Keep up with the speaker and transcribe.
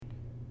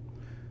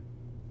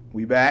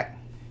We back.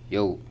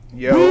 Yo.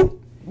 Woo.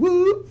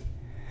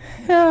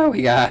 Yeah,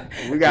 we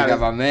got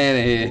my man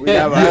in here.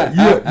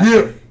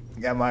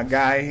 We got my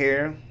guy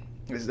here.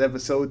 This is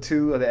episode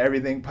 2 of the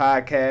Everything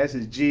Podcast.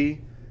 It's G.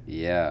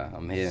 Yeah,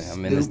 I'm here.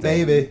 I'm in Stu, this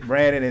thing. baby.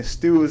 Brandon and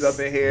Stu is up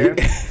in here.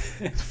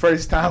 It's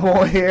first time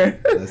on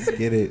here. Let's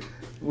get it.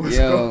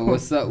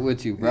 What's up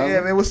with you, bro?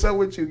 Yeah, man, what's up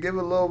with you? Give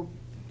a little...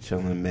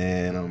 Chilling,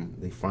 man.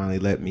 They finally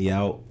let me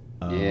out.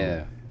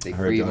 Yeah, they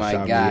freed my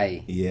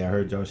guy. I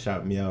heard y'all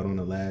shot me out on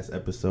the last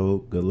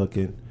episode. Good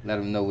looking. Let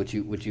them know what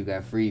you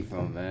got free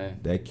from,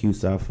 man. That Q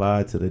South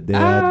 5 to the day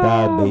I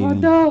die, baby. My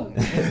dog.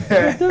 But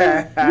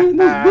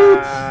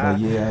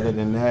yeah, other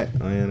than that,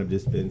 I've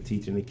just been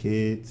teaching the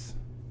kids,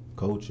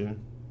 coaching,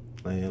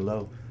 laying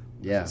low.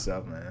 Yeah. What's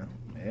up, man?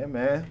 Yeah,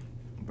 man.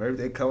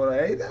 Birthday coming up.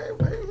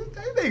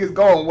 Everything is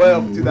going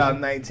well for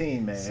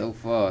 2019, man. So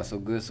far, so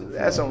good so far.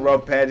 That's some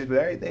rough patches, but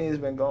everything has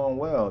been going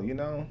well, you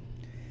know?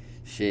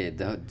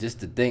 Shit, just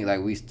to think,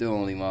 like, we still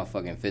only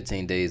motherfucking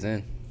 15 days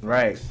in.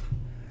 Right.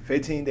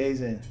 15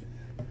 days in.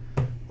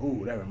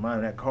 Ooh, that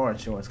reminded me that car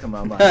insurance come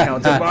out of my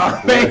account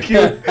tomorrow. Thank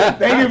you.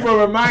 Thank you for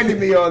reminding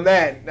me on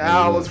that. I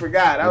almost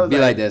forgot. I was be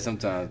like that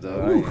sometimes,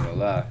 though. I ain't gonna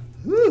lie.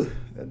 Whew.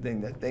 That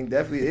thing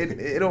definitely,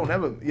 it don't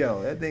ever,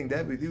 that thing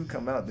definitely do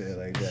come out there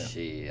like that.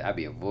 Shit, I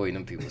be avoiding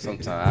them people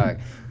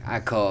sometimes. I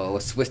call,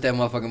 switch that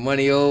motherfucking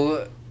money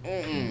over.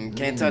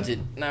 Can't touch it.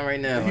 Not right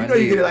now.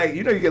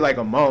 You get like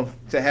a month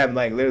to have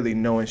like literally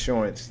no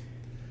insurance.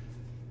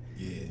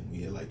 Yeah,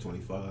 we had like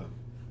 25.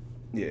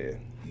 Yeah. A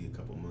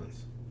couple months.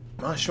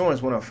 My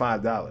insurance went up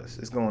 $5.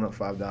 It's going up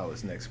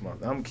 $5 next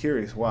month. I'm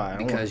curious why.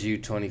 Because you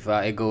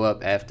 25, it go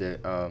up after.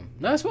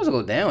 No, it's supposed to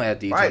go down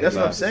after you. Right, 25. that's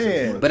what I'm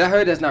saying. But I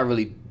heard that's not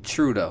really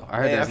true though.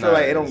 I feel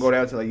like it don't go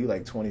down till like you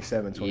like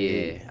 27,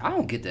 28. Yeah, I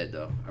don't get that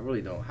though. I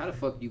really don't. How the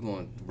fuck you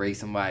gonna raise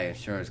somebody's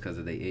insurance because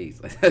of their age?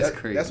 Like that's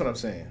crazy. That's what I'm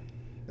saying.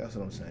 That's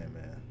what I'm saying,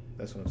 man.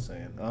 That's what I'm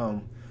saying.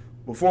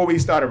 Before we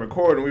started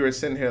recording, we were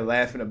sitting here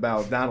laughing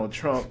about Donald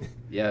Trump.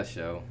 Yeah,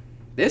 show.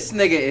 This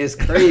nigga is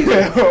crazy.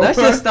 Let's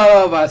just start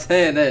off by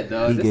saying that,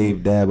 dog. He gave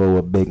Dabo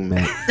a Big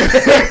Mac.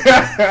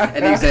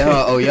 And he said,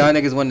 "Oh, y'all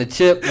niggas want the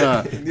chip? Go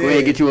ahead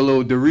and get you a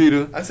little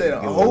Dorito." I said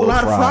a whole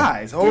lot of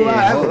fries.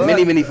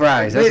 Many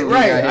fries. That's what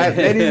right.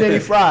 Many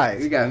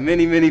fries. We got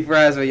many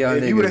fries for y'all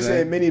niggas. If you would have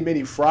said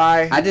many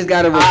fry, I just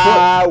got a report.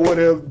 I would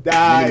have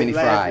died. Many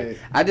fry.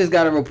 I just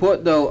got a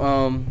report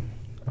though.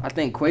 I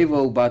think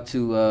Quavo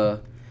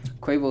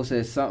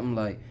said something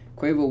like,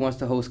 Quavo wants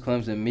to host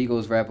Clemson.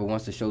 Migos rapper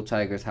wants to show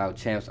Tigers how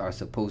champs are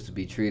supposed to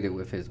be treated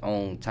with his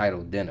own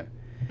title dinner.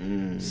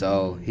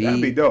 So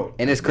that'd be dope.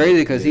 And it's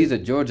crazy because he's a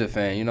Georgia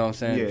fan. You know what I'm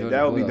saying? Yeah, Georgia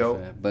that would be Bulldog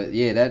dope. fan. But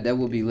yeah, that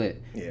would be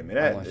lit. Yeah, man.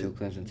 I want to show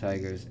Clemson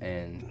Tigers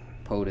and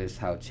POTUS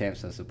how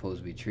champs are supposed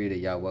to be treated.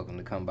 Y'all welcome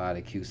to come by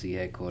the QC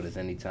headquarters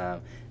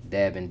anytime.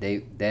 Dab and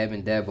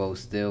Dabo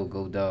still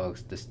go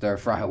dogs the stir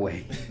fry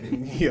way.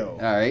 Yo. All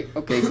right.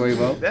 Okay,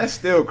 Quavo. That's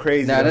still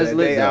crazy. Nah, that's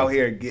lit, they though. out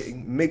here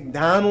getting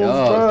McDonald's,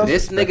 Dog, bro.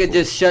 this nigga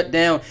just shut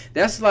down.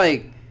 That's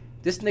like,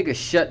 this nigga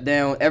shut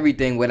down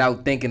everything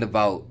without thinking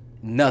about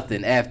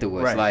nothing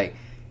afterwards. Right.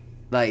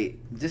 Like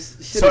this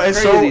shit is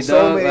crazy,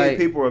 so dog. many Like,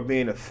 people are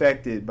being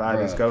affected by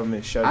this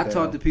government shutdown. I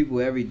talk to people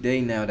every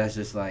day now that's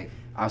just like,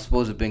 I'm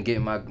supposed to have been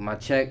getting my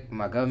check,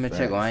 my government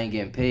check, or I ain't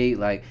getting paid.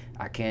 Like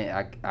I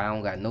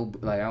don't got no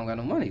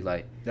money.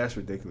 Like that's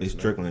ridiculous.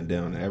 It's trickling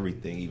down to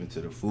everything, even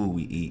to the food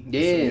we eat.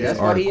 Yeah, that's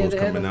why articles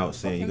coming out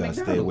saying you gotta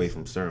stay away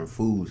from certain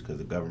foods because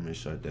the government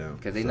shut down.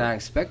 Because they not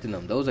expecting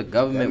them. Those are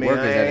government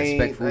workers that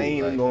expect food. I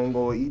ain't even gonna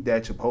go eat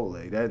that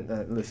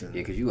Chipotle. Listen.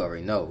 Yeah, because you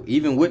already know.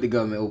 Even with the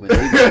government open,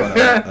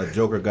 a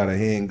Joker got a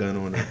handgun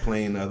on a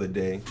plane the other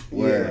day.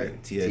 Where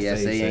TSA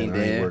saying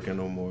I ain't working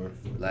no more.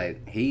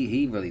 Like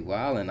he really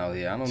wilding out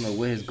here. I don't know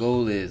what his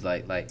goal is.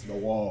 Like the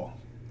wall.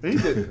 We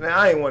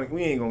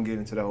ain't gonna get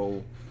into the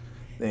whole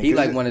thing. He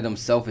like one of them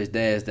selfish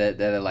dads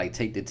that'll like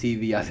take the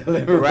TV out the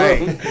living room.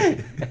 Right.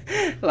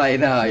 Like,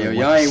 nah,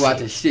 y'all ain't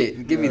watching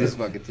shit. Give me this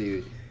fucking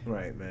TV.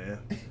 Right, man.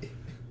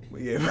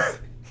 But yeah,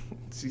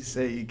 she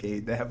said you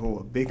gave Dabo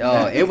a Big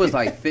Mac. Mac. It was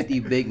like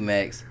 50 Big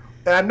Macs.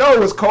 And I know it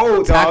was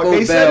cold, dog.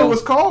 They said it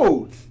was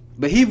cold.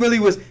 But he really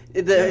was.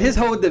 His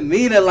whole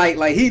demeanor,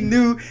 like he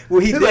knew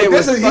what he did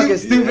was fucking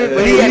stupid,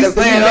 but he had to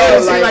play it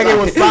off like it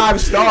was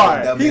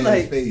 5-star. He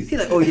like,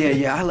 oh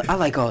yeah, I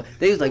like all.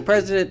 They was like,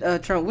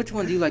 President Trump, which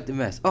one do you like the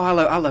best? Oh, I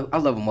love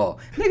them all.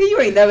 Nigga,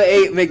 you ain't never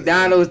ate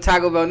McDonald's,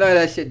 Taco Bell, none of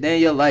that shit day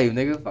in your life,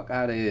 nigga. Fuck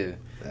out of here.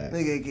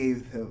 Nigga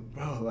gave him,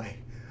 bro, like,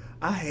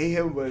 I hate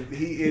him, but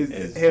he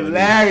is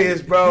hilarious,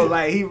 funny. Bro.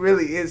 Like, he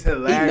really is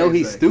hilarious. He know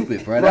he's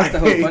stupid, bro. That's the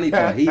whole funny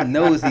part. He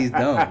knows he's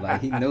dumb.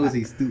 Like, he knows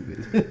he's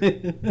stupid.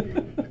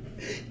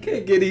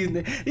 Can't get these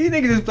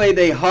niggas just played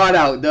their heart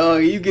out,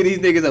 dog. You get these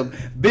niggas a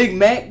Big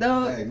Mac,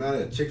 dog. Like, not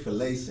a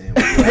Chick-fil-A sandwich.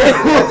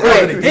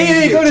 Right. He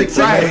ain't go to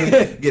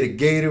Chick-fil-A. Get a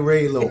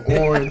Gatorade, a little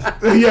orange.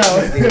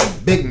 Get a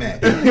Big Mac.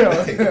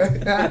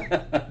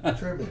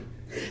 Tripping.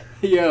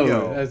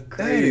 Yo, that's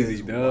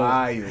crazy, dog.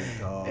 Wild,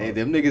 dog. Hey,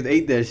 them niggas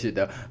ate that shit,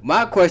 though.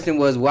 My question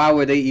was, why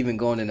were they even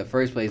going in the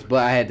first place?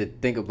 But I had to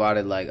think about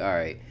it like, all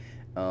right,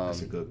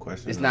 That's a good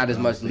question. It's not as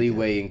much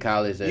leeway in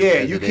college.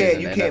 As you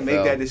can't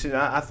make that decision.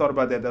 I thought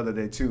about that the other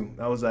day too.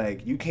 I was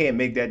like, you can't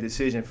make that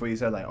decision for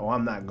yourself. Like, oh,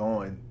 I'm not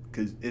going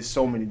because it's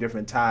so many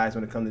different ties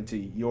when it comes into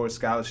your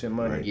scholarship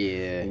money. Right.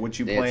 Yeah, what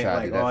you playing,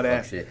 like all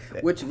that shit,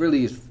 which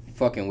really is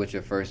fucking with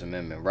your First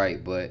Amendment,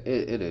 right? But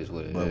it is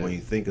what it is. But when you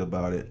think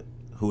about it,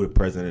 who the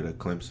president of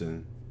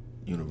Clemson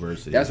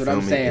University? That's what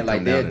I'm saying.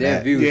 Like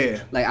their views.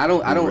 Yeah. Like I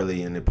don't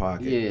really in the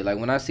pocket. Yeah. Like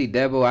when I see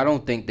Debo, I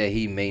don't think that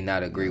he may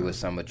not agree with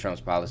some of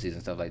Trump's policies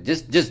and stuff like.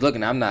 Just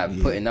looking, I'm not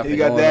putting nothing. You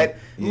got that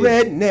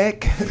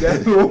redneck.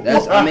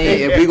 That's. I mean,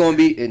 if we gonna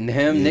be in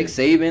him, Nick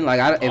Saban, like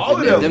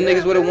if them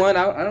niggas would have won,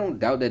 I don't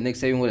doubt that Nick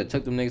Saban would have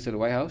took them niggas to the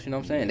White House. You know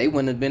what I'm saying? They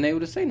wouldn't have been able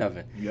to say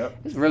nothing. Yep.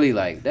 It's really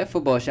like that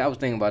football shit. I was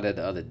thinking about that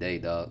the other day,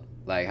 dog.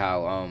 Like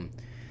how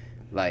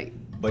like.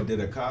 But did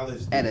a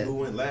college who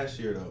went last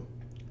year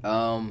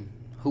though?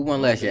 Who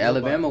won last year?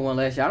 Alabama won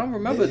last year. I don't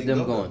remember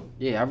them going.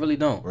 Yeah, I really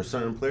don't. Or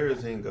certain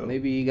players didn't go.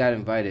 Maybe he got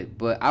invited.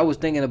 But I was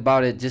thinking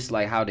about it just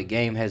like how the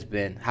game has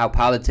been, how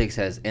politics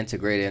has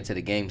integrated into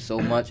the game so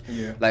much.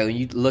 Yeah. Like when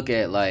you look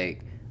at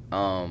like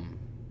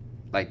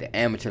the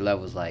amateur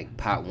levels, like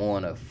Pot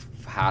 1 of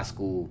high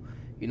school,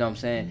 you know what I'm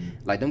saying? Mm-hmm.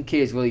 Like them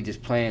kids really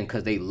just playing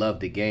because they love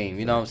the game.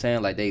 You know what I'm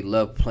saying? Like they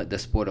love the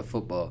sport of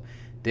football.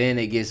 Then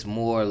it gets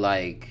more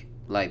like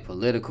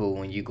political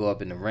when you go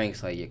up in the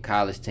ranks, like your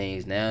college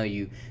teams. Now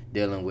you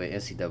dealing with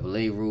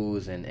NCAA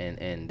rules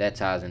and that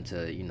ties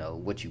into, you know,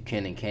 what you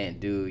can and can't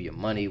do, your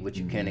money, what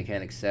you can and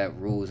can't accept,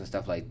 rules and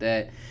stuff like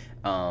that.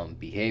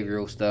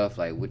 Behavioral stuff,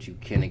 like what you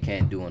can and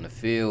can't do on the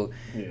field,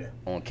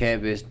 on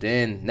campus.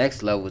 Then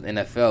next level is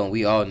NFL, and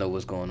we all know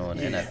what's going on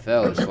in the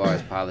NFL as far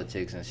as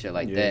politics and shit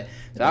like that.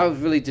 So I was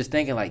really just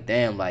thinking like,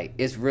 damn, like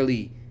it's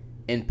really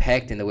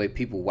impacting the way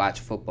people watch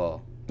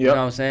football. You know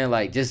what I'm saying?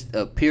 Like just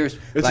appears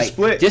like a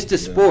split. Just the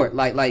sport.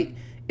 Like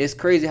it's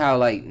crazy how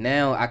like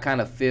now I kind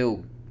of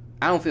feel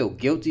I don't feel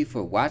guilty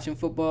for watching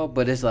football,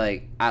 but it's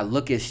like I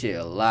look at shit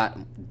a lot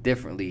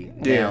differently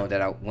now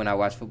that when I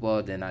watch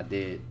football than I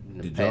did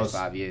in the past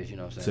 5 years. You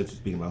know what I'm saying? Since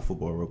speaking about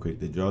football real quick,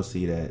 did y'all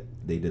see that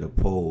they did a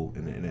poll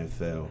in the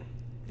NFL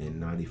and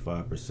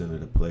 95% of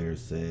the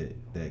players said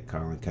that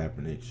Colin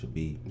Kaepernick should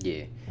be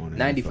on the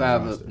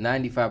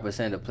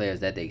 95% of the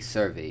players that they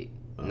surveyed,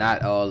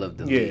 not all of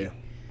the league.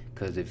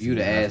 Because if you'd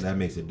have asked, that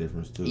makes a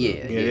difference too.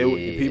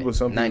 People,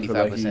 some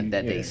 95%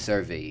 that they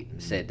surveyed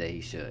said that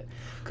he should.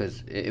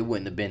 Because it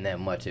wouldn't have been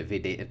that much if they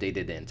did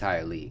the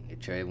entire league.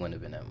 It wouldn't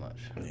have been that much.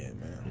 Yeah,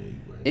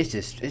 man. It's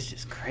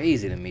just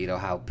crazy to me though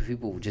how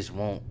people just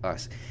want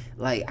us.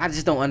 Like I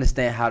just don't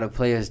understand how the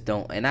players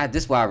don't. And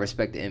this is why I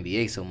respect the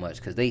NBA so much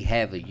because they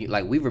have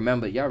y'all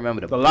remember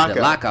the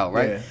lockout,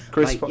 right? Yeah.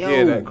 Chris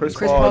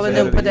Paul and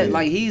them put that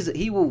like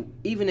he will,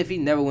 even if he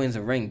never wins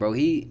a ring, bro.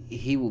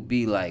 He will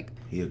be like.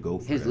 He'll go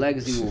for his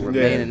legacy will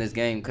remain in this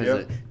game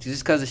because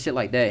of shit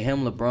like that.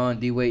 Him, LeBron,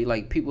 D-Wade,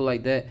 like people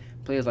like that,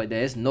 players like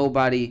that. It's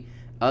nobody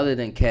other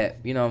than Cap,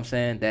 you know what I'm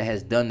saying, that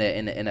has done that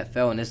in the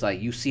NFL. And it's like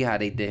you see how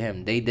they did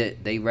him.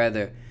 They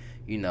rather,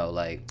 you know,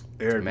 like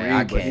Eric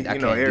man, Reed, I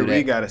can't. Eric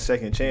Reed got a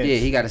second chance. Yeah,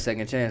 he got a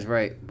second chance,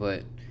 right?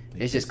 But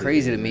it's just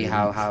crazy to me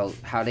how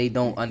they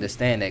don't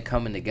understand that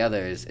coming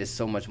together is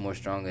so much more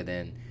stronger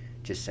than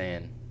just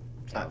saying.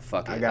 Oh,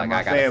 fuck it. I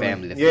got a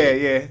family to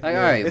feed. Yeah. Like,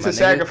 all right, it's a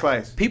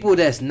sacrifice. People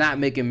that's not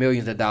making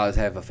millions of dollars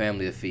have a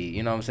family to feed.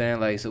 You know what I'm saying?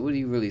 Like, so what are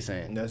you really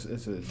saying? It's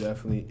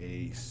definitely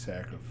a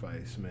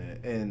sacrifice, man.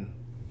 And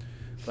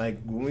like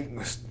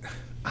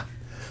I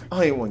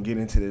don't even want to get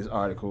into this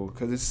article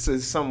because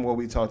it's something what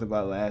we talked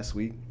about last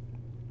week.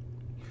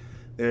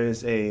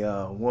 There's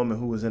a woman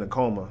who was in a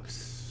coma.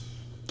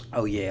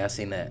 Oh yeah, I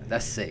seen that.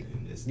 That's sick.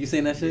 You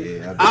seen that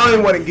shit? Yeah, I don't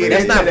even want to get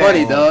into that. That's not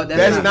funny, dog.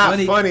 That's not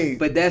funny.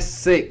 But that's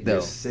sick,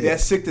 though.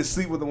 That's sick to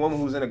sleep with a woman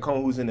who's in a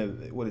coma, who's in a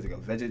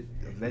vegetative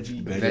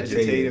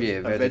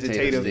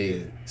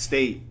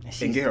state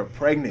and get her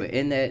pregnant. But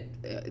in that,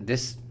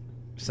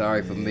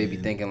 sorry for maybe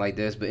thinking like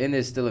this, but in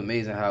it's still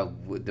amazing how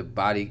the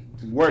body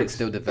can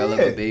still develop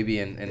a baby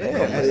and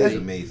that's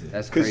amazing.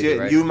 That's crazy, because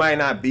right? you might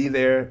not be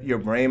there, your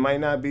brain might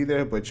not be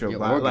there, but your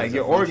body, like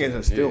your organs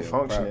are still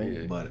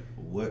functioning. But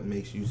what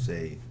makes you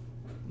say,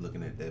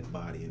 looking at that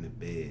body in the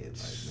bed,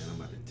 like, man, I'm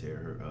about to tear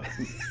her up?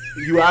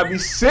 You gotta be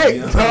sick,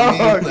 you know dog.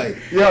 I mean? Like,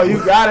 yo,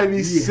 you gotta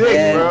be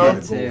sick, bro.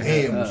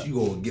 She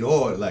gonna get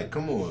all like,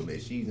 come on, man,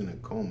 she's in a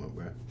coma,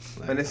 bro.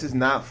 Like, and this is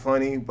not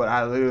funny, but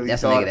I literally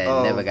that's thought, a nigga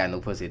that never got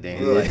no pussy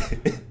then.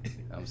 Like,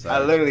 I'm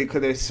sorry. I literally, because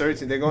they're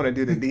searching, they're gonna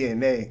do the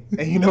DNA,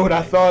 and you know what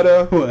I thought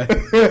of? What?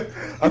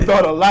 I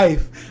thought of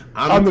life.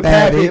 I'm the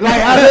pappy.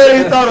 Like, I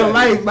literally thought of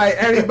life. Like,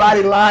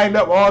 everybody lined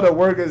up, all the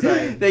workers.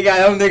 Like, they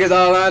got them niggas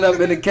all lined up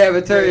in the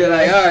cafeteria.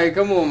 Like, all right,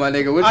 come on, my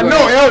nigga. I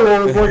know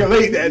everyone was working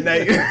late that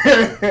night.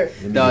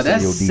 No,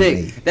 that's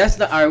sick. That's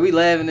not. All right, we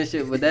laughing and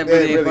shit, but that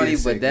really ain't funny.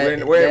 But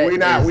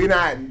we're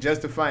not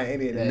justifying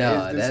any of that.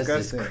 No, that's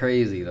just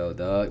crazy though,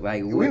 dog.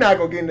 Like, we're not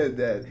gonna get into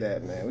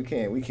that, man. We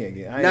can't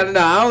get. No.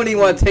 I don't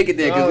even want to take it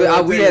there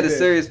because we had a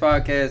serious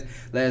podcast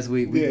last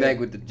week. We back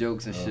with the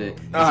jokes and shit.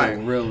 All right,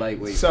 real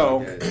lightweight.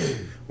 So.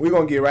 We're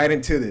going to get right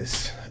into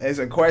this. It's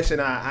a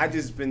question I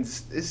just been.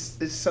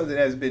 It's something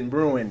that's been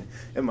brewing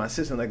in my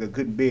system like a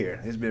good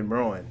beer. It's been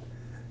brewing.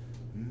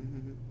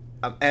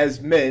 As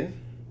men,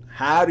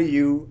 how do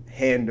you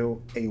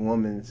handle a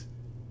woman's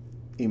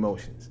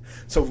emotions?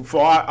 So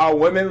for our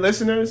women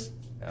listeners,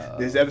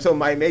 this episode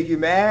might make you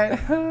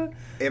mad.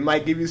 It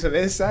might give you some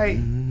insight.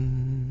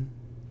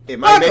 It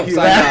might make you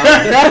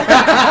laugh.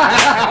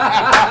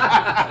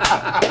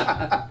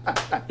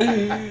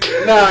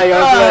 Nah,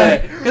 y'all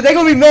because they're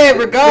gonna be mad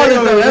regardless.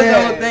 Though. That's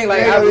the whole thing.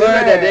 Like I've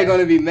learned that they're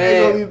gonna be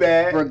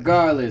mad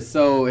regardless.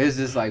 So it's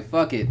just like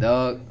fuck it,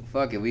 dog.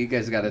 Fuck it. We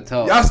guys gotta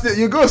talk. Y'all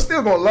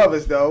still gonna love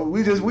us though.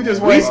 We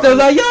still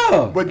love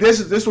y'all. But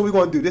this is what we're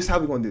gonna do. This is how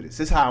we're gonna do this.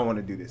 This is how I want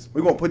to do this.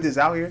 We're gonna put this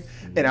out here,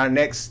 and our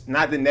next,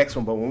 not the next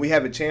one, but when we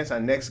have a chance,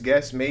 our next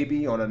guest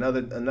maybe on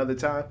another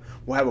time,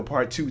 we'll have a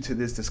part 2 to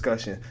this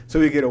discussion, so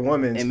we get a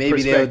woman's and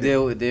maybe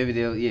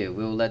perspective.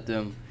 We'll let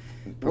them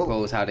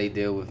propose how they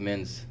deal with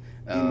men's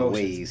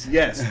ways.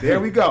 Yes, there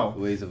we go.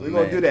 Ways of we're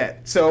gonna do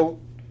that. So,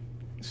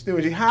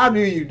 Stewie, how do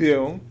you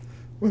deal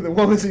with a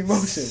woman's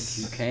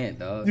emotions? You can't,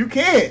 dog. You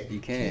can't. You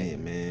can't. Yeah,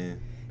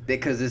 man.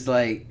 Because it's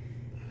like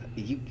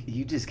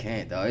you just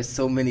can't, dog. It's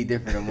so many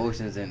different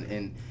emotions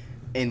and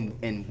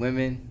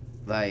women.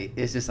 Like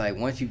it's just like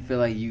once you feel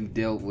like you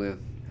dealt with.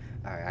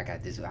 All right, I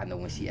got this. I know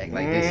when she act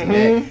like this and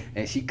that,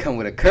 and she come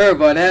with a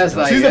curve on that.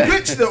 Like she's a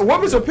bitch. The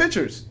women's are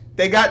pictures.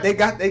 They got the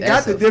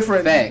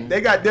different. Fact.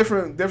 They got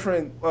different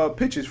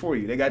pictures for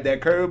you. They got that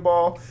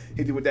curveball.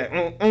 Hit you with that.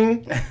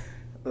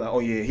 Like, oh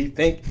yeah, he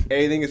think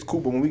everything is cool,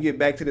 but when we get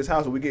back to this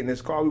house, when we get in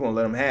this car, we gonna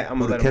let him have. I'm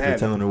gonna let him have.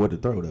 Telling her what to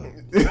throw though.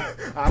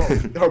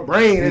 Her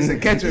brain is a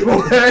catcher.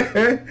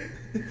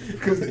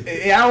 Because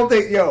I don't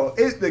think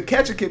the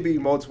catcher can be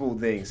multiple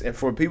things. And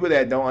for people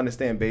that don't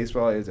understand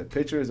baseball, is a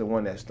pitcher is the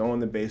one that's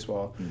throwing the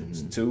baseball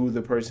to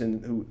the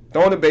person who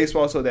throwing the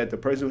baseball, so that the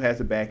person who has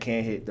the bat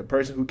can't hit. The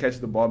person who catches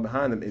the ball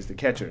behind them is the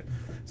catcher.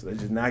 So they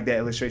just knock that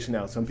illustration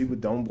out. Some people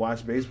don't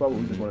watch baseball, but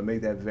we just want to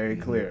make that very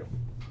clear.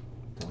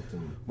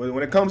 But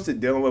when it comes to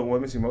dealing with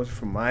women's emotions,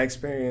 from my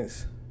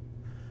experience,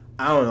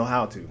 I don't know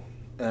how to,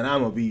 and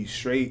I'm gonna be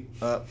straight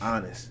up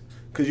honest.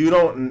 Cause you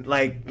don't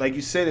like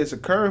you said, it's a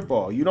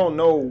curveball. You don't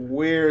know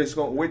where it's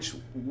going, which.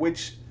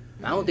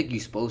 I don't think you're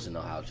supposed to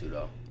know how to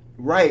though.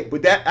 Right,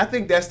 but I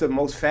think that's the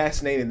most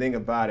fascinating thing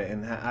about it,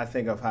 and I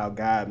think of how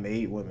God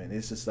made women.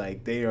 It's just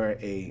like they are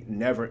a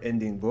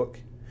never-ending book.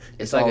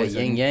 It's like a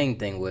yin yang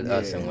thing with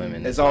us and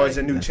women. It's always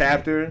a new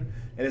chapter, and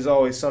it's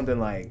always something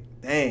like,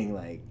 dang,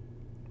 like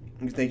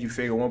you think you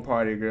figure one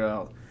part of the girl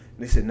out.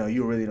 They said, no,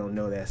 you really don't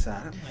know that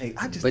side. I'm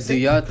like, But do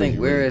y'all think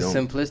we're as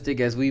simplistic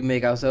as we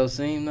make ourselves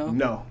seem, though?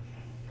 No.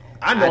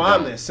 I know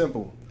I'm that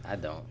simple. I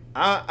don't.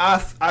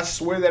 I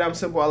swear that I'm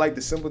simple. I like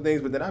the simple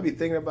things, but then I be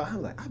thinking about,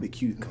 I'm like, I be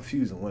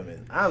confusing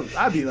women.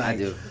 I be like,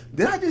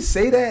 did I just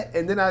say that?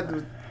 And then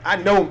I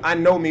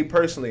know me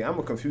personally. I'm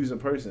a confusing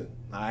person.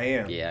 I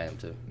am. Yeah, I am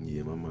too.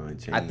 Yeah, my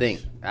mind changed. I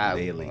think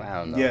daily. I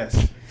don't know.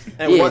 Yes.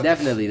 And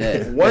definitely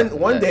that.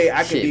 One day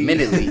I could be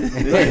minutely.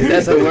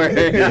 That's a word.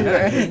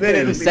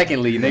 Minutely.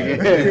 Secondly,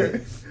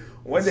 nigga.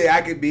 One day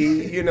I could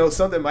be,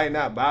 something might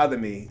not bother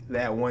me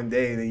that one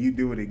day, and then you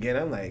do it again.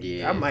 I'm like,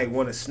 I might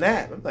want to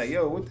snap. I'm like,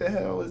 yo, what the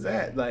hell was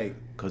that? Like,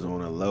 cause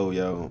on a low,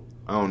 yo,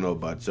 I don't know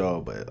about y'all,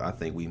 but I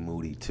think we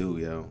moody too,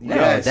 yo.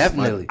 Yes,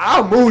 definitely.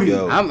 I'm moody.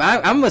 Yo. I'm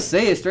gonna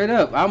say it straight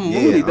up. I'm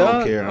moody, dog. I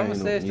don't care. I'm gonna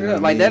say it straight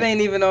up. Like that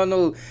ain't even on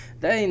no.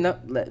 That ain't no,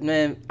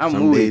 man. I'm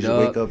moody, dog. Some days you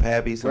wake up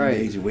happy. Some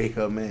days you wake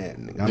up mad.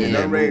 Some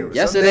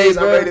days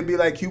I'm ready to be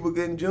like Cuba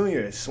Gooding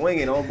Jr.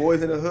 swinging on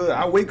Boys in the Hood.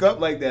 I wake up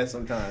like that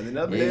sometimes.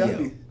 Another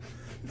day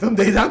some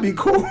days I be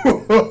cool,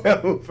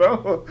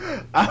 bro.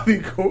 I be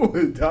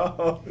cool,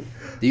 dog.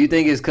 Do you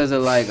think it's because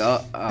of like,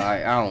 all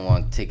right, I don't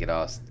want to get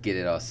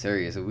it all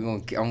serious. We're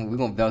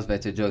gonna bounce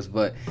back to jokes,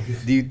 but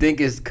do you think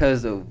it's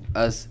because of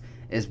us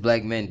as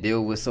black men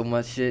deal with so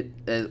much shit,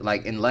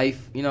 like in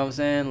life? You know what I'm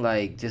saying?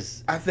 Like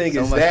just. I think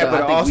it's that,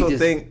 but I also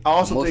think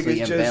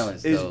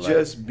it's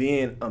just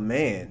being a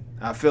man.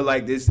 I feel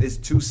like it's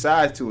two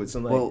sides to it. So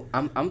like, well,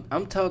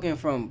 I'm talking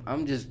from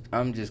I'm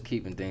just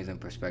keeping things in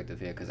perspective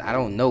here because I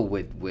don't know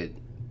what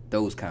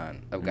those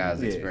kind of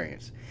guys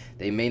experience.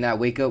 They may not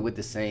wake up with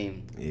the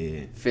same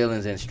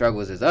feelings and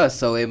struggles as us,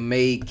 so it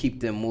may keep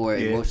them more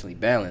emotionally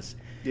balanced.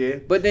 Yeah.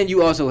 But then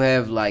you also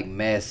have like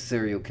mass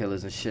serial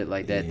killers and shit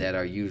like that that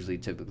are usually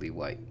typically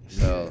white.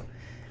 So.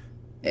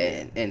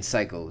 And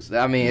psychos.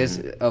 I mean, it's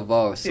of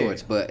all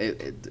sorts, but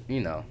y'all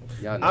know.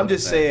 I'm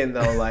just saying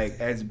though, like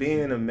as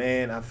being a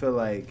man, I feel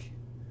like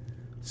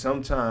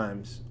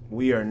sometimes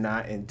we are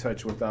not in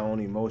touch with our own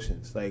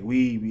emotions. Like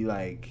we be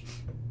like,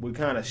 we're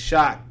kind of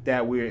shocked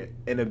that we're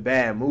in a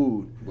bad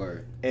mood,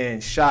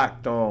 and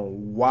shocked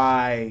on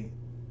why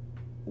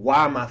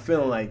am I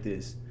feeling like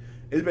this.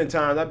 It's been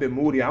times I've been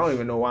moody. I don't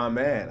even know why I'm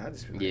mad. I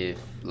just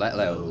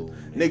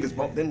niggas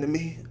bumped into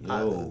me.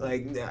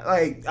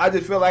 I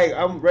just feel like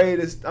I'm ready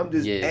to. I'm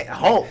just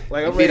Hulk.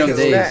 Like I'm ready to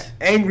snap.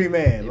 Angry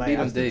man. Like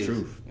that's the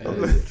truth. That's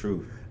the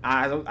truth.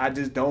 I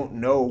just don't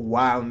know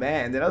why I'm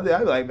mad. And then I'm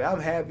like, man,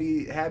 I'm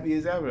happy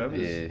as ever.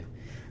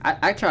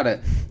 I try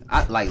to,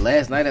 like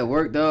last night at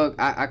work, dog.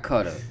 I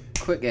caught a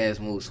quick ass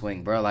mood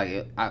swing, bro.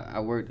 Like I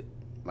worked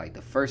like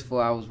the first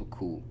 4 hours were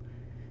cool.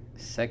 The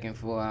second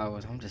 4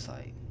 hours, I'm just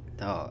like,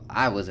 dog.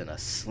 I was in a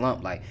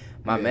slump. Like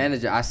my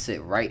manager, I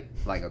sit right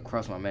like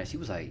across my man. She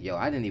was like, yo,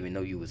 I didn't even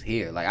know you was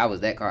here. Like I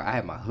was that car. I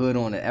had my hood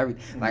on and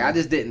everything. Like I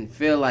just didn't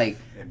feel like.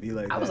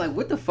 I was like,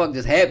 what the fuck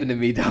just happened to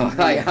me, dog?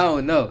 Like I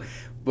don't know,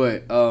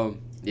 but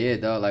yeah,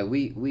 dog. Like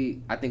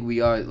I think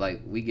we are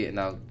like we getting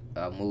out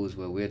moods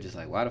where we're just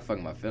like, why the fuck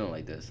am I feeling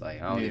like this?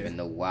 Like I don't even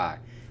know why.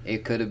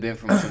 It could have been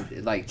from some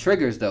like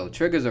triggers though.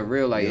 Triggers are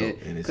real. Like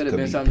it could have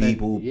been something.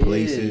 People,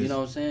 places. You know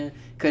what I'm saying?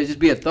 Could just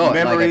be a thought.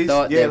 Memories. Like a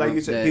thought. Yeah, like you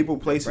said, people,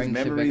 places,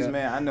 memories,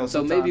 man. I know.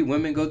 So maybe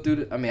women go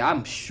through. I mean,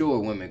 I'm sure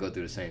women go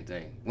through the same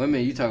thing.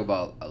 Women, you talk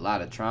about a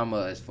lot of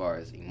trauma as far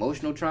as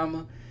emotional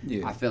trauma.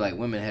 Yeah. I feel like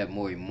women have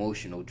more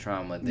emotional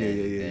trauma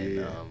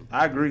than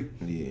I agree.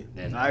 Yeah.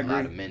 Than a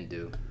lot of men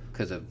do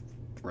because of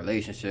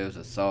relationships,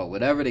 assault,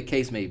 whatever the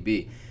case may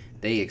be.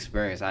 They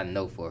experience. I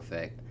know for a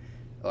fact.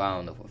 Well, I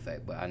don't know for a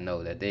fact, but I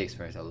know that they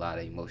experience a lot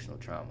of emotional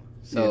trauma.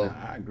 So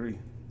I agree.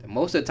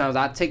 Most of the times,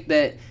 I take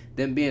that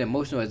them being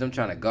emotional as them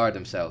trying to guard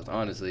themselves.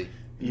 Honestly.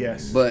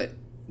 Yes. But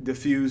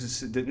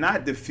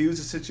not diffuse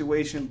the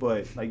situation,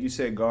 but like you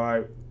said,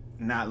 guard,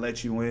 not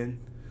let you in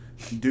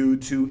due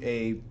to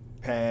a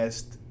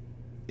past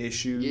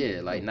issue.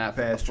 Yeah, like not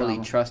fully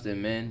trusting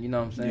men. You know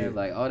what I'm saying? Yeah.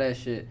 Like all that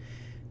shit.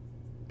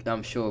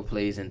 I'm sure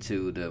plays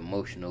into the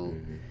emotional,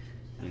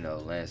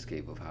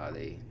 landscape of how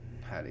they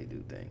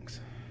do things.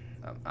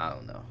 I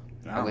don't know.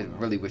 I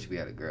really wish we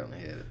had a girl in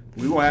here.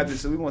 We won't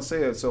have to. We won't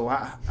say it. So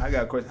I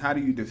got a question. How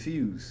do you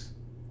diffuse?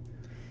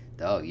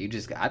 Dog,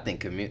 I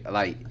think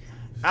like.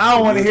 I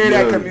don't want to hear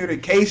that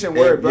communication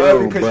word,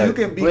 bro. Because you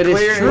can be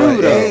clear. It's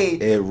true,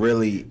 though. It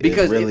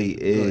really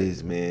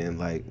is, man.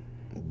 Like,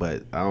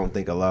 but I don't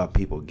think a lot of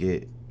people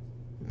get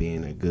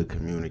being a good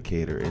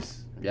communicator.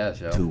 It's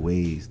two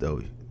ways,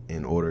 though.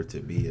 In order to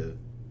be a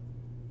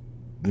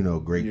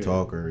great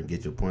talker and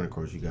get your point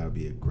across, you gotta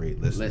be a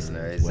great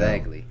listener.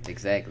 Exactly.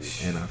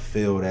 And I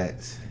feel that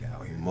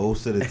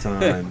most of the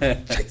time,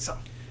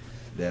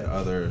 that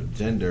other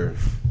gender,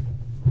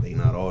 they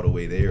not all the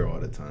way there all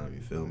the time.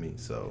 You feel me?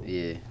 So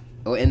yeah.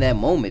 Or in that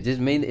moment, it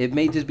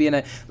may just be in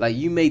that, like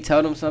you may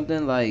tell them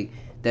something like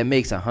that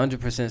makes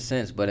 100%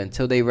 sense, but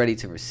until they ready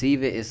to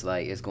receive it, it's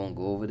like it's gonna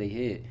go over their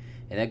head,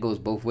 and that goes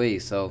both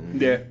ways. So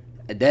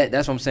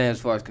that's what I'm saying as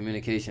far as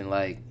communication,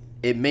 like.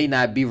 It may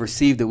not be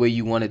received the way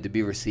you want it to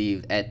be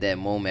received at that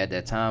moment, at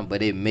that time,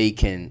 but it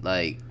can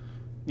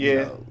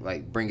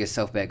bring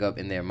itself back up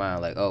in their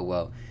mind, like, oh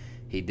well,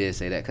 he did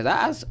say that.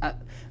 Because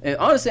and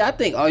honestly, I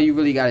think all you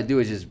really got to do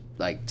is just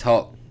like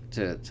talk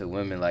to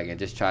women, like, and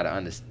just try to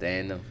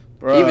understand them.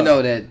 Bruh. Even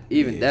though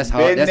that's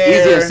hard, that's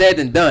easier said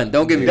than done.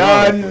 Don't get me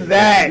wrong. Done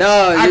that.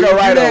 No, I can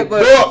write a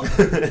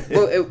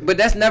book. But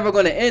that's never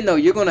going to end though.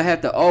 You're going to have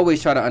to always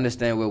try to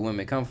understand where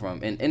women come from,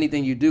 and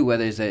anything you do,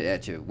 whether it's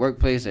at your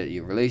workplace, at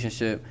your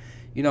relationship,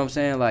 you know what I'm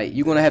saying? Like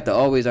you're going to have to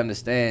always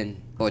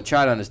understand or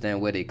try to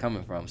understand where they're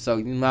coming from. So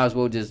you might as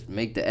well just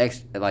make the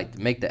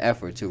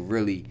effort to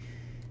really.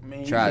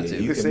 Try to.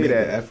 You can make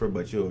the effort,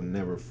 but you'll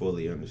never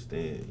fully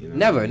understand. You know?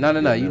 Never.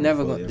 No. You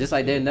never gonna. Just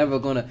like they're never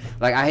gonna.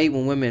 Like I hate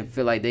when women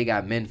feel like they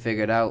got men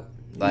figured out.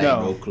 Like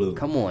no clue.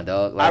 Come on,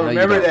 dog. Like, I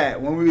remember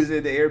that when we was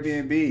at the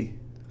Airbnb.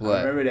 What?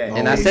 I remember that.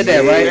 And I said that,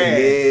 right?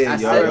 Yeah, I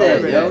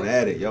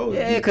said that, yo.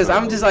 Yeah, because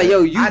I'm just like,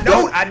 yo, I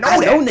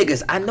know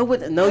niggas. I know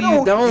what. No,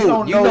 you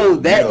don't. You know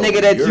that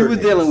nigga that you was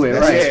dealing with,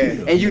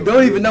 right? And you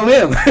don't even know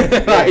him,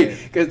 like,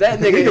 because that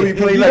nigga. He could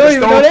be playing like a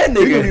stone.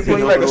 He could be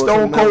playing like a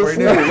Stone Cold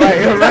fool,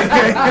 right?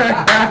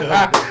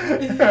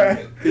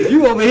 Cause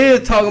you over here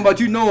talking about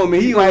you know him,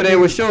 and he over there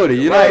with Shorty.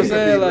 You know what I'm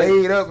saying? Like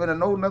laid up in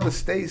another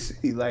state.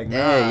 Like,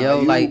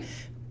 like,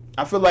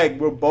 I feel like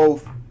we're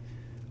both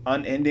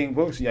unending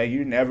books. Yeah,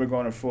 you're never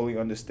going to fully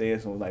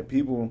understand. So like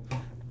people,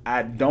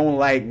 I don't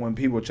like when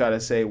people try to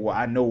say, well,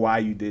 I know why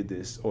you did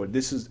this, or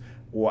this is,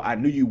 or I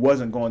knew you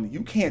wasn't going to.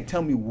 You can't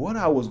tell me what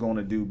I was going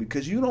to do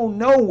because you don't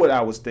know what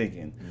I was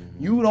thinking.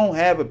 Mm-hmm. You don't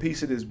have a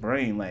piece of this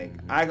brain. Like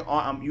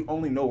you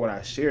only know what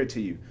I shared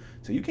to you.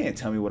 So you can't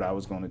tell me what I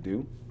was going to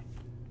do.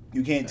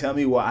 You can't tell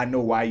me, well, I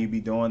know why you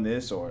be doing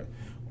this, or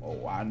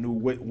I knew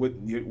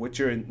what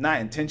your not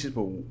intentions,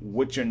 but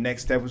what your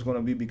next step was going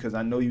to be because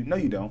I know you. No,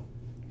 you don't.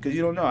 Because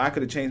you don't know. I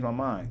could have changed my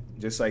mind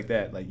just like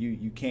that. Like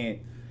you can't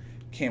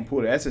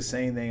pull it. That's the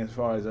same thing as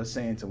far as us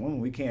saying to women.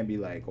 We can't be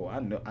like, oh,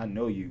 I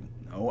know you.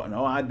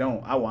 No, I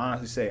don't. I will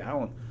honestly say I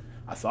don't.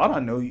 I thought I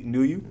knew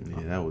you.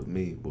 Yeah, that was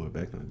me, boy.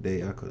 Back in the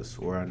day, I could have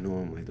swore I knew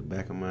him like the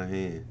back of my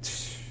hand.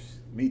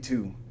 Me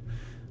too.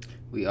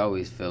 We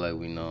always feel like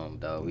we know him,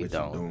 dog. We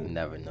don't. We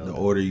never know. The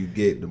older you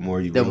get, the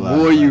more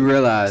you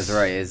realize,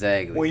 right?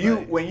 Exactly.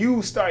 When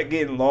you start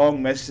getting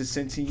long messages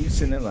sent to you,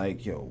 sitting there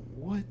like, yo,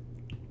 what?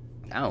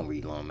 I don't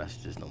read long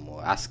messages no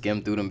more. I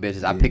skim through them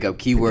bitches. I pick up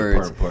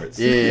keywords. Parts.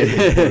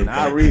 Yeah.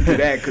 I read through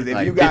that because if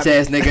like, you got bitch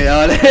ass nigga,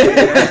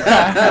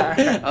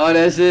 all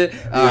that shit.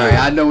 All right,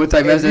 I know what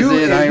type of message it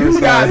is. I ain't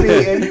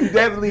responding. And you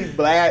definitely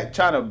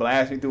trying to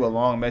blast me through a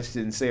long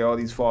message and say all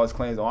these false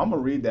claims. Oh, I'm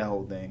gonna read that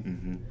whole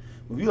thing.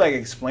 if you like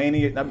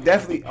explaining it, I'm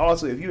definitely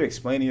also if you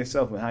explaining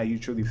yourself and how you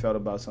truly felt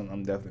about something,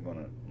 I'm definitely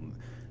gonna.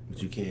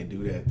 But you can't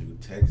do that through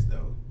text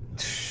though.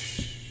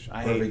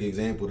 Perfect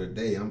example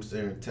today. I'm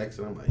staring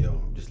texting. I'm like, yo,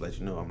 I'm just let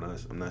you know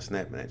I'm not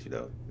snapping at you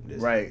though.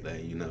 Just right.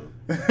 letting you know.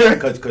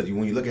 Because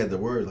when you look at the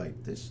word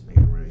like this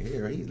nigga right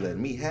here, he's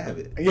letting me have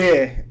it.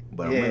 Yeah.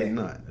 But I'm really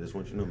not. I just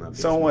want you to know I'm not.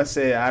 Someone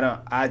said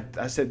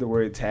I said the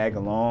word tag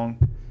along,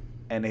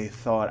 and they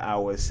thought I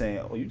was saying,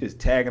 oh, you just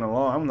tagging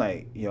along. I'm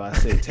like, yo, I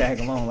said tag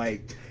along,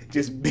 like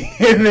just being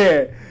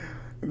there.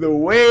 The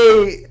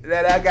way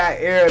that I got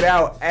aired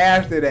out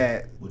after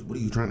that. What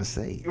are you trying to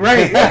say?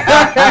 Right.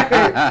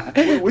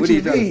 what do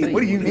you mean? What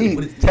do you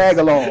mean? Tag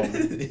along.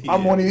 Yeah.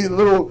 I'm one of these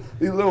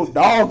little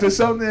dogs or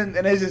something,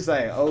 and it's just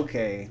like,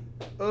 okay.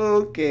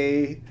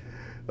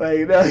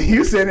 Like, no,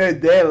 you sitting there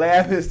dead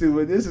laughing,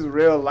 stupid. This is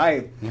real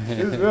life. This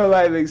is real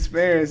life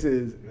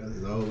experiences.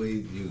 That's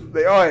always you.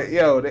 They are,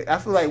 I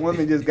feel like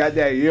women just got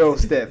that Euro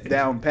step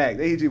down packed.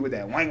 They hit you with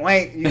that wank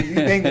wank. You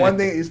think one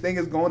thing, you think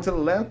it's going to the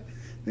left,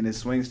 then it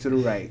swings to the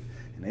right.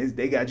 And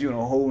they got you in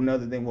a whole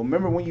nother thing. Well,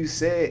 remember when you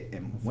said,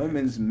 and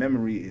women's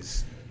memory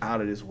is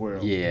out of this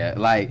world. Yeah,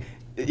 like,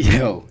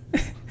 yo,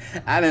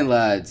 I done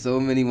lied so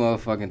many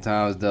motherfucking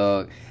times,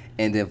 dog,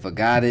 and then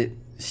forgot it.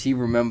 She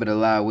remembered a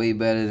lie way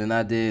better than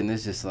I did, and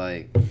it's just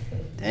like,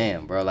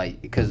 damn, bro,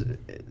 like, because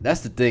that's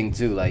the thing,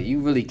 too. Like,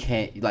 you really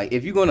can't, like,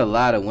 if you're going to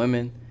lie to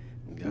women,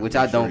 which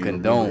I don't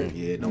condone.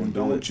 Yeah, don't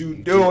do it. You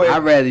do it.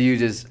 I'd rather you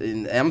just,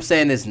 and I'm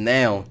saying this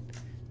now,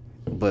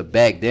 but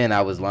back then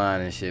I was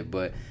lying and shit,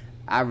 but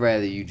I'd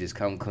rather you just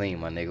come clean,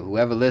 my nigga.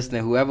 Whoever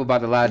listening, whoever about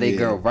to lie to their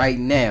girl right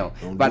now,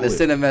 about to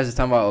send a message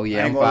talking about, oh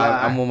yeah,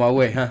 I'm on my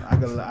way, huh? I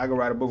could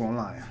write a book on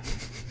lying.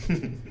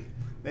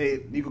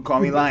 Hey, you can call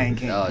me Lion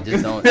King. No,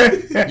 just don't.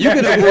 You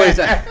can avoid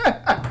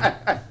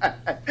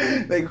that.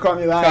 They can call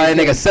me Lion King.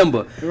 King. Nigga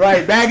Simba.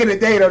 Right, back in the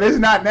day though. This is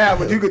not now,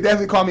 but you could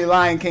definitely call me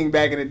Lion King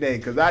back in the day,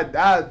 cause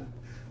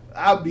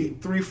I'll be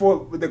 3, 4.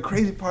 But the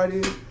crazy part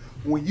is,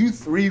 when you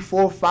 3,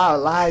 4,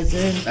 5 lies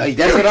in,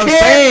 that's what I'm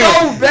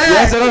saying.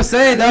 That's what I'm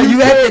saying, though.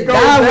 You have to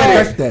die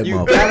with it.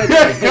 You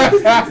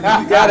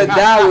gotta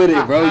die with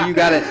it, bro. You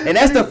gotta, and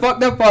that's the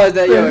fucked up part. Is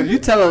that if you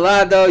tell a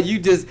lie, though, you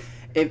just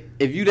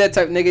if you that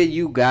type of nigga,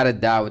 you gotta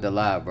die with the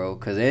lie, bro.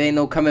 Cause there ain't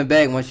no coming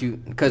back once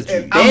you. Cause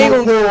I'm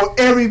gonna pull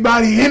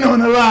everybody in on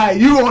the lie.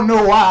 You gonna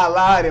know why I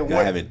lied and what.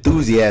 Gotta have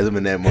enthusiasm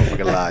in that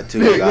motherfucking lie too.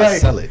 You gotta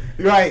sell it.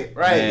 Right. You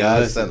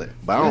gotta sell it.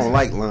 But I don't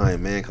like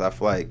lying, man, cause I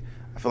feel like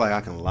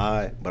I can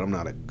lie, but I'm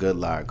not a good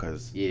liar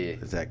because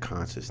it's that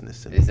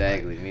consciousness in me.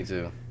 Exactly. Me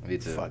too.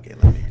 Fuck it.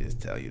 Let me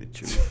just tell you the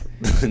truth.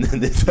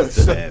 This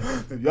is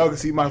y'all can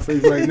see my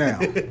face right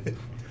now.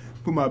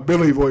 Put my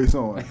Billy voice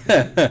on.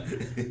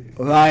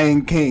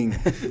 Lion King.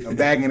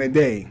 Back in the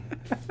day.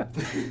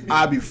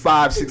 I'd be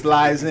 5, 6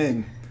 lies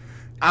in.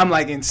 I'm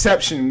like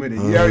Inception with it.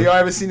 Y'all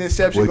ever seen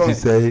Inception? What you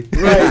say?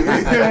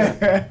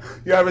 Right.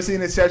 You ever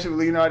seen Inception with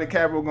Leonardo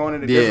DiCaprio going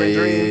into different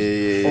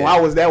dreams? Yeah.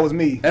 Oh, that was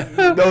me.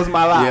 Those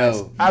my lies.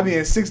 Yo. I be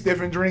in 6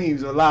 different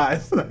dreams or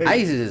lies. I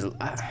used to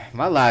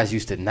my lies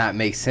used to not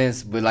make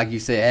sense, but like you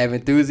said, have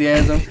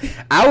enthusiasm.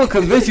 I would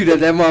convince you that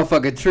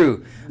motherfucker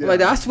true. Yeah.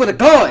 Like, I swear to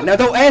God, now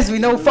don't ask me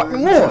no fucking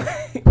more.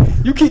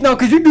 You keep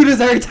cause you do this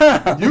every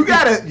time. You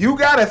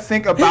gotta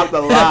think about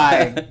the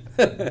lie.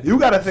 You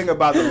gotta think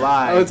about the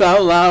lie.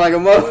 I'm lying like a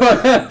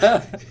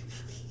motherfucker.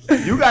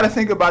 You gotta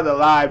think about the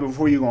lie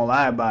before you gonna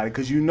lie about it,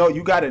 cause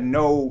you gotta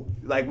know.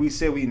 Like we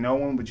said, we know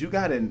them, but you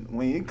gotta,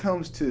 when it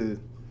comes to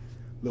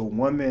the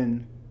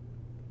woman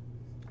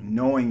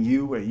knowing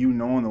you or you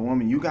knowing the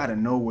woman, you gotta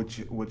know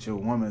what your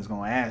woman is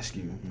gonna ask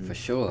you. For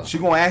sure. She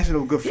gonna ask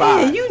you a good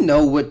 5. Yeah, you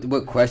know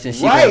what questions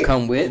she gonna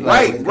come with.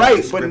 Right,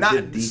 but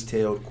not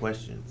detailed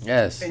questions.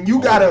 Yes. And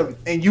you gotta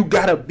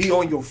be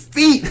on your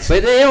feet.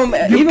 But they don't.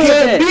 You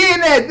can't be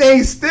in that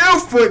thing still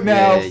foot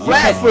now,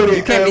 flat footed.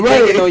 You can't be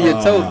taking on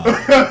your toes.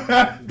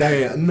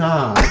 Damn,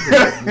 nah.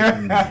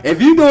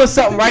 If you doing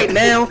something right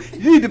now,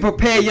 you need to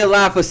prepare your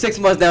line for 6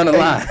 months down the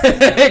line,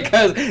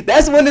 because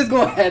that's when it's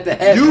gonna have to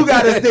happen. You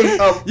gotta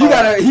think of. You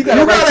gotta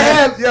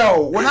have.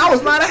 When I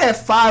was lying, I had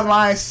 5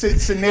 line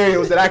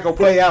scenarios that I could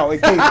play out in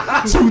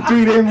case 2,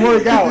 3 didn't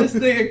work out. This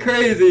nigga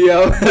crazy,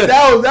 yo.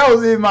 that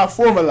was in my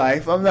former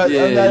life. I'm not.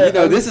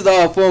 This is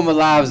all former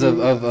lives of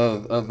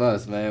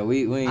us, man.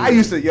 We I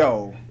used to,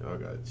 Y'all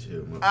gotta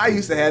chill. I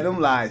used to have them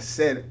lies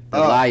set the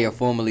liar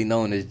formerly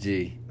known as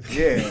G.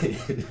 Yeah.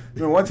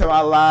 One time I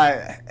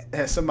lied,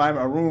 had somebody in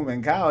my room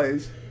in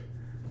college.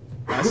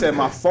 I said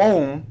my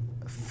phone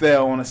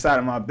fell on the side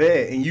of my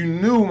bed, and you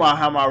knew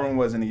how my room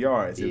was in the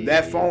yards. If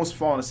that phone's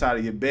fall on the side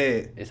of your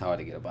bed, it's hard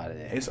to get up out of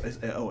there.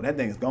 That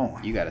thing's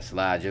gone. You gotta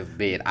slide your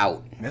bed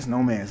out. That's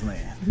no man's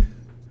land.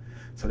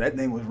 So that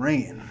thing was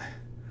ringing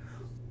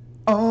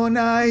all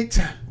night,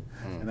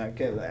 and I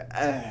kept like,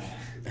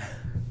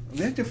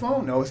 That's your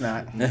phone? No, it's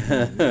not.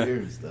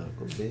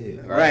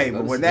 Right,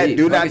 but when that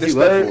do not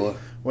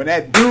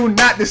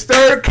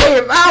disturb,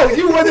 came out,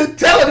 you wasn't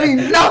telling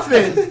me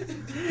nothing.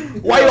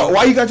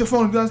 Why you got your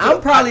phone?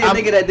 I'm probably a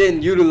nigga that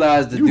didn't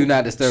utilize the do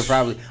not disturb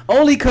probably.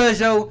 Only cause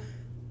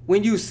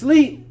when you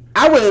sleep,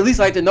 I would at least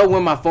like to know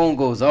when my phone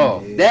goes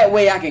off. Yeah. That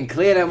way I can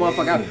clear that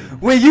motherfucker out.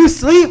 When you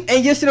sleep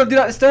and your shit don't do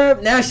not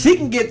disturb, now she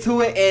can get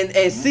to it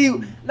and see.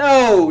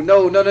 No.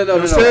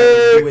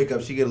 She wake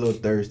up, she get a little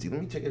thirsty.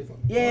 Let me check it.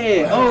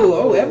 Yeah.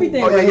 Oh,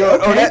 everything.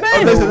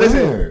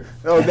 Listen.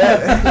 No,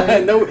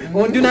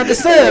 do not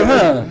disturb,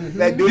 huh?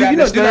 That do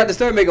not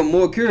disturb make them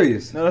more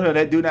curious. No,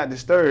 that do not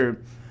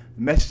disturb.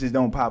 Messages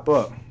don't pop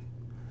up.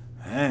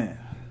 Man.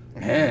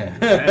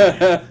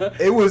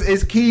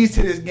 It's keys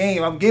to this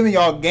game. I'm giving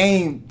y'all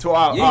game to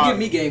our. You give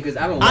me game because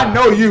I don't. I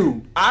know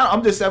you.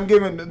 I'm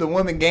giving the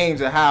women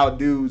games of how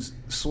dudes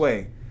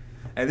sway,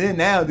 and then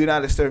now do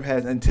not disturb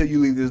has until you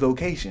leave this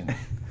location.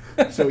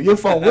 So your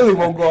phone really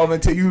won't go off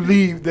until you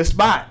leave the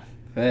spot.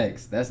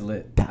 Thanks. That's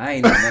lit. I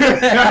ain't know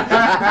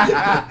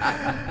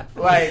that.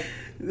 Like,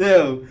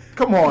 yo,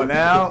 come on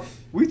now.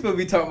 We supposed to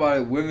be talking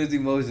about women's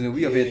emotions, and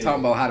we up here talking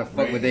about how to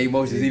fuck with their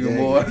emotions even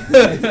more.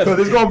 So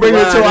this gonna bring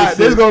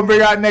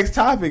our next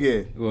topic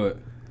in. What?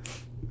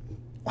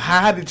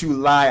 How did you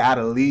lie out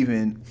of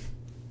leaving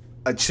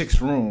a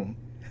chick's room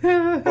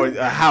or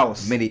a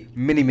house? Many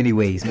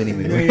ways. Many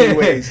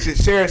ways.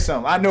 Just share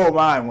some. I know what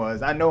mine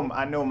was. I know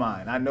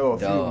mine. I know a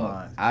few of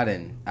mine. I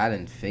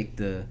didn't fake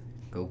the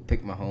go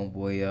pick my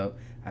homeboy up.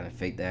 I didn't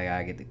fake that I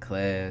gotta get to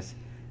class.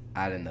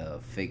 I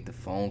didn't fake the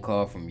phone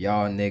call from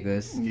y'all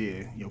niggas.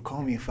 Yeah, yo,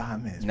 call me in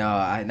 5 minutes. No,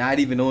 I not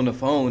even on the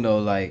phone though.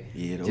 Like,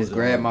 just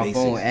grab my basics,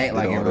 phone, act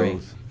like it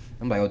rings.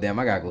 I'm like, oh damn,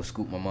 I gotta go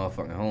scoop my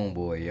motherfucking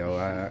homeboy, yo.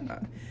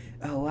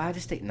 I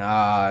just think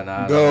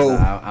nah. Go.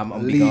 I'm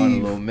gonna be gone in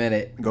a little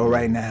minute. Go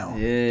right now.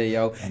 Yeah,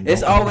 yo.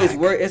 It's always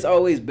It's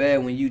always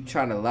bad when you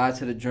trying to lie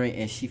to the drink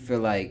and she feel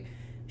like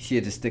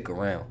she'll just stick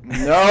around.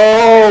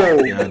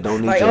 No. Yeah,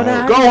 don't need like, your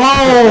Go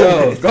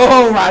home. Go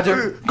home,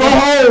 Roger. Go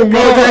home,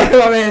 Moj.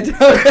 My man. Go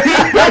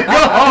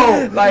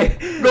home.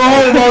 Go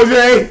home,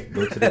 Moj.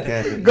 Go to the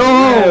cafe. Go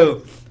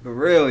home. For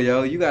real,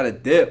 yo. You got to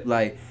dip.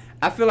 Like,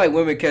 I feel like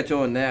women catch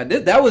on now.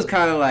 That was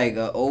kind of like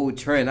an old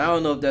trend. I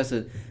don't know if that's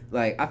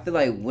I feel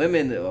like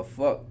women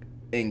fuck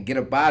and get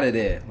up out of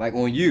there. Like,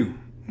 on you.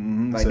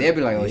 Mm-hmm. Like, they'll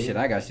be like, oh, shit,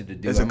 I got shit to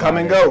do. It's a come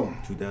and go.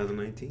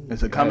 2019.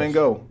 It's a come and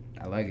go.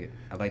 I like it.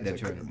 I like that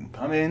trend.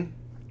 Come in,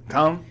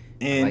 go.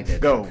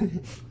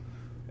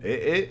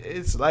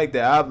 It's like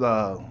that. I've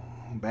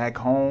back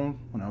home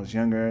when I was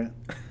younger,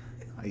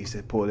 I used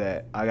to pull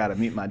that. I gotta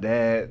meet my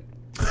dad.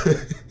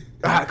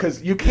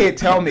 Cause you can't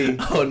tell me.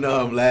 Oh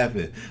no, I'm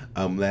laughing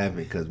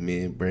because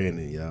me and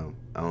Brandon, y'all.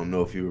 I don't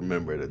know if you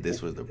remember that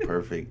this was the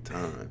perfect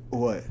time.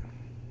 What?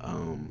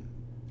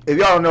 If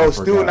y'all don't know,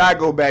 Stu and I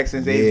go back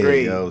since 8th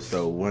grade. Yo,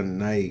 so one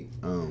night,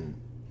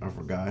 I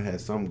forgot I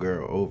had some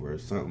girl over or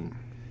something.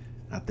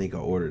 I think I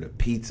ordered a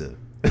pizza.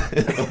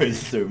 Or you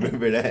still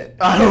remember that?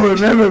 I don't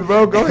remember,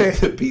 bro. Go ahead.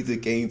 The pizza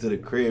came to the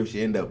crib.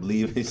 She ended up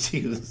leaving.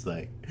 She was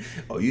like,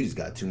 "Oh, you just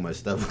got too much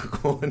stuff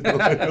going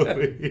on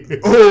over here."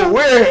 Oh,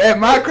 where? At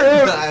my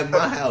crib? At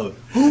my house.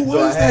 Who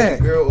was I had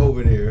the girl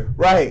over there.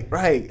 Right.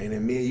 And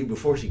then me and you,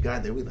 before she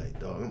got there, we like,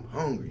 "Dog, I'm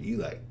hungry." You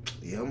like,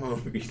 "Yeah, I'm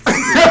hungry."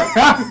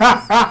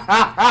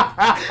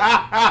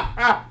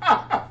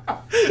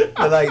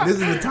 But like, this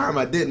is the time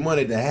I didn't want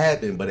it to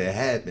happen, but it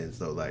happened.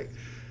 So like.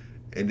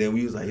 And then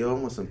we was like, yo, I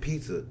want some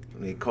pizza.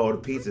 And they called the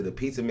pizza. The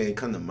pizza man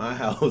come to my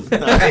house. Oh,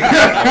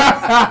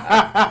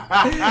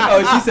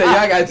 she said,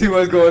 y'all got too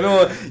much going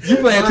on. You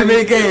playing too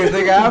many games,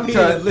 nigga. I'm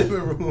trying. In the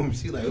living room.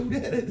 She like, who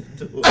that at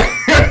the door? I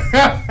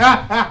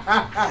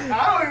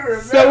don't even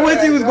remember. So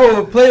what you was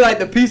going to play like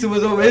the pizza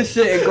was over his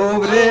shit and go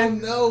over there? I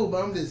don't know,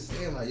 but I'm just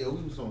saying, like, yo,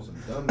 we was on some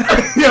dumb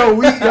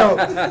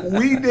shit.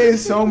 we did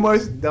so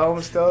much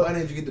dumb stuff. Why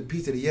didn't you get the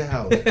pizza to your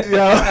house?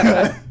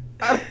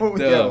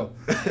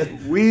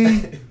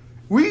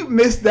 We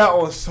missed out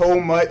on so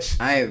much.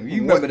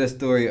 You remember the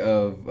story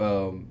of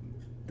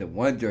the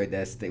one joint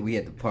that we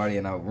had the party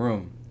in our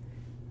room,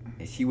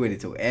 and she waited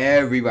till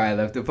everybody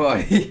left the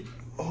party.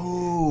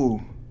 Oh.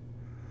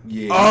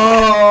 Yeah.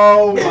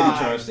 Oh my!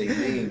 Trying to say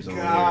names on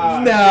here.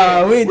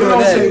 No, we ain't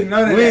doing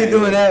that. We ain't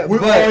doing that. We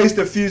always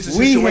diffuse the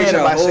situation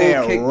by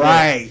saying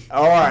right.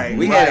 All right.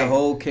 We had a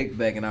whole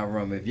kickback in our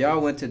room. If y'all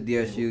went to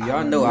DSU,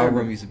 y'all know our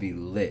room used to be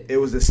lit. It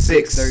was the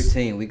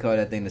 613. We called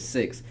that thing the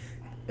 6.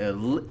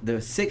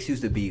 The 6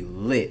 used to be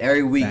lit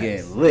every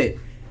weekend. Nice. Lit.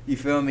 You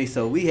feel me?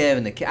 So we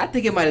having I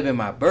think it might have been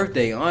my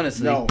birthday.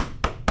 Honestly, no.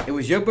 It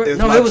was your birthday.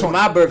 No, it was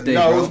my birthday.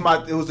 No, bro.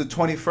 It was the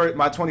 21st.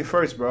 My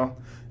 21st, bro.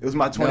 It was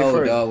my 21st.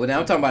 No, dog. Well, now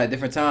I'm talking about a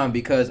different time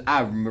because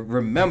I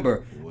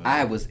remember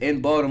I was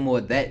in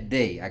Baltimore that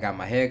day. I got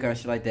my haircut and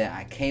shit like that.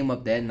 I came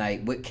up that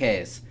night with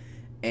Cass.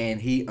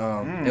 And he,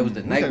 it was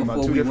the night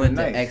before we went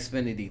to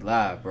Xfinity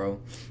Live, bro.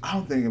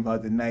 I'm thinking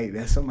about the night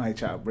that somebody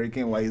tried to break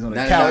in while he's on the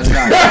couch.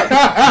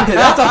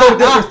 That's a whole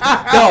different,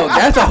 dog.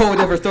 That's a whole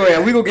different story.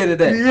 And we gonna get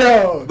into that.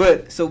 Yo.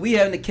 But so we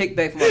having the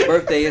kickback for my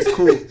birthday. It's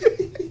cool.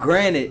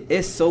 Granted,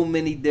 it's so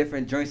many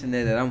different joints in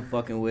there that I'm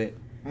fucking with.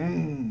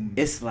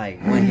 It's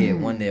like one here,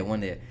 one there, one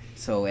there.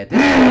 So at this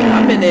point,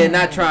 I'm in there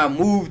not trying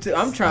to move.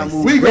 I'm trying to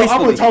move gracefully.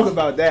 I'm gonna talk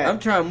about that. I'm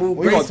trying to move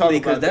gracefully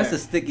because that's a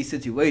sticky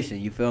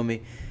situation. You feel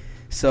me?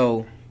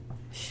 So,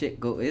 shit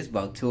it's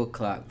about 2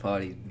 o'clock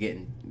party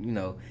getting,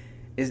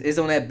 it's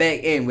on that back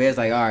end where it's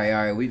like, all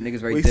right, we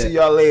niggas right we there. See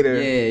y'all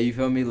later. Yeah, you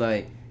feel me?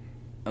 Like,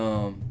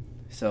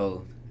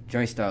 so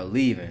joint start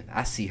leaving.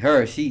 I see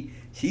her.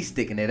 She's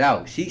sticking it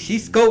out. She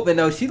scoping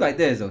though. She like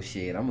this. Oh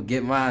shit, I'm gonna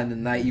get mine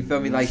tonight. You feel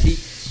me? Like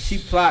she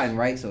plotting,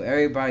 right? So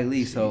everybody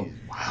leaves. So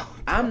wow.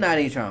 I'm not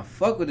even trying to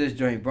fuck with this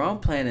joint, bro. I'm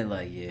planning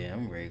like, yeah,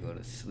 I'm ready to go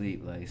to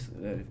sleep. Like,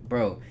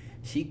 bro,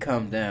 she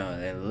comes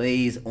down and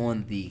lays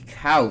on the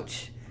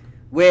couch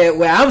where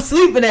I'm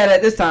sleeping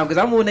at this time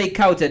because I'm on a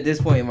couch at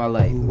this point in my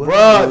life.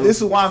 Bro, this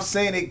is why I'm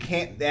saying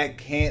that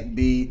can't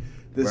be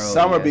the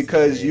summer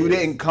because you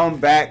didn't come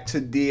back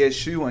to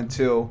DSU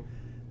until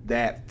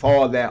that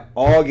fall, that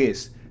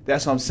August.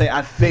 That's what I'm saying.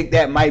 I think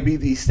that might be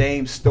the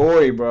same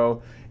story,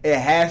 bro. It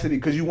has to be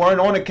because you weren't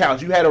on the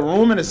couch. You had a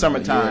room in the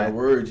summertime. Yeah,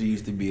 words, you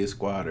used to be a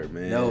squatter,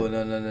 man. No.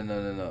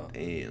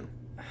 Damn.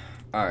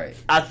 All right.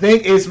 I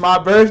think it's my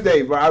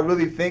birthday, bro. I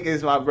really think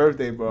it's my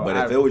birthday, bro. But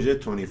if it was your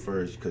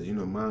 21st, because you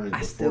know mine.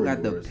 I still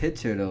got the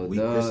picture though. We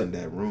christened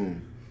that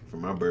room for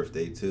my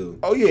birthday too.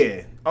 Oh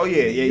yeah.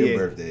 Your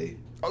birthday.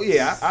 Oh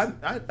yeah.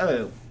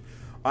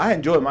 I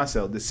enjoyed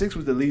myself. The 6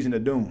 was the Legion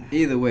of Doom.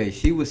 Either way,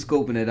 she was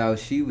scoping it out.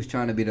 She was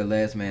trying to be the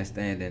last man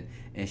standing,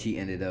 and she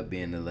ended up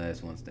being the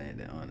last one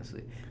standing,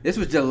 honestly. This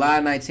was July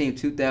 19th,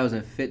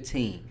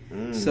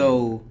 2015.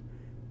 So,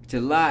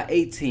 July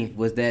 18th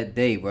was that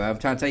day, bro. I'm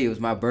trying to tell you, it was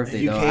my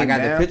birthday, dog. I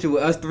got the picture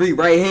with us 3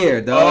 right here,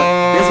 dog.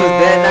 This was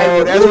that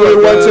night. That's what it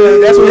was.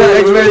 That's what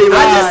it was.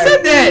 I just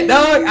said that,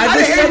 dog. I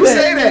just didn't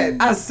say that.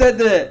 I said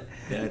that.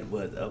 That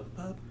was up.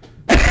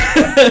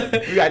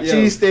 We got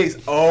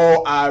cheesesteaks.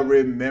 Oh, I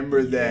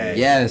remember that.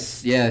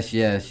 Yes.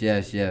 Yes.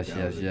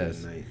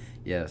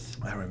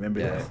 I remember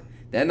that.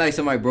 That night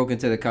somebody broke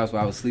into the couch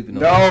while I was sleeping. No,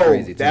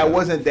 that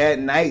wasn't that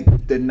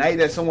night. The night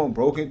that someone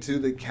broke into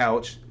the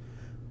couch,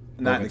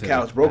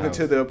 broke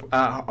into the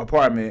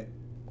apartment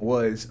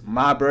was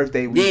my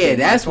birthday weekend. Yeah,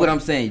 that's what I'm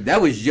saying.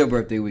 That was your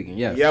birthday weekend.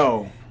 Yes.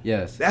 Yo.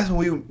 Yes. That's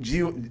when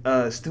Stu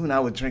and I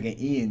was drinking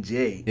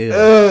E&J.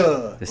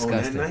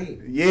 Disgusting. That night?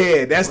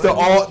 Yeah, that's the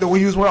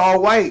when you was wearing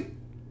all white.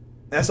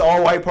 That's the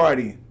all white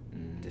party.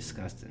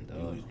 Disgusting,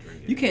 dog.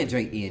 You can't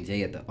drink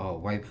E&J at the all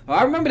white. Oh,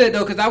 I remember that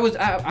though, cause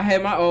I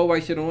had my all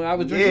white shit on. I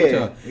was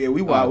drinking. Yeah,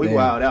 we wild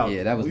out.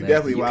 Yeah, that was we nasty.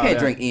 definitely you wild can't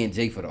out. drink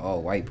E&J for the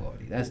all white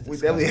party. That's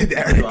disgusting. We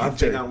definitely hit that. I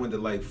think I went to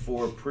like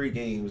 4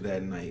 pre-games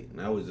that night, and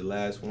that was the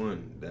last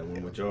one. That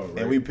one with y'all,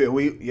 right? And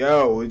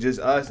it was just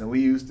us, and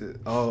we used to.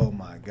 Oh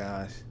my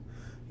gosh,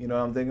 you know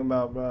what I'm thinking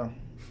about, bro?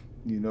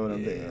 You know what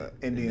I'm thinking?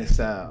 Indian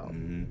style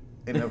in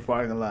the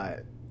parking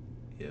lot.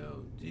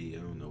 Yo, gee, I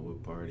don't know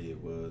what party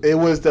it was. It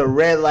was the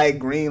red light,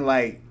 green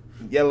light,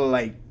 yellow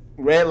light,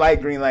 red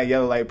light, green light,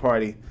 yellow light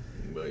party.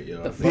 But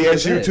yo,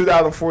 PSU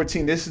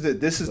 2014. This is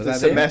the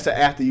semester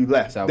after you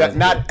left.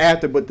 Not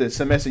after, but the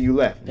semester you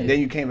left, and then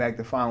you came back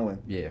the following.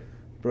 Yeah,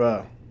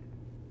 bro.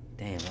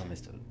 Damn, I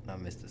missed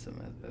the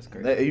semester. That's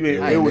crazy.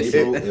 It was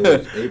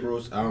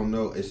April. I don't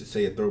know. It should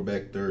say a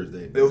throwback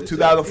Thursday. It was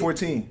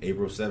 2014.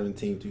 April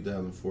 17,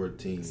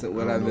 2014. So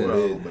what I missed?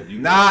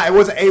 It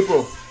wasn't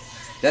April.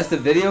 That's the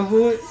video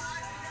for it?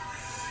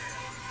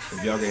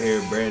 If y'all can hear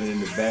Brandon in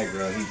the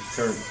background, he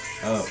turned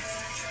up.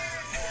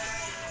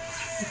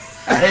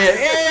 I heard,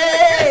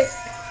 hey!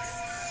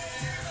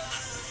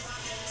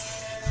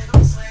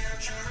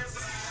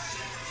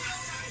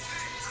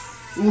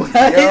 What?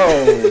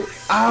 Yo,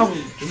 I'm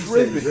He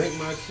tripping. said, drink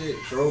my shit,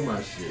 throw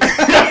my shit.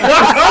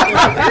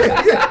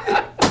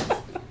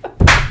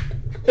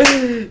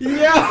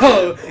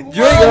 Yo, drink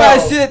my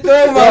shit,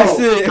 throw my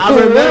shit. I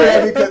remember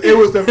that because it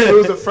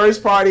was the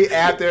first party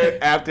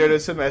after the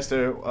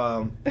semester,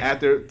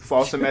 after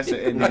fall semester,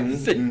 and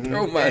then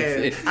throw my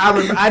shit.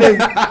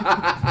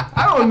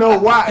 I don't know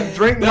why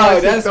drink my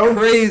shit. That's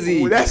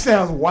crazy. That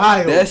sounds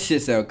wild. That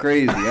shit sound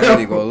crazy. I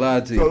ain't gonna lie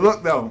to you. So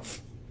look though,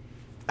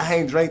 I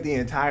ain't drank the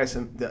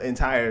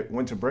entire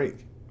winter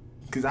break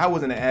because I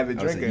wasn't an avid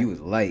drinker. You was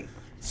light.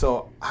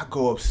 So I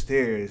go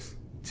upstairs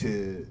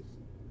to.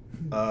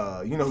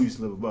 You know who used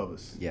to live above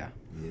us? Yeah.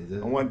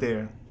 I went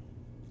there,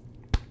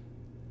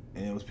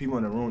 and there was people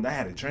in the room. I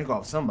had to drink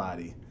off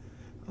somebody.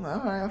 I'm like,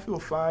 all right, I feel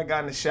fine.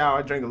 Got in the shower.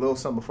 I drank a little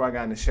something before I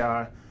got in the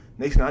shower.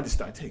 Next thing I just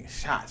started taking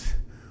shots.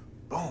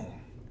 Boom.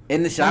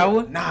 In the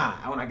shower? Nah.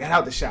 When I got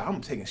out the shower, I'm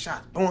taking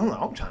shots. Boom.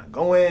 I'm trying to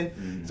go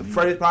in. It's the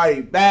first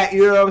party back.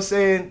 You know what I'm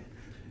saying?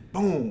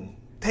 Boom.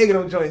 Taking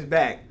them joints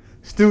back.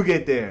 Still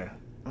get there.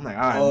 I'm like,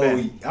 all right,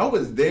 man. I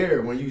was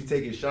there when you was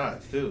taking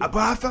shots too. But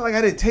I felt like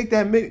I didn't take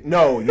that many.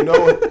 No, you know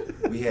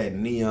what? We had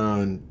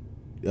neon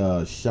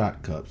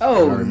shot cups.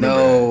 Oh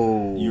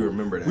no! You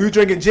remember that? We were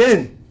drinking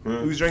gin.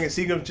 We was drinking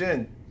Seagram's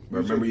gin.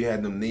 Remember you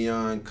had them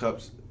neon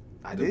cups?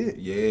 I did.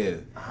 Yeah.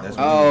 That's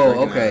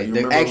okay.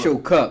 The actual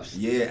cups.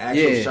 Yeah,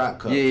 actual shot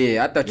cups.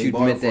 Yeah. I thought you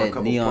meant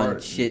that neon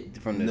shit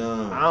from the.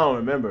 No. I don't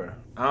remember.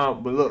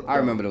 But look. I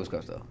remember those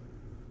cups though.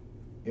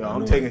 Yo,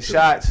 I'm taking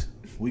shots.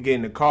 We get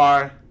in the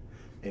car.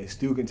 And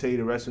Stu can tell you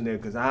the rest from there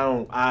because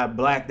I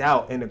blacked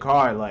out in the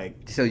car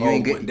like. So you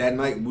ain't good that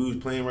night we was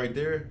playing right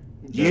there.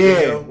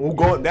 Yeah, we're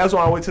going. That's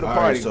why I went to the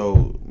party. Right,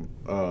 so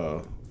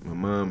my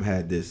mom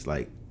had this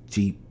like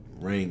Jeep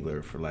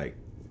Wrangler for like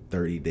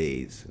 30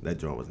 days. That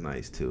joint was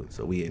nice too.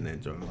 So we in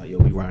that joint. Like, yo,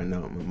 we riding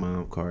out in my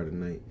mom's car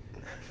tonight.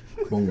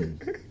 Boom.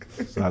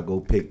 So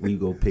we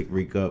go pick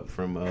Reek up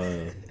from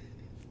my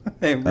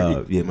man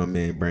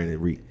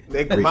Brandon Reek.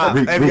 If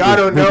y'all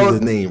don't know,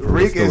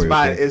 Reek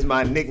is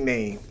my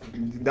nickname.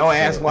 Don't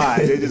ask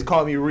why. They just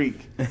call me Reek.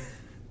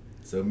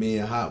 So me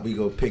and Hot, we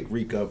go pick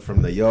Reek up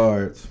from the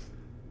yards.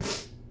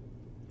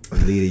 We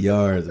leave the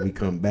yards and we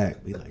come back.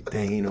 We like,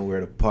 dang, ain't nowhere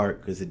to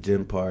park because it's a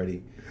gym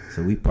party.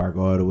 So we park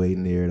all the way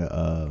near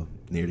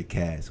the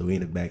cab. So we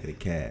in the back of the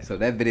cab. So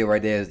that video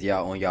right there is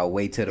y'all on y'all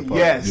way to the party.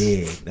 Yes.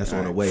 Yeah, that's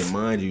on the way.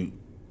 Mind you,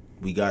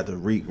 we got the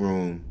Reek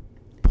room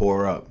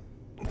pour up.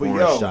 But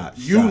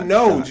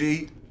yo,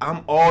 G,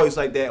 I'm always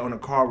like that on a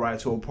car ride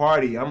to a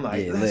party. I'm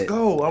like, let's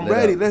go. I'm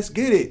ready. Let's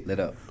get it. Lit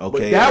up. Okay.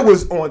 But that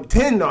was on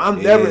 10 though.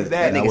 I'm never that.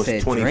 That nigga was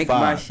said, 25. drink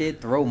my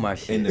shit, throw my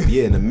shit. In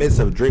the midst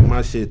of drink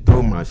my shit,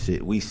 throw my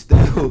shit, we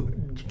still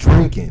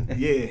drinking.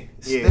 Yeah.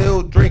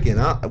 Still drinking.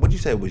 What you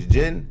said was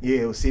gin?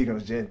 Yeah, it was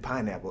Seagram's gin,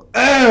 pineapple.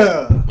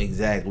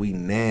 Exactly. We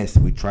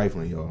nasty. We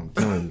trifling, y'all. I'm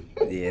telling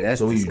you. Yeah, that's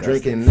so we disgusting.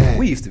 drinking that.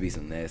 We used to be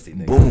some nasty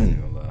niggas.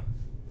 Boom.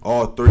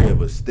 All three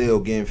of us still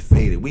getting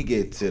faded. We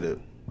get to the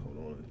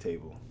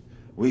table.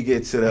 We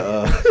get to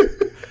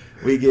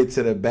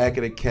the back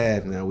of the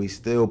cab now. We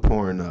still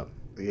pouring up.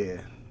 Yeah.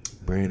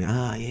 Brandon,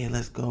 yeah,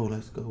 let's go.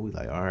 We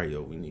like, all right,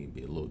 yo, we need to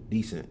be a little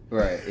decent.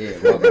 Right, yeah,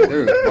 walking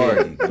through the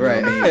party. You know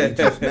right. what I mean? We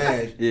too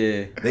smashed.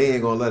 Yeah. They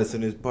ain't gonna let us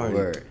in this party.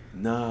 Word.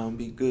 Nah, I'm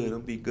be good.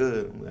 I'm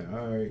like,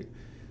 all right.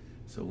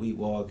 So we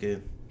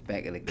walking.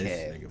 Back of the cab.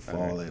 This nigga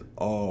falling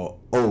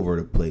all over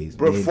the place.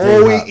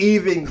 Before we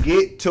even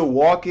get to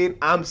walking,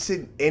 I'm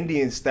sitting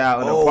Indian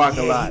style in the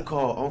parking lot. He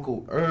called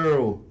Uncle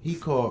Earl.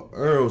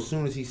 As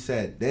soon as he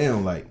sat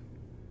down, like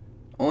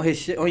on his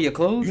shit, on your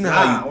clothes. You know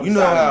how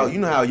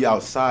you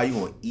outside. You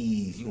want to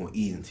ease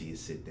until you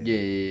sit down.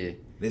 Yeah.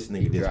 This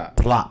nigga just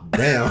plopped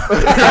down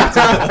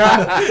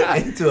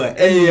into an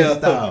Indian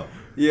style.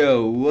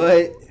 Yo,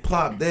 what?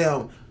 Plop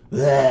down.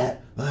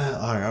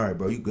 All right,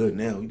 bro, you good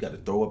now? You got to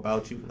throw up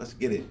out you. Let's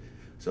get it.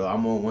 So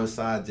I'm on one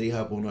side,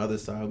 J-Hop on the other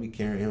side. We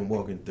carrying him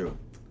walking through.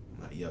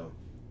 I'm like, yo,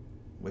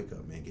 wake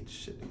up, man. Get your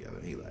shit together.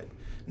 He like,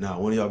 nah,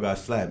 one of y'all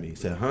guys slapped me. He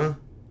said, huh?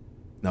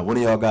 Now, one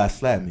of y'all guys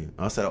slapped me.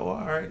 I said, oh,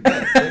 all right.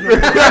 Nigga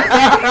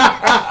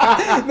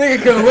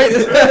couldn't wait to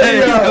slap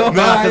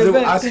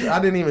I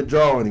didn't even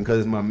draw on him because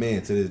it's my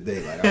man to this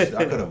day. Like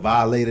I could have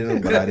violated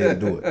him, but I didn't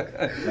do it.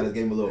 I just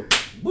gave him a little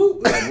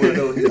boop. Like one of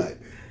those. He like,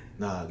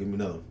 nah, give me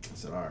another one. I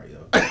said, all right,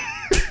 yo.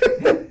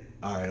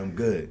 All right, I'm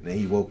good. Then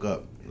he woke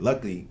up.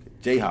 Luckily,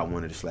 J-Hop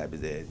wanted to slap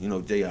his ass. You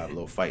know, J-Hop a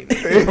little fighting.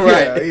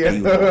 Right. Yeah.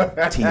 He was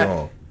going tee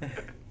off.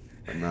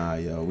 But nah,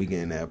 yo, we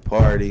getting that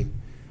party.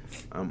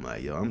 I'm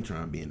like, yo, I'm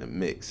trying to be in the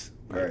mix.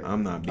 Right.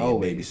 I'm not being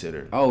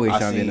babysitter. Always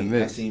trying to be in the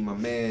mix. I seen my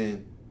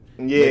man,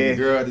 the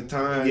girl at the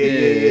time. Yeah.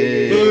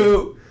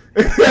 Dude.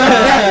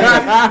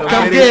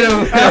 Come get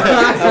him.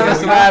 I'm gonna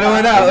slide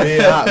on out.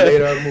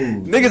 Made our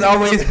move. Niggas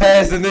always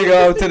pass the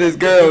nigga up to this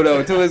girl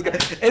though. To his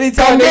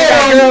anytime they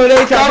got girl,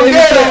 they try to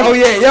get him. Oh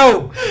yeah,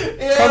 yo,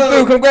 come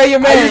through, come grab your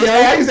man.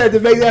 I used to have to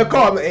make that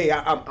call. Hey,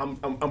 I'm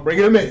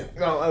bringing him in.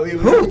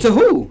 Who to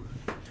who?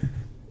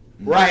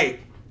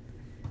 Right.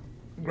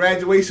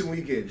 Graduation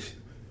weekend.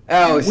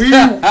 Oh,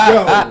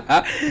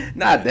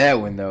 not that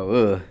one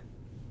though.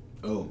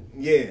 Oh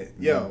yeah,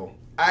 yo.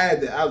 I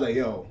was like,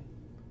 yo,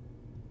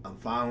 I'm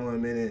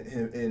following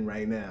him in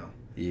right now.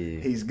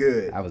 Yeah, he's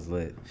good. I was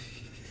lit.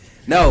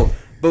 No,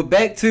 but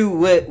back to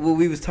what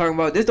we was talking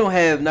about. This don't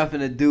have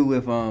nothing to do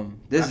with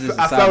This is.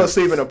 I fell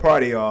asleep in a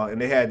party, y'all,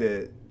 and they had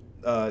to.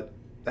 I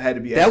had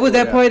to be. That was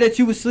that party that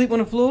you was asleep on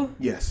the floor.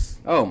 Yes.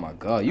 Oh my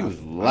God, you was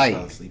light. I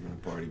fell asleep in a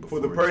party before.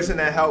 For the person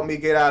that helped me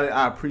get out of it,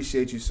 I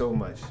appreciate you so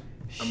much.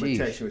 I'm gonna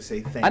text you and say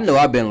thank you. I know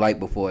I've been light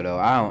before though.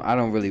 I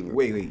don't really.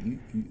 Wait.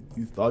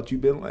 You thought you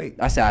been light?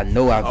 I said I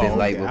know I've been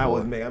light before.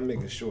 I'm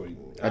making sure.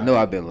 I know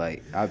I've been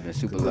light. I've been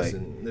super light.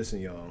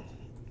 Listen, y'all.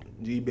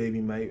 G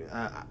baby, mate.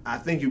 I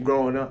think you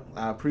growing up.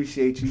 I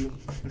appreciate you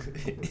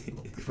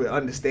for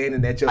understanding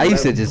that. I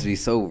used to just be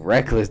so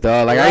reckless,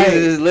 dog. Like I used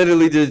to just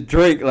literally just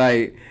drink.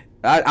 Like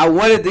I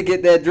wanted to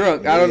get that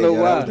drunk. I don't know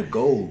why. That was the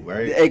goal,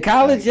 right? At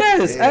college,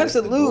 yes,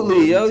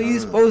 absolutely, yo. You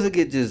supposed to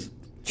get just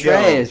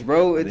trash,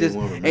 bro. It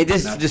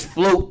just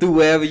float through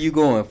wherever you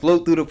going.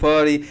 Float through the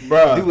party,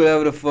 Bruh. Do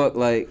whatever the fuck.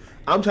 Like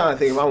I'm trying to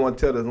think if I want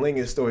to tell the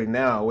Lincoln story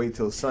now or wait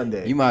till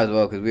Sunday. You might as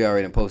well because we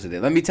already posted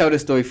it. Let me tell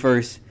this story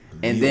first,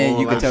 and then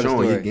you can tell the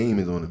story. Your game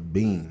is on a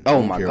beam.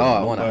 Oh my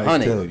God, on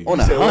 100, on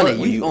 100.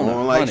 You on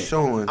 100.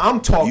 Showing.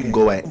 I'm talking. You can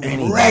go at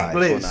any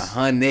reckless.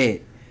 On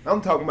 100. I'm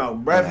talking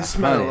about breath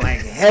smelling like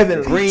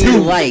heavenly.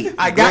 Green light.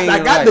 I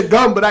got the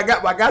gum, but I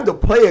got the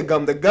player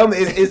gum. The gum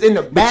is in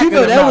the back. But you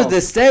know of the that mouth.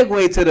 was the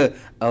segue to the.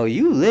 Oh,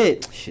 you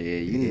lit?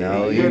 Shit, you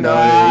know. What you doing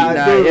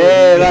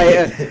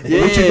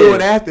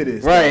after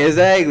this? Right,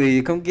 exactly.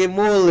 You come get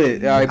more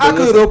lit. All right, I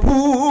could have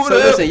pulled. So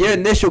listen, your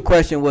initial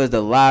question was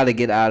the lie to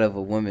get out of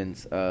a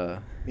woman's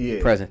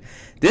presence.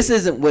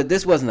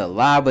 This wasn't a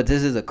lie, but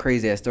this is a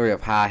crazy ass story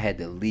of how I had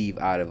to leave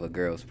out of a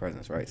girl's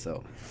presence. Right,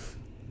 so.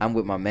 I'm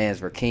with my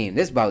man's Rakeem.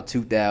 This about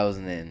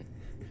 2000 and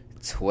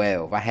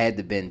 12. I had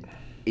to been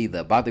either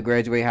about to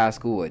graduate high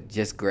school or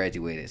just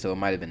graduated, so it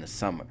might have been the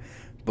summer.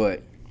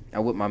 But I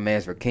with my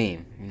man's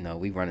Rakeem,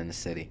 we run in the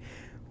city.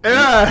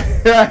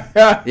 Yeah,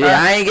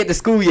 I ain't get to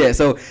school yet,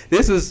 so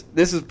this was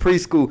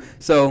preschool.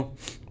 So,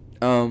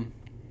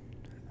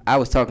 I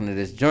was talking to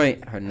this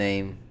joint. Her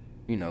name,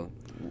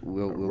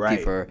 we'll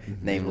keep her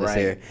nameless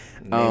here.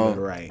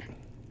 Right.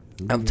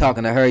 I'm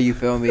talking to her. You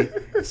feel me?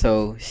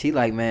 So she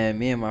like, man,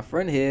 me and my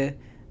friend here.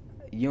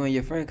 You and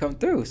your friend come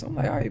through. So I'm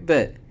like, all right,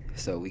 bet.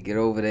 So we get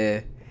over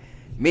there.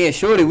 Me and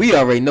Shorty, we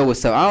already know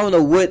what's up. I don't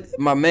know what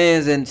my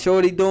man's and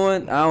Shorty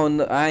doing. I don't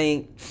know.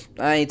 I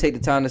ain't take the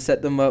time to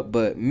set them up,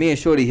 but me and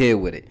Shorty here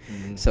with it.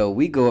 Mm-hmm. So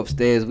we go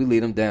upstairs. We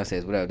leave them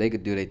downstairs. Whatever. They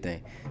could do their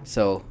thing.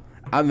 So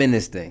I'm in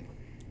this thing.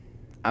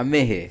 I'm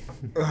in here.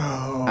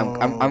 Oh,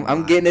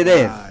 I'm getting it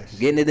in.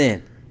 Getting it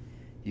in.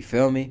 You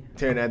feel me?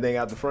 Tearing that thing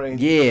out the frame.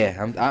 Yeah,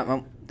 I'm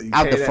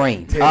out the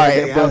frame. All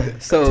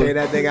right, so tear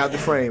that thing out the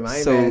frame. I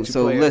ain't mad at you,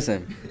 so player.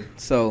 Listen.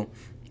 So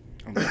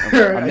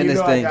I'm in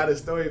this thing. I got a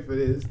story for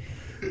this.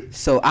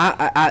 So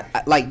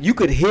I like you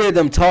could hear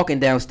them talking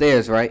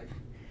downstairs, right?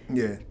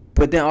 Yeah.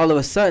 But then all of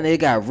a sudden it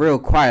got real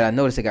quiet. I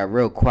noticed it got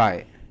real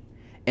quiet,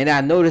 and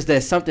I noticed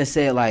that something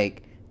said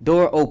like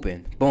door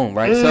open. Boom,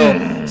 right?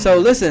 So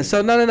listen.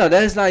 So no,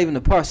 that is not even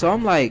the part. So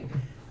I'm like,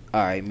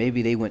 all right,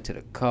 maybe they went to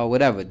the car,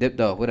 whatever, dipped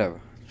off, whatever.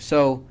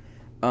 So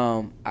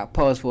I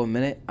paused for a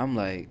minute. I'm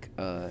like,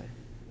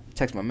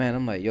 text my man.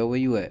 I'm like, yo, where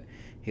you at?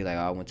 He like,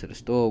 I went to the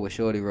store with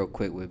Shorty real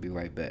quick. We'll be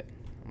right back.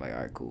 I'm like,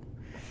 all right, cool.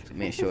 So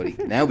me and Shorty,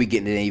 now we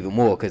getting it in even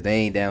more because they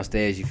ain't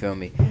downstairs, you feel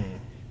me?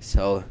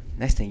 So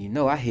next thing you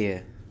know, I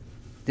hear,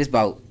 this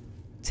about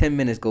 10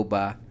 minutes go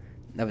by,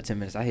 another 10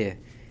 minutes, I hear,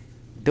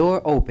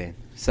 door open.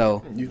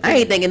 So I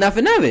ain't thinking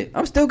nothing of it.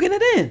 I'm still getting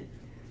it in.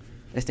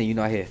 Next thing you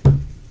know, I hear,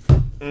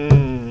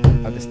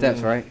 up the steps,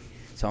 right?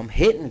 So I'm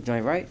hitting the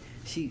joint, right?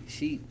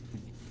 She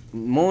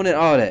moaning,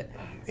 all that.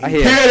 I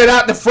hear tearing it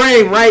out the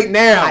frame right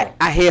now.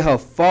 I hear her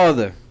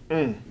father.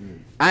 I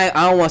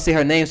don't want to say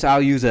her name, so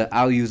I'll use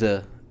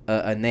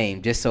a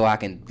name just so I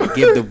can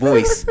give the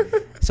voice.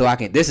 So I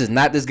can. This is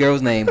not this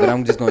girl's name, but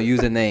I'm just gonna use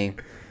a name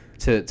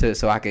to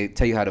so I can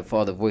tell you how the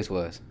father voice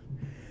was.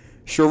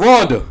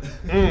 Sharonda.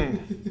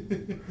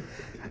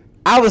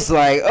 I was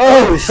like,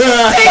 oh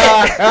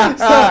shit,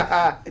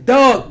 so,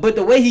 dog. But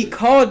the way he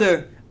called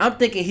her, I'm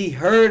thinking he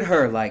heard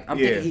her. Like I'm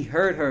thinking he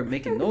heard her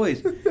making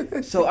noise.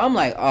 So I'm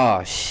like,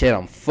 oh shit,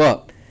 I'm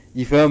fucked.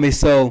 You feel me?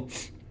 So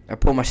I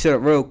pull my shit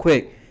up real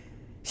quick.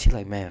 She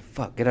like, man,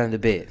 fuck, get under the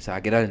bed. So I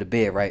get under the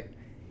bed, right?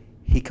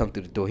 He come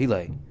through the door. He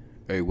like,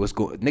 hey, what's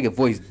going? Nigga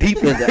voice deep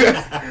in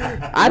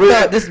that. I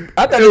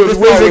thought it was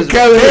Wizard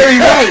Kelly.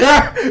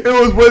 Right. It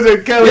was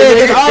Wizard Kelly. Yeah,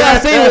 nigga, all I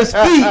seen was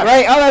feet,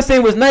 right? All I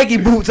seen was Nike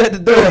boots at the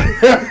door.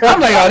 I'm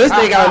like, oh, this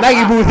nigga got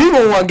Nike boots. He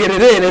won't want to get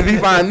it in if he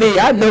find me.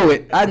 I know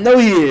it. I know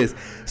he is.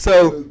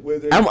 So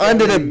I'm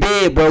under the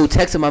bed, bro,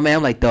 texting my man.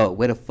 I'm like, dog,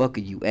 where the fuck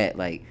are you at?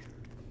 Like,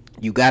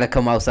 you gotta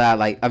come outside.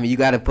 Like, I mean, you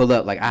gotta pull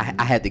up. Like,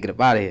 I had to get up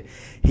out of here.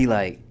 He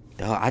like,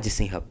 dog, I just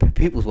seen her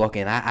people's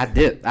walking. I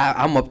dipped.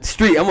 I'm up the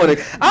street. I'm like,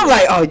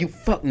 oh, you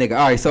fuck nigga.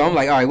 All right, so I'm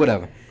like, all right,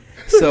 whatever.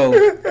 So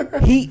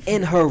he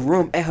in her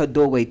room at her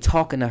doorway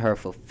talking to her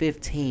for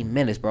 15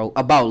 minutes, bro,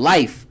 about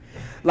life.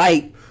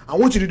 Like, I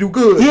want you to do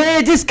good.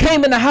 Yeah, just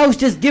came in the house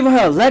just giving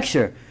her a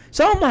lecture.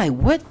 So I'm like,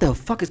 what the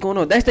fuck is going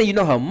on? Next thing you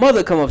know, her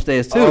mother come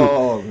upstairs too.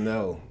 Oh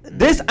no.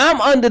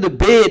 I'm under the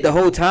bed the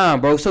whole time,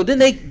 bro. So then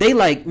they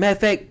like, matter of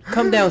fact,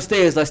 come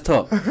downstairs, let's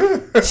talk.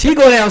 She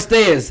go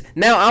downstairs.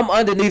 Now I'm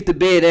underneath the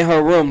bed in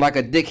her room like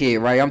a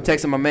dickhead, right? I'm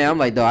texting my man. I'm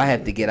like, dog, I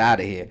have to get out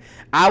of here.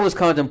 I was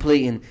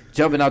contemplating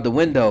jumping out the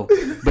window,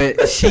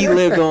 but she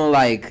lived on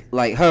like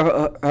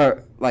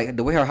her like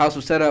the way her house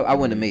was set up. I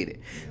wouldn't have made it.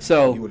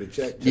 So you would have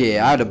checked.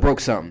 Yeah, I'd have broke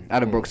something.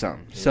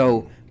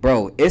 So,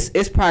 bro,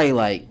 it's probably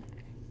like,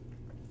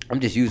 I'm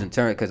just using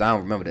terms because I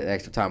don't remember the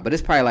extra time, but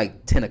it's probably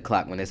like 10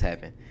 o'clock when this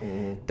happened.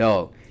 Mm-hmm.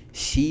 Dog,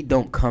 she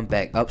don't come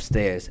back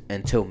upstairs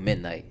until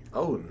midnight.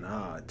 Oh,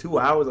 nah. 2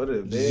 hours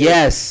under the bed?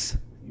 Yes.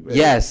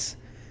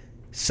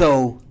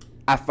 So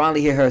I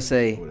finally hear her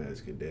say, oh,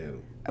 that's good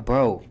damn.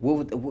 Bro,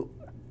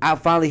 I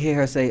finally hear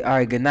her say, all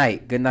right, good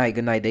night.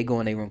 They go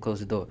in their room, close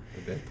the door.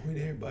 At that point,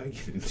 everybody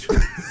get in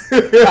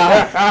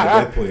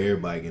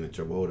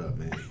trouble. Hold up,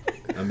 man.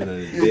 I'm in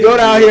a go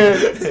down here.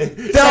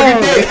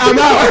 I'm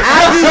out.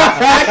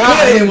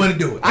 I didn't want to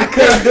do it. I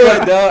couldn't do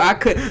it, dog. I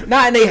couldn't.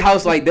 Not in a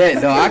house like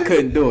that, dog. I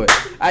couldn't do it.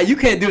 You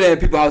can't do that in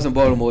people's house in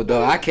Baltimore,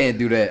 dog. I can't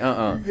do that.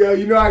 Yo,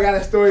 you know I got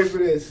a story for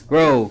this,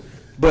 bro.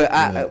 But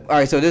all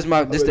right. So this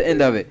the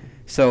end of it.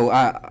 So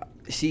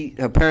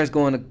her parents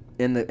go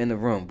in the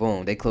room.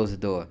 Boom. They close the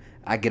door.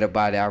 I get up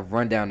out there. I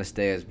run down the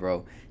stairs,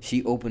 bro.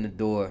 She opened the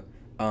door.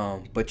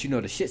 But you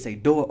know the shit say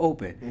door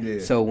open. Yeah.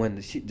 So when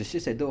the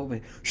shit say door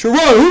open, Sharon,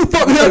 who the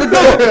fuck is at the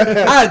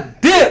door? I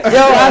dipped,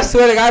 yo. I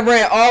swear to God, I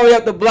ran all the way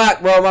up the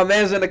block, bro. My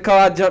man's in the car.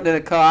 I jumped in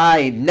the car. I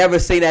ain't never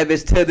seen that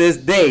bitch to this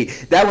day.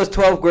 That was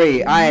 12th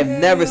grade. I have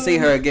never seen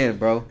her again,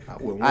 bro.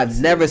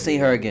 I've never seen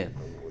her again.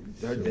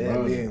 Her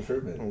dad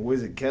being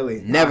Wizard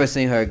Kelly. Never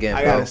seen her again,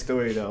 bro. I got a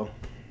story though.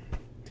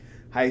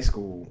 high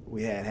school,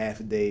 we had half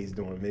a days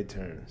during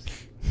midterms.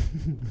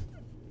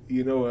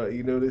 You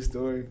know this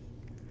story?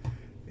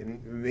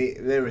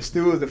 And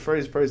Stu was the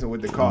first person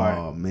with the car.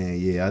 Oh man,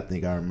 yeah, I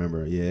think I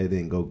remember. Yeah, it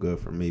didn't go good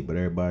for me, but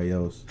everybody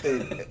else.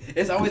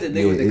 It's always a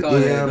nigga with the car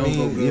that don't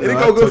go good. It didn't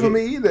go good for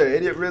me either.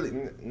 It didn't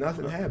really.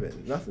 Nothing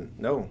happened. Nothing.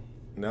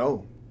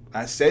 No.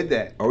 I said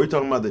that. Are we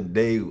talking about the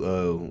day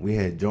we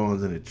had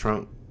Jones in the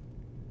trunk?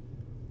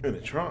 In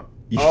the trunk?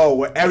 Yeah. Oh,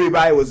 where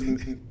everybody was. I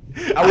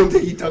wouldn't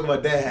think you talking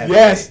about that happening.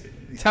 Yes.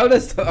 Tell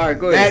us. All right,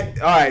 go ahead.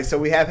 All right, so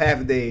we have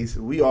half a days.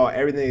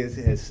 Everything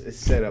is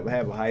set up. I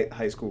have a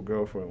high school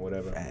girlfriend,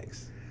 whatever.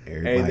 Facts.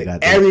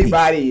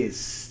 Everybody is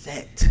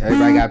set.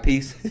 Everybody got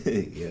peace.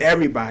 Yeah.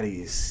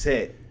 Everybody is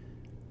set.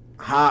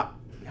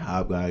 Hop.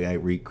 I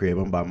got re-crib.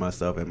 I'm by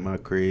myself at my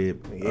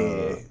crib.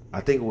 Yeah.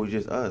 I think it was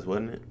just us,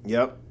 wasn't it?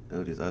 Yep. It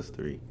was just us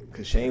three.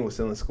 Cause Shane was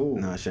still in school.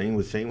 Nah, Shane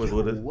was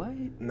with us. What?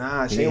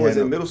 Nah, Shane was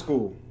in middle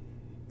school.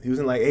 He was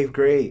in like 8th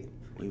grade.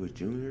 We were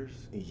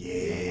juniors.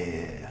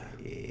 Yeah.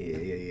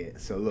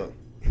 So look,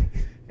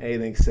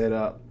 everything's set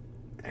up.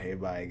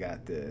 Everybody I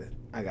got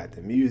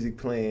the music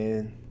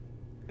playing,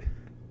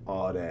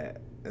 all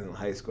that. In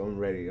high school, I'm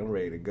ready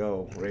to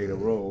go, ready to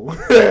roll.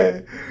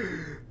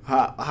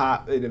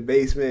 hop in the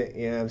basement,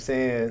 you know what I'm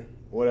saying?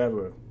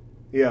 Whatever.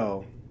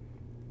 Yo,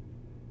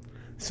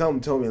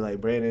 something told me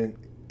like, Brandon,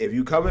 if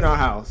you come in our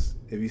house,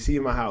 if you see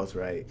my house,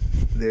 right,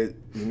 there,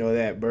 you know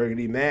that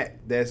burgundy mat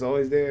that's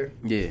always there?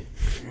 Yeah.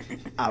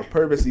 I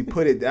purposely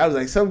put it there. I was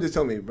like, something just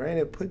told me,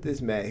 Brandon, put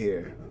this mat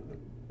here.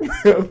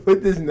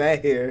 Put this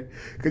mat here.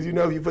 Because you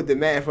know if you put the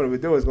mat in front of the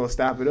door, it's going to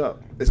stop it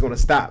up. It's going to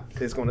stop.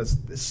 It's going to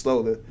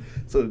slow the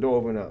door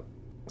open up.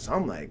 So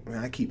I'm like,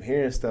 man, I keep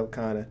hearing stuff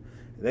kind of.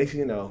 Next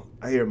thing you know,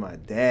 I hear my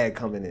dad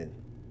coming in.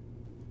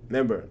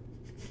 Remember,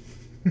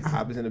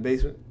 I was in the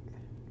basement.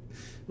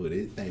 With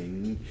his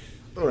thing.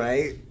 All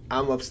right.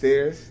 I'm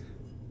upstairs.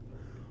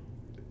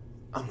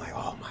 I'm like,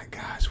 oh my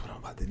gosh, what I'm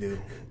about to do.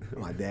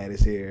 My dad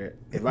is here.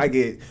 My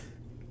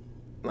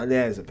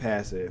dad is a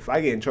pastor. If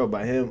I get in trouble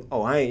by him,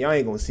 y'all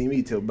ain't gonna see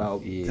me till I'm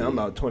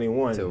about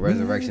 21. Till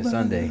Resurrection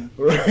Sunday.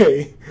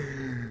 Right.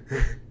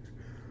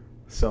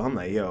 So I'm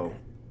like, yo,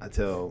 I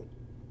tell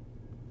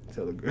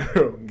the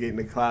girl, get in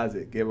the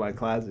closet, get in my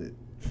closet.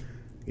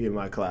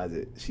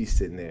 She's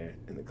sitting there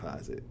in the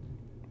closet.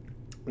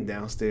 And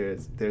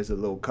downstairs, there's a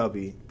little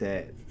cubby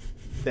that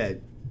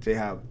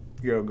J-Hop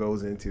girl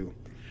goes into.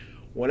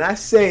 When I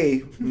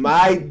say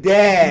my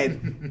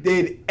dad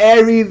did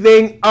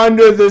everything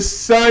under the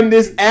sun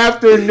this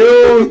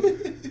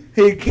afternoon,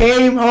 he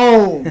came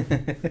home,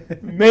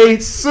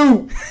 made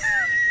soup,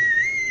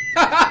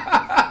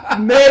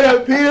 made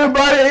a peanut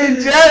butter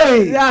and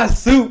jelly. Yeah,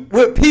 soup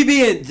with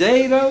PB and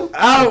J though.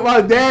 Oh,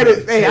 my dad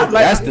is. Hey, I'm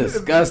like, that's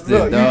disgusting.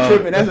 Look, dog. You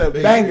tripping? That's a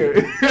banger.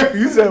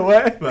 You said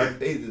what? My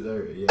face is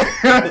hurting.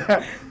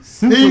 Yeah.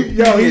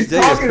 He's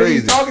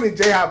talking to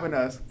J-Hop and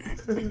us.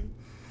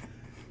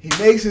 He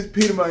makes his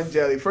peanut butter and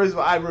jelly. First of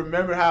all, I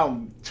remember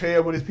how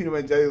terrible this peanut butter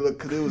and jelly looked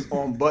because it was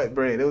on butt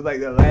bread. It was like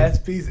the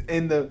last piece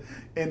in the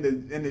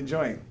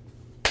joint.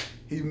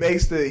 He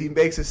makes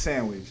a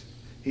sandwich.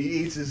 He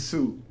eats his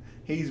soup.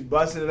 He's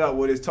busting it up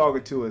with his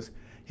talking to us.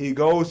 He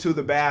goes to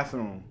the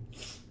bathroom.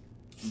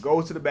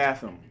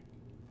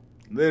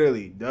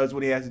 Literally does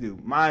what he has to do.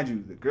 Mind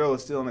you, the girl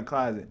is still in the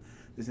closet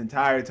this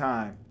entire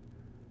time.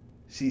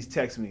 She's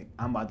texting me,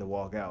 I'm about to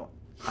walk out.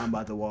 I'm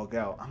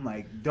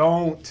like,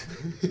 don't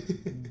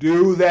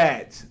do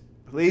that.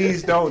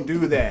 Please don't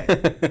do that.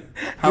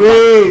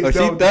 Please don't.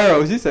 She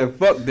thorough. She said,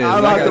 fuck this. I'm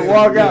about to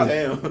walk out.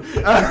 Chill.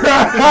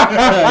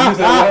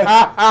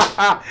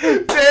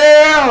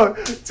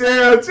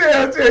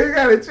 You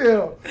gotta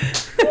chill.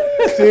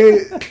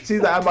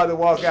 She's like, I'm about to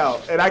walk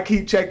out. And I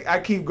keep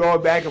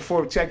going back and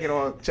forth checking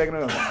on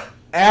him.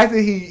 After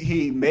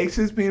he makes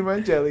his peanut butter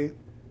and jelly,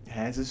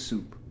 has his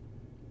soup,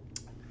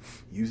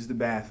 uses the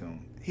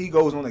bathroom, he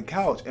goes on the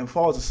couch and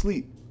falls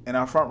asleep in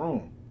our front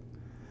room.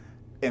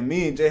 And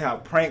me and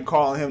J-Hop prank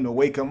calling him to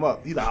wake him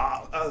up. He's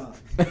like,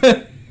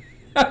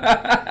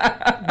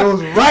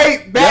 goes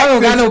right back. Y'all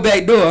don't got no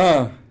back door,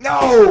 huh?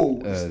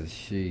 No.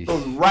 Sheesh.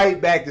 Goes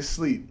right back to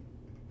sleep.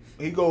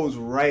 He goes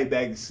right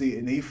back to sleep,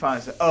 and he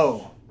finds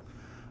out,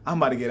 I'm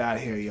about to get out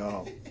of here,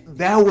 y'all.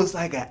 That was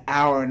like an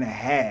hour and a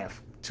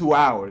half, 2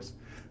 hours.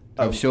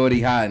 Of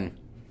shorty hiding.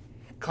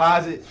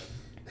 Closet,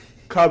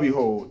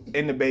 cubbyhole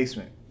in the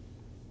basement.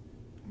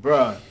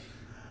 Bruh.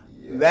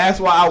 Yeah. That's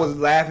why I was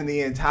laughing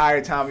the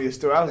entire time of your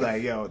story. I was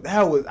like, yo,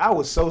 I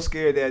was so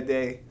scared that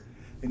day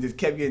and just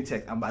kept getting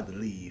text. I'm about to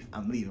leave.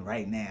 I'm leaving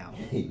right now.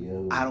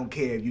 Yo. I don't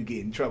care if you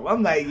get in trouble.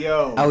 I'm like,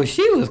 yo. Oh,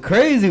 she was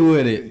crazy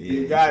with it.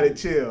 You gotta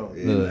chill.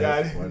 Yeah, you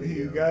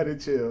gotta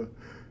chill.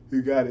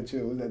 You gotta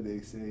chill. What's that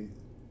they say?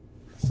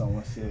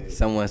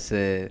 Someone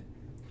said,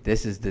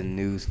 this is the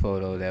news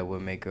photo that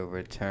would make a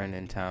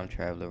returning time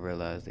traveler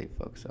realize they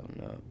fucked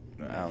something up.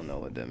 Right. I don't know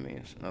what that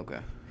means.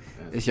 Okay.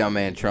 It's your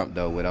man Trump,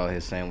 though, with all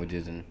his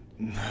sandwiches and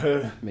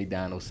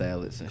McDonald's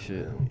salads and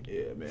shit.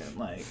 Yeah, man.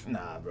 Like,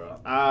 nah, bro.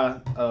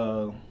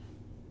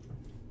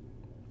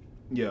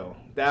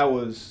 That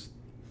was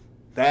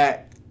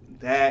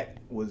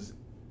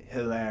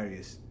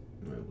hilarious.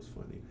 That was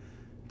funny.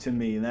 To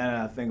me, now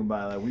that I think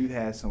about it, like we've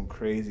had some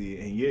crazy,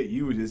 and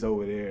you were just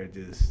over there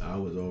just. I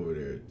was over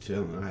there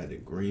chilling. I had the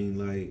green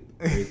light,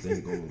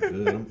 everything going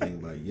good. I'm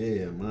thinking like,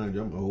 yeah, mind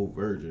you, I'm a whole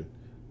virgin.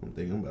 I'm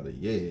thinking I'm about to,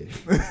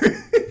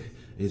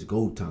 it's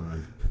go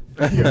time.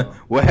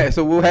 What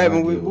happened?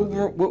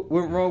 What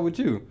went wrong with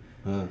you?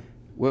 Huh?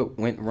 What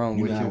went wrong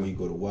with you? When you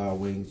go to Wild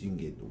Wings, you can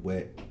get the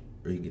wet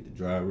or you can get the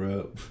dry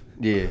rub.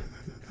 Yeah.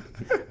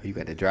 You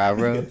got the dry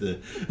rub? The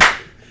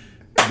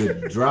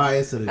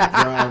driest of the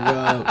dry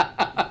rub.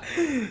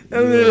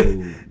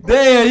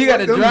 Damn, you got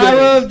the dry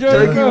rub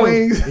jerky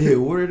wings? Yeah,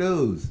 what are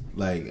those?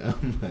 Like,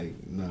 I'm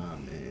like, nah,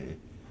 man.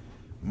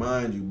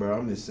 Mind you, bro,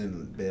 I'm just sitting in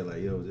the bed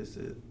like, yo, this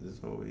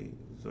all we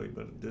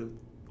about to do?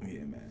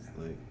 Yeah, man.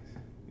 Like,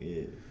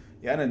 yeah.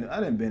 Yeah, I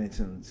done been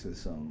into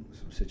some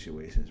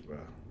situations, bro,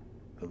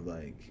 of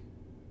like,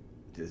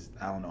 just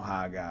I don't know how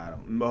I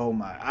got them. Oh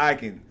my, I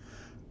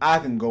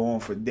can go on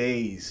for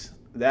days.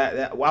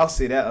 I'll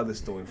say that other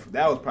story.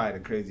 That was probably the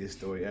craziest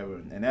story ever,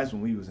 and that's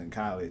when we was in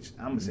college.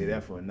 I'm gonna say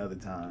that for another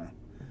time.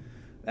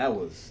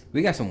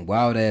 We got some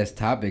wild ass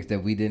topics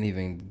that we didn't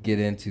even get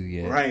into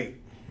yet. Right.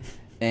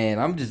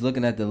 And I'm just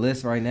looking at the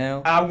list right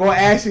now. I'm gonna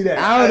ask you that.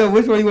 I don't know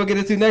which one you want to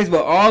get into next,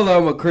 but all of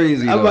them are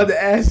crazy. I'm about to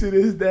ask you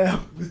this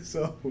now.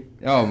 So.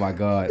 Oh my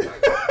God.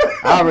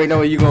 I already know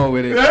where you're going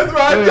with it. That's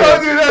why I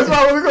told you. That's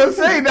why I was gonna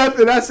say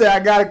nothing. I said I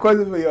got a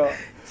question for y'all.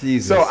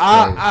 Jesus. So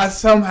I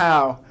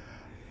somehow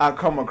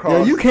come across.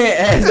 Yo, you can't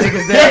ask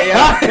niggas that,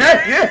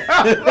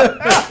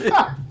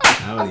 y'all.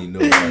 I don't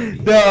even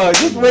know. Dog,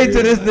 just wait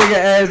till this nigga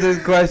asks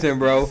this question,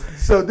 bro.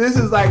 So this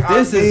is like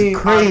this is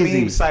crazy. Our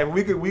meme site.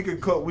 We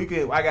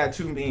could. I got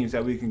two memes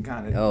that we can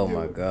kind of. Oh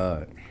my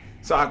God.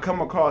 So I come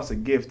across a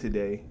gift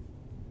today,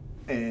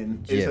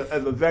 and it's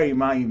a very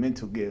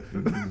monumental gift.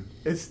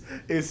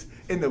 It's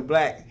in the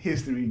Black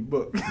History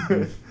book,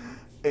 and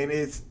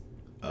it's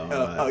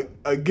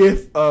a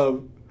gift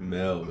of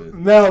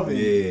Melvin.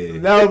 Yeah.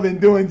 Melvin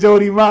doing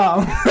Jody mom.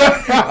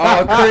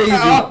 All crazy.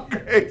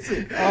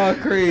 All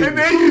crazy. And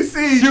then you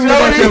see shooting Jody.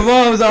 At your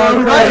mom's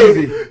all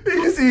crazy. Then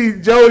you see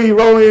Jody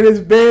rolling in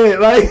his bed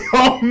like,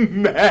 oh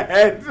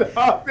mad. That's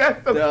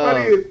the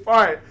funniest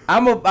part.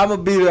 I'm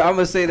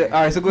gonna say that.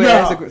 All right, so go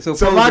ahead.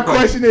 So my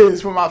question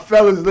is for my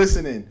fellas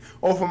listening,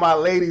 or for my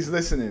ladies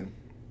listening,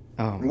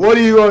 what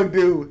are you gonna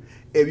do?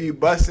 If you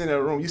bust in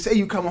a room, you say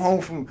you coming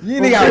home from. You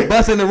ain't got to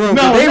bust in the room.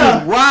 No, they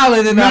was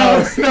wilding in the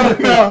house.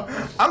 No.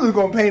 I'm just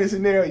gonna paint a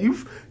scenario.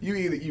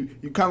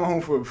 You coming home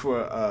for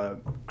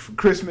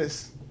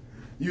Christmas.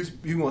 You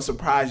gonna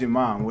surprise your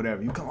mom,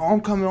 whatever.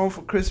 I'm coming home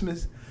for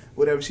Christmas,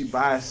 whatever. She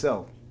by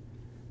herself,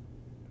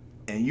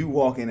 and you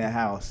walk in the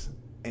house.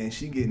 And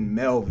she getting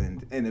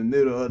Melvin in the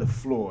middle of the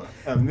floor,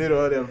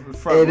 middle of the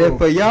front room. And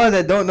for y'all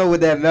that don't know what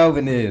that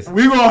Melvin is,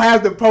 we gonna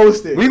have to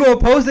post it. We gonna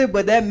post it,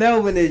 but that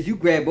Melvin is you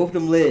grab both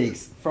them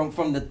legs from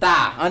the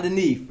thigh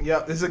underneath.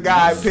 Yep, it's a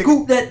guy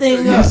scoop that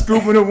thing up. He's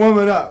scooping a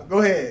woman up. Go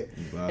ahead.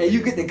 And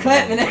you get the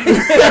clapping.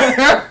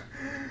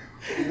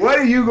 What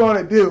are you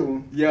gonna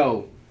do?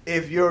 Yo,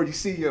 if you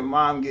see your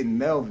mom getting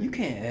Melvin, you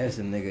can't ask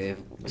a nigga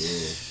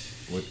if.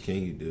 What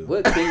can you do?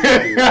 What can you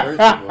do?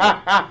 First of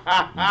all,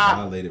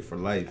 violated for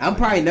life. I'm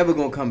probably never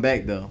gonna come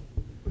back though.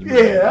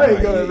 Yeah, I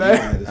ain't coming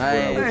back.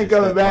 I ain't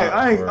coming back.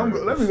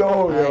 Let me go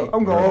home, yo.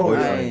 I'm going home.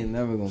 I ain't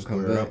never gonna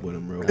come back. Up with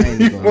him, bro.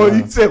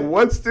 You said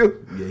what still?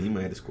 Yeah, he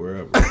might have to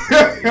square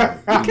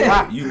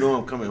up. You know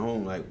I'm coming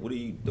home. Like, what are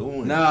you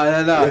doing? No.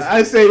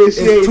 I say this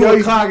shit. It's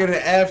 2:00 in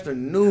the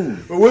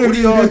afternoon. But what are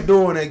y'all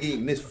doing at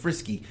getting this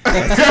frisky? You know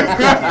what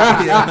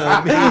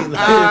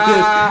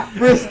I mean?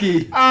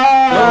 Frisky.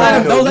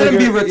 Don't let him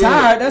be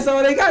retired. That's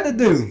all they got to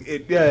do.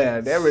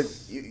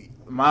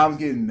 Mom's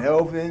getting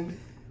Melvin.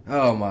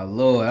 Oh my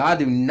Lord! I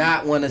do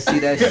not want to see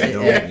that shit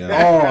at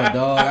all,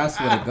 dog. I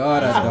swear to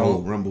God, I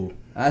don't. Rumble.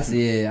 I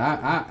said,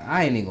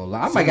 I ain't even gonna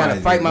lie. I might gotta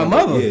fight my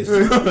mother. I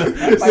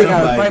might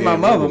gotta fight my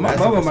mother. My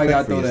mother might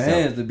gotta throw the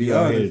hands, to be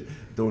honest.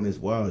 Doing this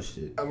wild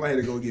shit. I might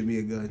have to go get me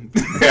a gun.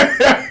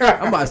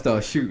 I might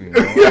start shooting.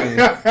 Yo. I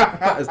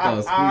might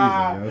start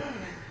squeezing, yo.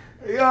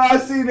 Yo, I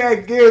see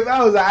that gift.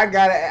 I was like, I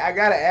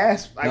gotta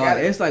ask.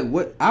 It's like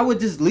what? I would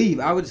just leave.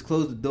 I would just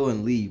close the door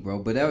and leave, bro.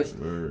 But that was,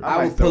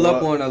 I would pull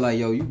up on her like,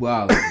 yo, you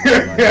wild. Like, you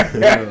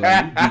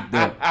geeked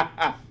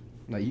up.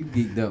 Like, you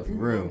geeked up for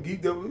real.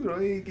 Geeked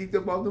up, he geeked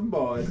up off them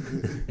bars.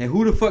 And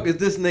who the fuck is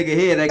this nigga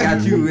here that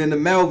got you in the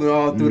Melvin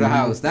all through the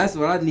house? That's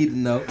what I need to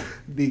know.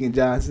 Deacon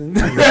Johnson.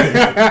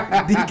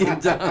 Deacon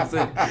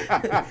Johnson.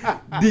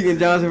 Deacon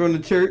Johnson from the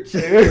church.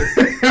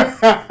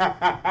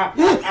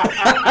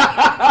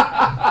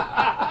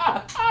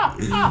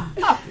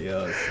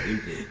 Yo,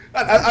 stupid.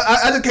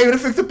 I just came to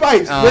fix the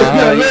pipes.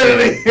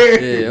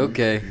 Yeah,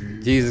 okay.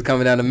 Jesus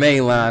coming down the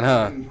main line,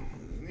 huh?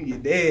 You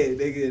dead,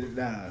 nigga.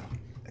 Nah.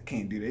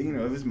 can't do that. You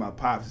know, if it's my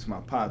pops, it's my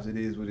pops. It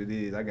is what it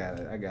is. I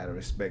gotta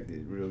respect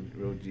it. Real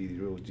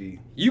G.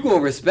 You gonna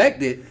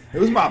respect it? It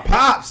was my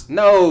pops.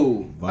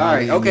 No. All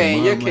right. Okay.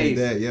 In your case,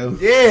 like that, yo.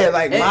 Yeah,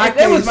 like my if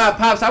case. it was my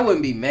pops, I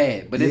wouldn't be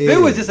mad. But if it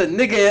was just a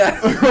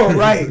nigga,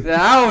 right? That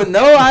I don't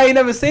know. I ain't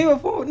never seen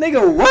before.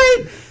 Nigga,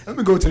 what? Let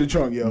me go to the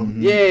trunk, yo.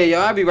 Mm-hmm. Yeah, yo.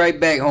 I'll be right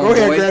back, homeboy. Go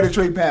ahead, grab the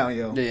 3 pound,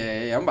 yo.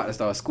 Yeah. I'm about to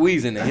start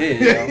squeezing the head,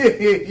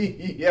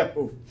 yo.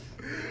 Yo.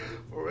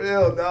 For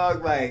real,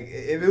 dog. Like,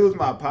 if it was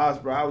my pops,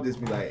 bro, I would just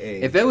be like,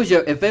 hey. If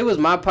it was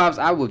my pops,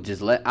 I would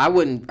just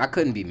I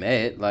couldn't be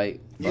mad. Like,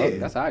 fuck,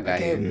 that's how I got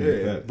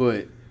here. Yeah.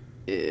 But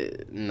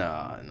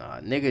nah,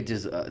 nigga,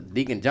 just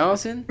Deacon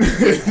Johnson.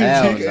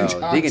 Hell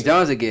no, Deacon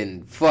Johnson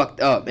getting fucked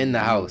up in the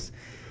house.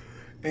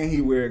 And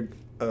he wear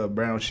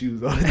brown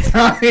shoes all the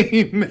time.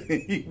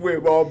 He wear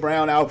all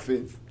brown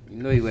outfits.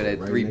 You know he wear that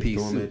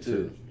 3-piece suit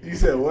too. You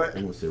said what?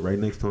 I'm gonna sit right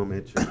next to him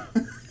at you.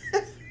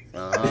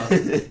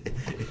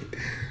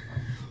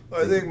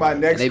 I think my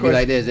next they question. be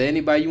like this. Is there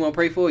anybody you want to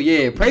pray for?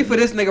 Yeah, pray for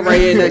this nigga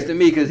right here next to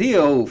me because he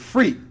a old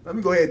freak. Let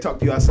me go ahead and talk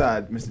to you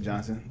outside, Mr.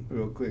 Johnson,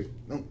 real quick.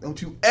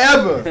 Don't you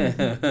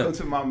ever go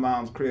to my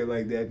mom's crib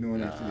like that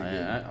doing that shit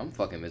again. I'm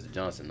fucking Mr.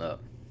 Johnson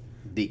up.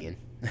 Deacon.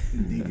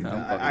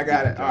 I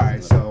got it. All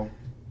right, so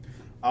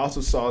I also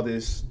saw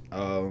this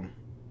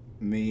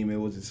meme. It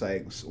was just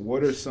like,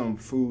 what are some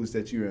foods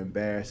that you're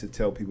embarrassed to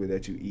tell people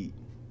that you eat?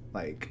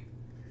 Like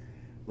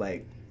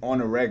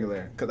on a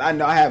regular. Because I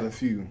know I have a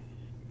few.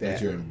 That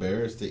you're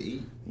embarrassed to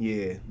eat?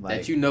 Yeah.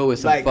 Like, that you know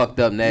is some fucked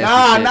up nasty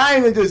shit. Not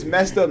even just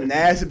messed up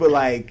nasty, but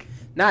like...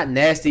 Not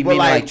nasty, meaning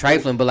like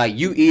trifling, but like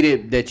you eat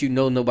it that you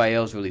know nobody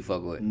else really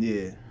fuck with.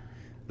 Yeah.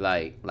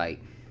 Like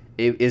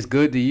it's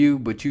good to you,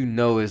 but you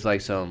know it's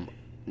like some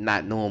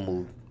not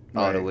normal,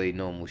 all the way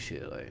normal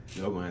shit. Like,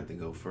 y'all gonna have to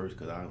go first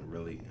because I don't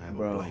really have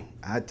a blank.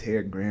 I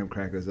tear graham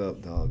crackers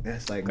up, dog.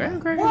 That's like graham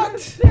crackers.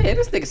 What? Yeah,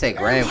 this nigga say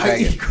graham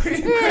crackers.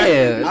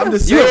 Yeah, I'm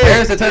just you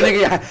embarrassed to tell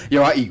nigga,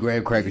 yo, I eat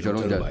graham crackers. Yo,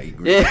 don't do that.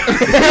 Yeah.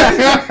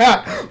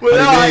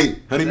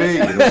 Honey Maid.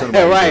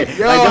 Right.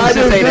 Yo, I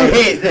just say the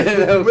hit.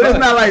 But it's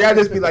not like I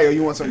just be like, yo,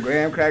 you want some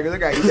graham crackers? I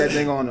gotta eat that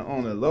thing on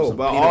the low.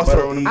 But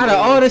also, out of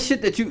all the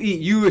shit that you eat,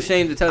 you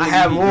ashamed to tell me I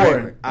have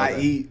more. I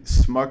eat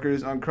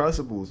Smucker's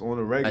Uncrustables on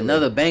the regular.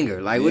 Another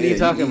banger. Like, what are you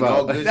talking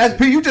about? That's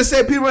you just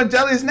said peanut butter and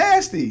jelly is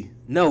nasty.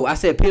 No, I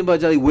said peanut butter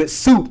jelly with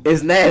soup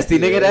is nasty,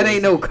 nigga. That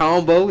ain't no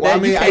combo. Well,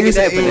 that, you can't get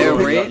that banana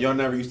bread. Y'all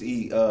never used to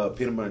eat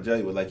peanut butter and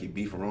jelly with like your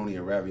beefaroni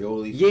and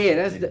ravioli? Yeah,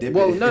 that's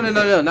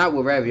no, not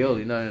with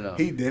ravioli. No.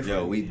 He different.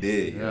 Yo, we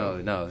did.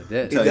 No.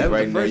 That was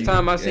right the first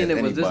time I seen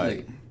it was this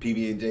nigga.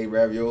 PB&J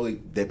ravioli,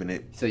 dipping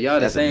it. So y'all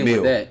the same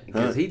with that?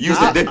 Huh?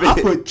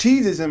 I put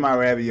cheeses in my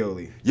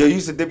ravioli. Yo, you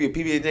used to dip your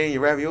PB&J in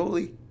your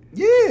ravioli?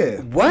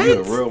 Yeah. What?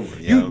 You're a real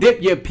one, you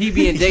dip your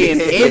PB&J in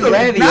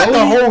ravioli? Not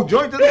the whole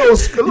joint,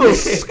 just a little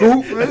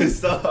scoop, man.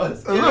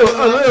 Sauce. A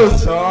little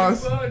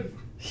sauce.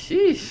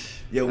 Sheesh.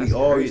 Yo, we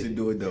all used to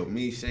do it though.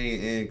 Me,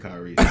 Shane, and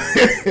Kyrie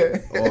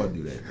all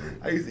do that.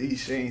 Though. I used to eat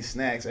Shane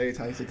snacks every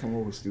time he used to come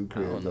over to Stu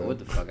crib. I don't know what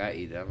the fuck I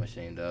eat that I'm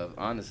ashamed of,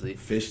 honestly.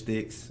 Fish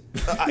sticks.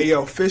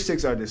 Yo, fish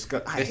sticks are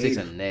disgusting. Fish sticks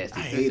are nasty.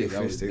 I hated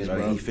fish sticks,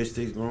 bro. You eat fish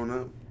sticks growing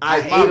up?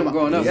 I hate them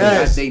growing up.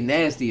 Yes. They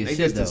nasty as shit,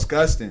 just though.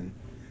 Disgusting.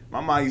 My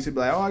mom used to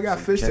be like, "Oh, I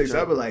got fish sticks."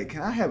 I'd be like,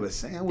 "Can I have a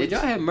sandwich?" Did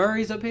y'all have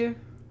Murray's up here?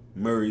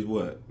 Murray's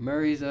what?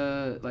 Murray's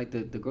like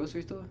the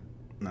grocery store?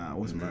 Nah,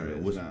 what's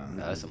Murray's? Nah,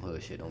 that's some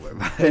hood shit. Don't worry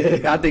about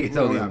it. I think it's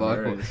only a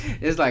bar.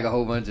 It's like a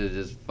whole bunch of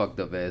just fucked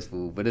up ass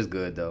food, but it's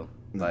good though.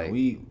 Like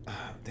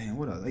damn,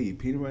 what else? I eat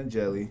peanut butter and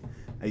jelly.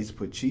 I used to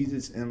put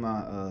Cheez-Its in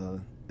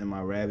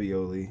my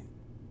ravioli.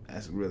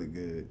 That's really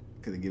good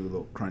because it gives a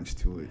little crunch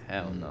to it.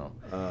 Hell no,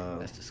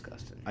 that's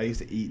disgusting. I used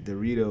to eat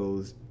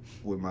Doritos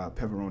with my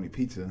pepperoni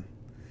pizza.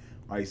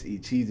 I used to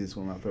eat Cheez-Its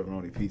with my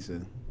pepperoni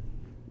pizza.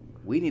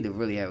 We need to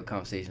really have a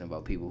conversation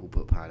about people who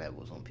put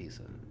pineapples on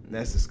pizza.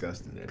 That's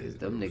disgusting. Because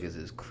them niggas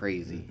is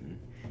crazy. Mm-hmm.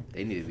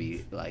 They need to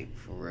be, like,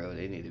 for real,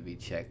 they need to be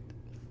checked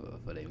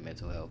for their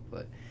mental health.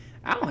 But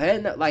I don't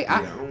have no, like,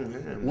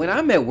 when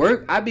I'm at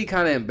work, I be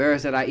kind of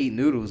embarrassed that I eat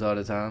noodles all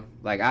the time.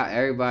 Like,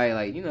 everybody,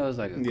 like, you know, it's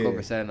like a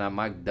corporate setting.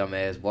 My dumb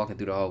ass walking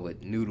through the hall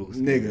with noodles.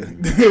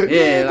 Nigga.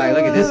 Yeah, like,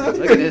 look at this.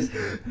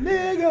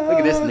 Nigga. Look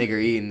at this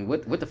nigga eating.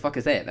 What the fuck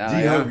is that?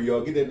 Hungry,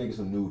 y'all. Get that nigga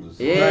some noodles.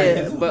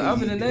 Yeah, right. But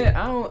other than that,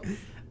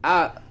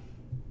 I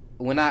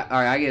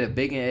get a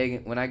bacon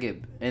egg when I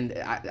get, and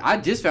I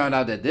just found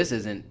out that this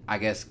isn't, I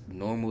guess,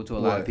 normal to a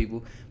lot of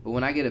people. But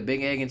when I get a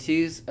bacon, egg, and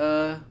cheese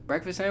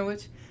breakfast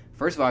sandwich,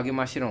 first of all, I get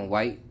my shit on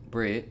white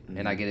bread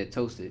and I get it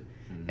toasted,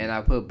 and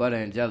I put butter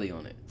and jelly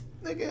on it.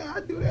 Nigga, I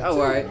do that too. All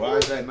right. Why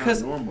is that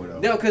not normal though?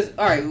 No, because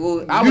all right,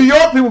 well, New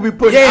York people be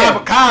putting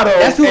avocado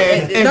and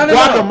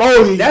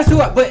guacamole. That's who.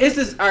 But it's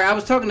just all right. I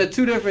was talking to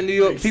two different New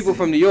York people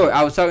from New York.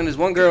 I was talking to this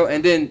one girl,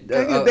 and then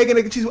bacon,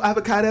 egg, and cheese with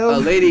avocado.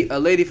 A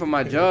lady from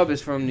my job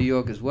is from New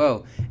York as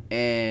well.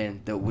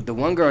 And the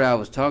one girl that I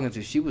was talking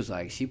to, she was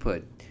like, she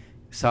put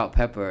salt,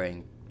 pepper,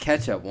 and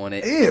ketchup on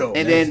it. Ew.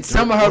 And then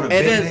some of her, and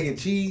then egg and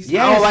cheese.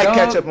 Yes, I don't like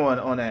ketchup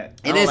on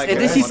that. And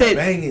then she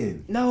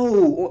said,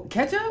 "No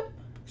ketchup."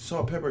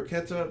 Salt, pepper,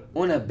 ketchup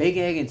on a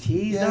bacon, egg, and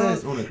cheese.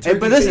 Yes, on a turkey,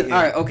 but listen, bacon,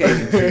 all right,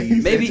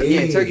 okay, maybe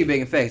turkey,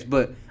 bacon, facts.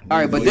 But all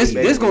right, but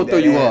this gonna throw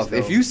you off. Though.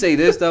 If you say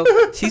this though,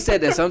 she said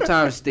that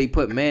sometimes they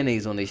put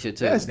mayonnaise on their shit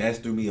too. That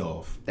threw me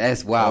off.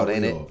 That's wild,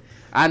 ain't it?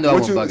 I know.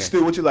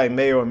 What you like,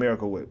 mayo or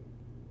Miracle Whip?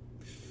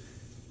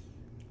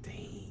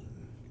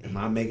 Am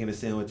I making a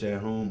sandwich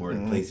at home or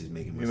the place is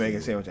making my sandwich? You're making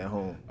a sandwich at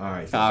home. All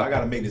right, so if I got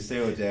to make the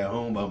sandwich at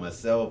home by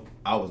myself,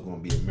 I was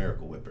going to be a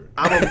Miracle Whipper.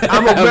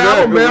 I'm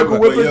a Miracle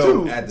Whipper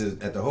too. At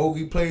the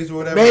hoagie place or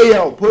whatever.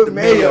 Mayo. Put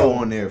mayo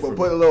on there. But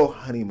put a little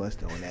honey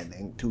mustard on that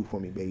thing too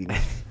for me, baby.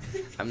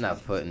 I'm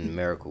not putting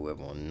Miracle Whip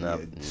on none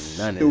of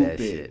that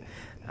shit.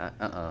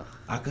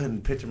 I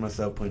couldn't picture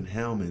myself putting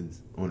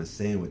Hellmann's on a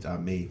sandwich I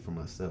made for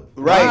myself.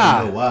 Right.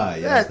 I know why.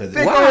 Yeah.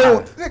 Thick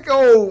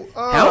old.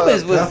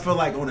 Hellmann's was. I feel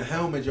like on a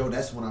Hellmann's, yo,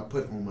 that's when I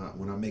put on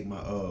when I make my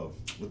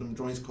what them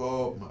joints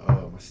called my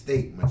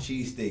steak, my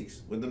cheese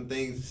steaks. What them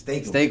things?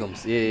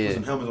 Steakums. Yeah. Put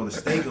some Hellmann's on a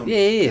steakum.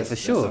 Yeah. For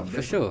sure.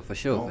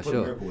 Don't put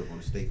Miracle Whip on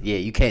a steak. Yeah,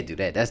 you can't do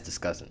that. That's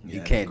disgusting. Yeah,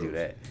 you can't do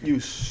that. You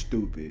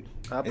stupid.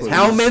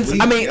 Hellmann's.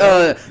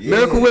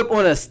 Miracle Whip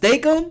on a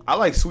steakum. I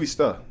like sweet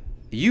stuff.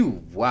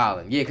 You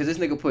wildin'. Yeah, because this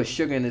nigga put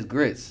sugar in his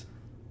grits.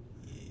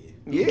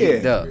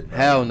 Yeah.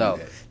 Hell no.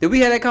 Did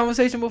we have that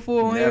conversation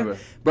before on Never.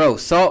 here? Bro,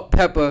 salt,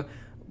 pepper,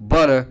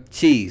 butter,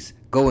 cheese,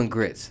 go in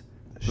grits.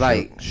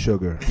 Like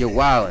sugar. You're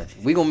wildin'.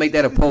 We gonna make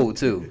that a poll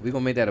too.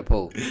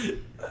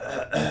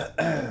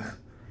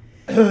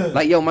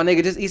 Like, yo, my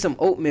nigga, just eat some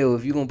oatmeal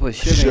if you gonna put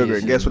sugar in your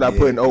shit. Guess what I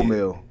put in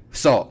oatmeal?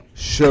 Salt.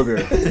 Sugar.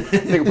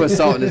 Nigga put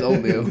salt in his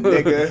oatmeal.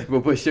 Nigga.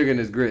 But put sugar in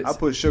his grits. I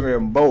put sugar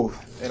in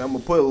both. And I'm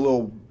gonna put a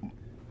little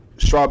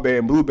strawberry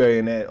and blueberry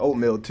in that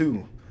oatmeal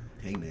too.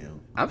 Hey now.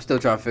 I'm still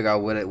trying to figure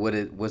out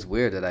what's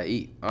weird that I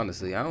eat.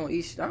 Honestly, I don't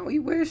eat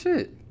weird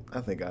shit.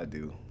 I think I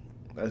do.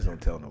 I just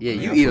don't tell nobody. Yeah,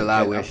 you eat a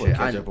lot of weird shit. I put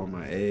ketchup on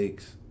my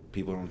eggs.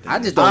 People don't think I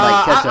just don't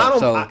like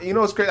ketchup. You know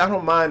what's crazy? I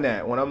don't mind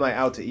that. When I'm like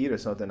out to eat or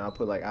something, I'll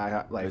put like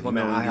IHOP or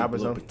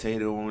something.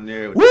 Potato on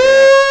there.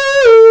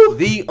 Woo!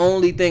 The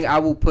only thing I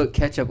will put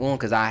ketchup on,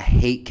 because I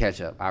hate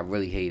ketchup. I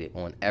really hate it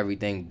on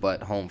everything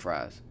but home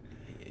fries.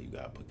 Yeah, you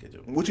gotta put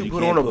ketchup. What you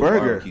put on a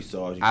burger?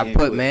 I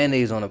put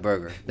mayonnaise on a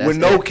burger. With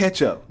no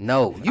ketchup?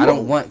 No, I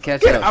don't want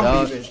ketchup,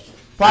 dog.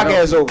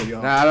 Podcast over,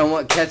 y'all. Nah, I don't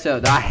want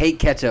ketchup. I hate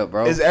ketchup,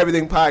 bro. It's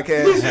everything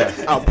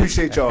podcast. I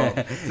appreciate y'all.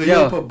 So you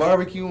don't put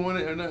barbecue on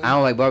it or nothing? I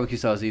don't like barbecue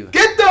sauce either.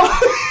 Get the...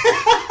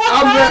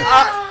 all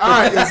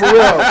right, for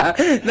real.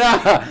 Nah,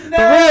 for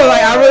real.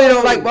 Like, I really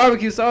don't like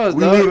barbecue sauce,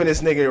 We leaving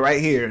this nigga right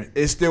here.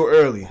 It's still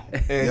early.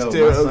 And Yo,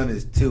 still my son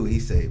is 2. He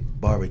say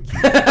barbecue.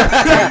 Barbecue.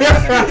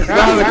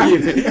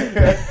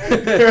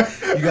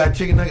 You got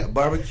chicken nugget,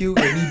 barbecue,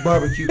 and me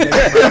barbecue.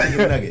 Chicken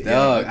nugget.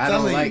 Dog, I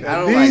don't like.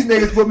 These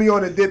niggas put me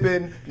on a dip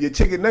in your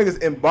chicken nuggets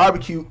and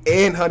barbecue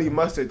and honey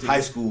mustard. Together.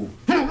 High school.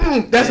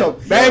 That's a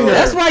banger.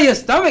 That's why your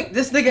stomach.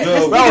 This nigga.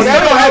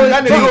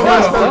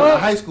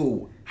 High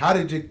school. How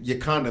did your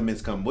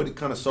condiments come? What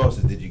kind of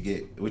sauces did you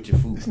get with your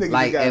food?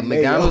 Like at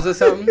McDonald's or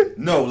something?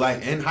 No,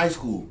 like in high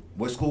school.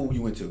 What school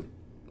you went to?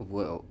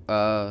 Well,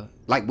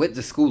 like with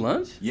the school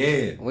lunch?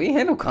 Yeah. We ain't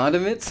had no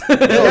condiments.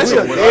 That's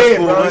your head,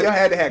 bro. Y'all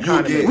had to have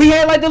condiments. We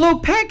had like the little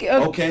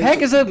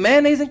packets of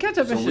mayonnaise and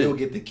ketchup and shit. So we'll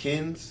get the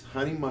Ken's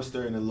honey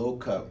mustard in a little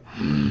cup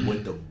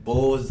with the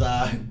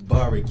bullseye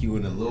barbecue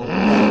in a little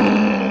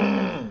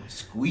cup.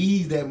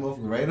 Squeeze that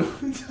motherfucker right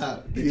on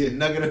top. Get your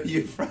nugget of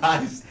your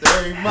fries.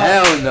 Stir him up.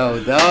 Hell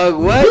no, dog.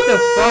 What the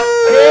fuck?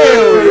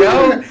 Ew,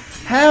 yo.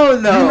 Hell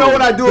no. You know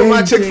what I do with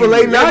my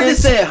Chick-fil-A nuggets? Y'all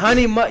just said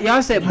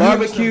y'all said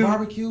barbecue.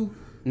 Barbecue?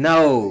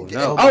 No.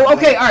 Oh,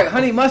 okay. All right.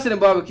 Honey mustard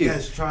and barbecue.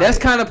 Yes, try That's it.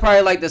 kind of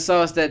probably like the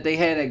sauce that they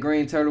had at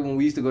Green Turtle when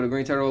we used to go to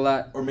Green Turtle a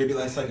lot. Or maybe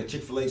that's like a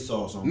Chick-fil-A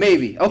sauce on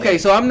Maybe. Okay,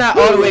 so I'm not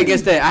all the way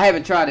against that. I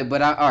haven't tried it,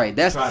 but all right.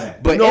 That's try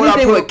that. But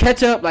anything with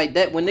ketchup like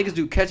that, when niggas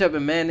do ketchup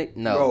and mayonnaise,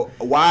 no. Bro,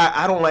 why?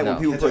 I don't like when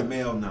people ketchup put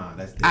mayo. Nah,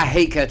 that's I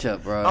hate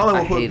ketchup, bro. I don't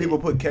like when people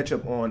put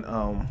ketchup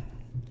on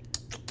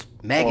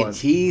mac and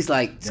cheese,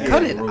 like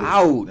cut it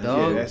out,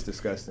 dog. Yeah, that's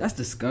disgusting. That's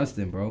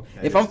disgusting, bro.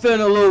 If I'm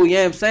feeling a little, you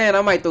know what I'm saying,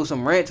 I might throw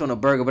some ranch on a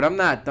burger, but I'm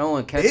not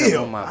throwing ketchup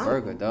on my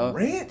burger, dog.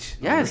 Ranch?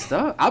 Yes,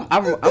 dog.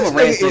 I'm a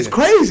ranch nigga. It's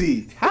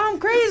crazy. How I'm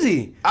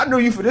crazy? I knew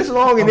you for this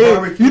long, and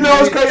then you know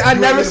what's crazy? I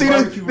never seen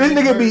this. This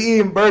nigga be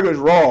eating burgers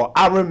raw.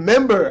 I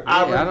remember.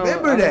 I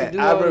remember that.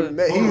 Hold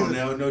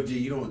on now, G.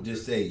 You don't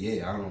just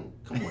say I don't.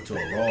 Come on to a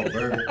raw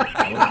burger.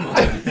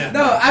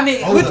 No, I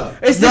mean,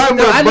 it's just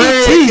I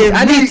need cheese.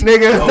 I need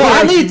nigga. No,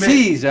 I need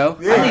cheese, yo.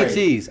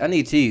 I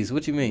need cheese.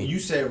 What you mean? When you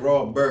said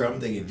raw burger,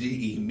 I'm thinking G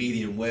eat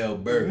medium well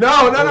burger. No.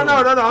 I'm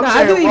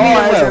saying raw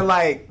as in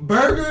like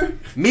burger.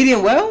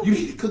 Medium well? You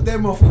need to cook that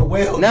motherfucker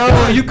well.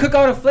 No, you cook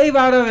all the flavor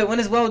out of it when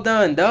it's well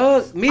done,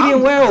 dog.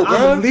 Medium well,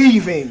 bro. I'm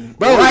leaving,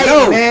 bro.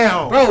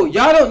 Now, bro.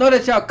 Y'all don't know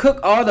that y'all cook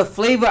all the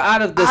flavor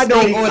out of the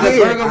steak or the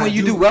burger when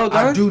you do well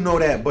done. I do know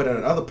that, but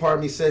another part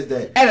of me says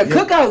that at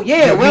a cookout,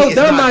 well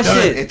done, my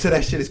shit. Until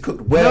that shit is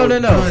cooked well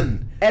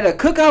done. At a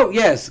cookout,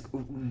 yes,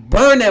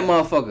 burn that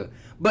motherfucker.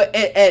 But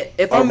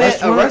if I'm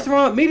at a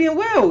restaurant, medium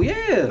well,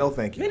 yeah. No,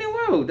 thank you. Medium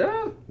well,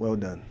 dog. Well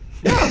done.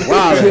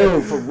 Wow,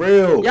 chill for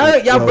real.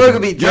 Y'all burger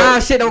be dry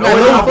shit don't got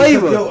no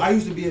flavor. Yo, I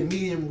used to be a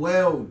medium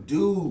well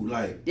dude.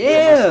 Like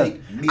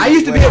I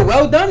used to be a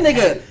well done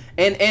nigga.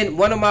 And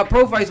one of my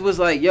profiles was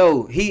like,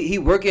 yo, he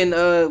working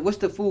what's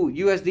the food,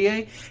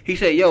 USDA? He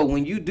said, yo,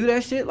 when you do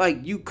that shit,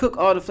 like you cook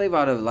all the flavor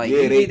out of it. Like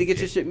you need to get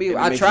your shit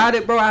medium. I tried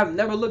it, bro. I've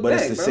never looked back.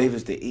 But it's the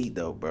safest to eat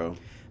though, bro.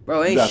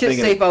 Bro, ain't shit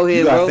safe out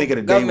here, bro.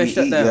 Government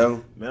shut down.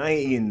 Yo. Man, I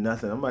ain't eating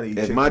nothing. I'm about to eat.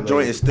 If my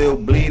joint is still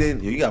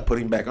bleeding, you gotta put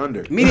him back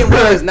under. Medium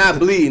well is not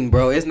bleeding,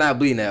 bro. It's not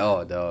bleeding at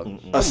all, dog.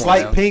 A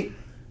slight pink.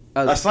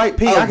 A slight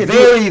pink. I can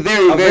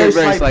very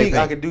slight pink.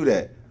 I can do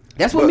that.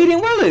 That's what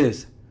medium well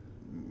is.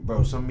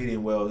 Bro, some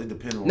medium well, it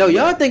depends on. No,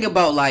 y'all think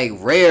about like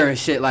rare and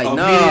shit. Like,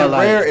 medium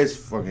rare is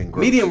fucking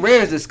gross. Medium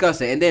rare is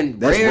disgusting, and then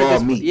that's rare raw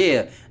is meat.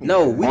 Yeah,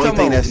 no, we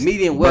talking about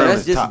medium well.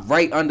 That's just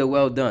right under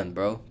well done,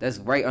 bro. That's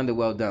right under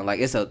well done.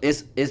 Like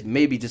it's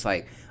maybe just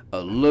like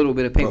a little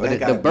bit of pink, but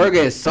the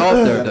burger is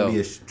softer though. Be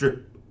a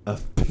strip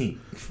of pink.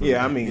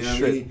 Yeah, I mean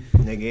strip,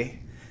 nigga.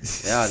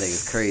 Y'all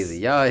niggas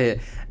crazy. Y'all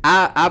here.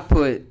 I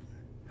put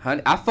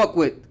honey. I fuck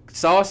with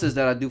sauces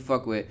that I do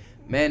fuck with: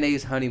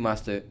 mayonnaise, honey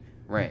mustard,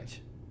 ranch.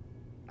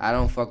 I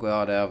don't fuck with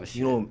all the other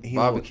shit.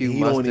 Barbecue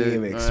mustard. He don't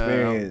even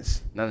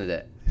experience none of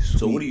that.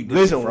 So what do you do?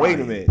 Listen, wait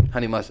a minute.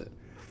 Honey mustard.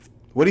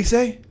 What'd he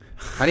say?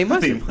 Honey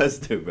mustard. Honey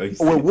mustard, bro.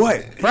 With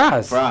what?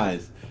 Fries.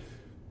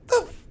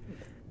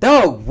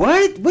 Dog,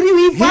 what? What do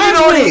you eat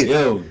fries with?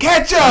 Yo,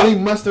 ketchup. Honey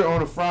mustard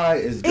on a fry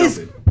is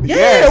jumping. Yeah,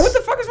 yes. What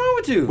the fuck is wrong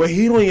with you? But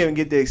he don't even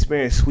get to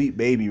experience Sweet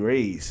Baby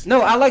Ray's.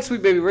 No, I like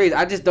Sweet Baby Ray's.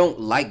 I just don't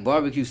like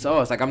barbecue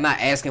sauce. Like, I'm not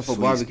asking for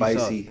barbecue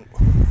spicy sauce.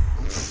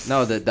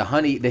 No, the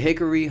honey, the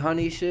hickory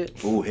honey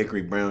shit. Ooh,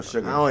 hickory brown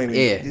sugar.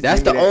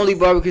 That's the only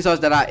barbecue sauce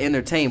that I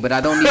entertain, but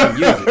I don't even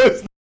use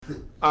it.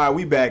 All right,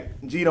 we back.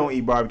 G don't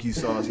eat barbecue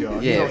sauce,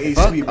 y'all. Yeah, he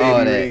don't eat Sweet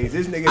Baby Ray's.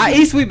 This nigga I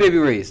eat Sweet Baby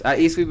Ray's. But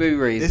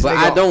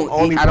I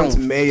don't puts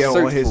mayo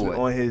on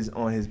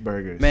his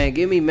burgers. Man,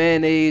 give me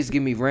mayonnaise,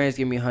 give me ranch,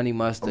 give me honey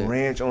mustard.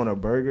 Ranch on a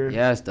burger?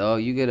 Yes,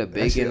 dog. You get a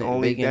bacon that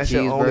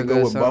cheeseburger. Only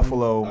go with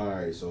buffalo. All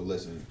right, so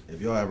listen,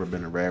 if y'all ever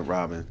been to Red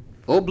Robin.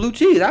 Or blue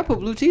cheese. I put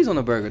blue cheese on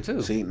a burger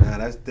too. See,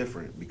 that's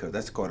different because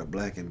that's called a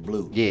black and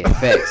blue. Yeah,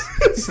 facts.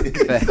 That's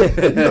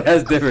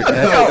different.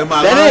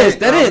 That is.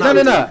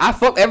 No. I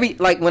fuck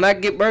when I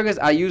get burgers,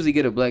 I usually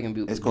get a black and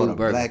blue. It's called a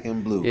burger. black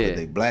and blue. Yeah.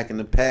 They blacken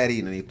the patty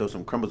and then they throw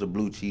some crumbles of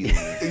blue cheese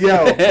on it. Yo,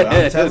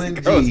 I'm telling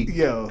G.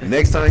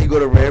 Next time you go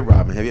to Red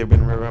Robin, have you ever been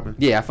to Red Robin?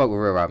 Yeah, I fuck with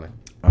Red Robin.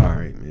 All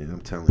right, man. I'm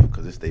telling you,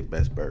 because it's their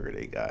best burger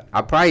they got.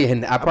 I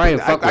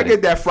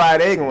get that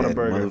fried egg on a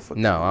burger.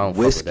 No, I don't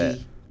fuck with that.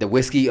 The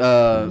whiskey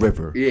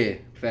river. Yeah,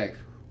 facts.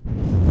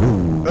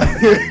 No,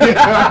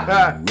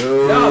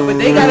 but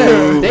they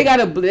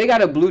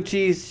got a blue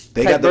cheese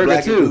type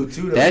burger too.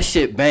 That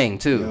shit bang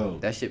too. Yo.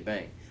 That shit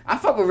bang. I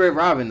fuck with Red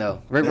Robin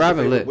though. Red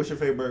Robin lit. What's your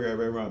favorite burger at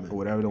Red Robin?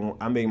 Whatever.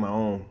 I make my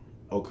own.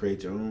 Oh,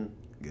 create your own.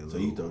 So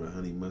you throw the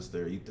honey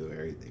mustard. You throw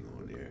everything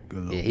on there.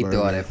 Yeah, he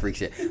throw all that freak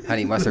shit.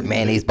 Honey mustard,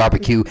 mayonnaise,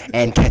 barbecue,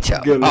 and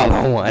ketchup all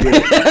on one.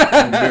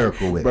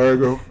 Miracle Whip.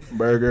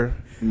 Burger,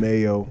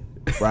 mayo,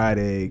 fried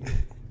egg.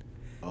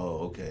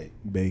 Oh, okay.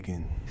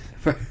 Bacon,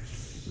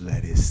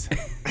 lettuce,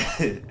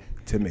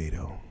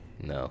 tomato.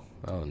 No,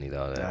 I don't need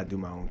all that. I do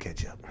my own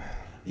ketchup.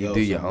 Yo,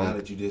 now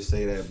that you just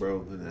say that,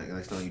 bro,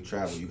 next time you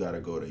travel, you gotta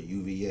go to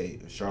UVA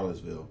in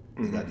Charlottesville.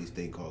 They got these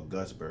thing called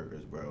Gus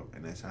Burgers, bro,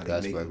 and that's how they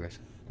make burgers.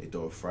 They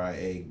throw a fried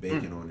egg,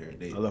 bacon on there.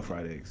 I love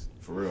fried eggs.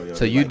 For real, yo.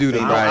 So you do the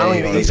fried eggs? I don't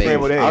even eat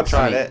scrambled eggs. I'll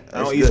try that.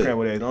 I don't eat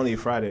scrambled eggs. I don't eat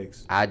fried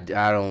eggs. I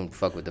don't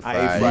fuck with the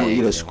fried eggs.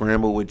 You eat a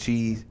scramble with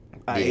cheese.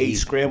 I ate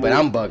scrambled, but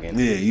I'm bugging.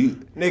 Yeah,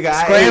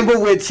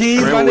 scrambled with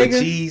cheese, my nigga.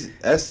 Cheese,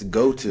 that's the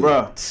go-to,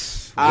 bro.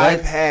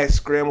 I've had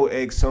scrambled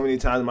eggs so many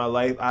times in my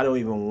life. I don't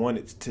even want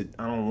it.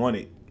 I don't want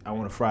it. I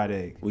want a fried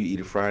egg. Will you eat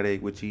a fried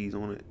egg with cheese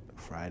on it?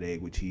 Fried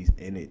egg with cheese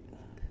in it.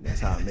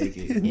 That's how I make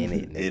it. In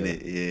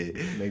it, yeah.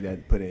 Make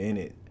that. Put it in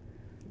it.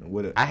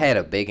 I had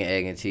a bacon,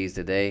 egg, and cheese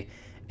today,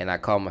 and I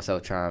called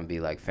myself trying to be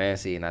like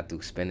fancy, and I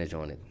threw spinach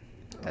on it.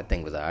 That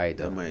thing was alright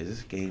though. This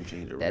is a game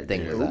changer. That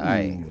thing was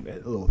alright.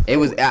 It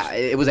was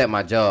at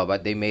my job.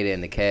 They made it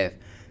in the caf.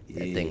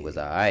 That thing was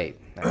alright.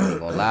 I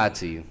ain't gonna lie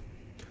to you.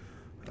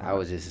 I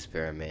was just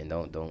experimenting.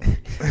 Don't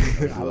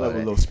I love a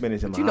little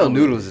spinach in my omelet.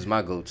 Noodles is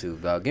my go-to,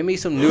 dog. Give me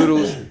some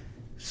noodles,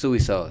 soy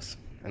sauce,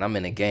 and I'm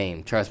in the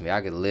game. Trust me,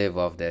 I could live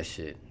off that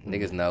shit.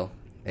 Niggas know.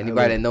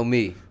 Anybody that know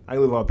me. I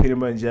live off peanut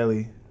butter and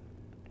jelly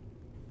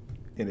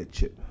and a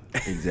chip.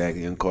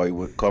 Exactly. And call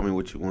me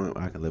what you want.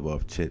 I can live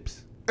off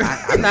chips.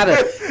 I'm not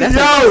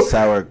a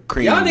sour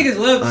cream. Y'all niggas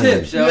love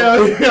chips,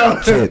 yo.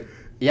 Chip.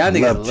 Y'all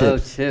niggas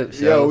love chips,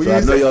 yo. So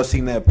I know y'all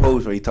seen that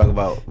post where you talk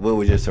about what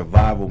was your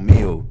survival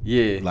meal.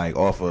 Yeah. Like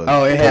off of.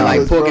 Oh, it had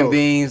like pork and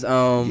beans,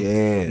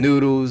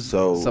 noodles,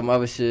 so some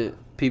other shit,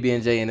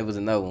 PB&J, and it was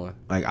another one.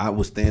 Like I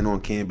was staying on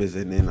campus,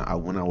 and then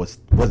when I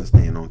wasn't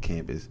staying on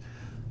campus,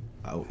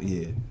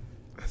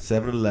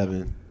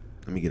 7-Eleven.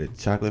 Let me get a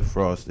chocolate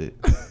frosted.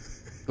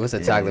 What's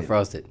a chocolate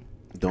frosted?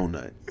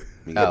 Donut.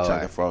 Let me get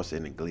chocolate frosted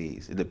and a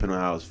glaze. It depends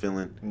on how I was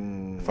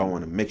feeling. If I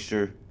want a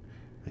mixture,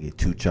 I get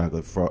 2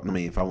 chocolate frost. I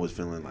mean, if I was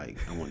feeling like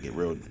I want to get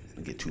real,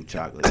 I get 2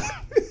 chocolates.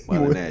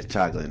 Well, then that's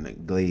chocolate and the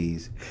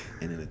glaze,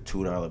 and then a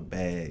 $2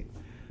 bag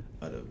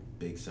of the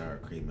big sour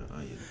cream and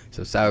onion.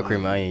 So sour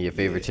cream and onion, your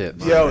favorite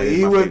chips? Yo,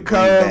 he would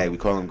come. Bag. We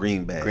call them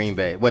green bags. Green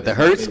bag. What, the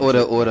Hertz or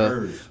the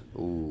Hers.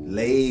 Ooh.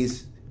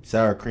 Lay's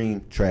sour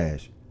cream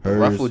trash. Hers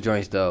Ruffle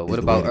joints though. What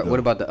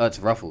about the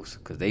Utz Ruffles?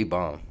 Cause they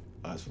bomb.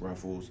 Us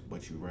Ruffles,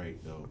 but you right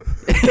though.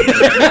 you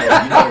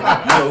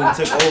know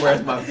who took over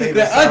as my favorite?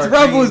 The sour Utz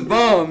Ruffles cream?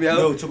 bomb, yo. You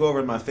know who took over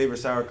as my favorite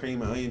sour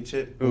cream and onion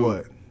chip?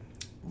 What?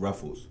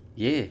 Ruffles.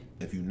 Yeah.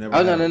 If you never.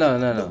 Oh no.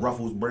 The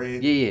Ruffles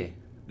brand. Yeah.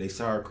 They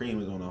sour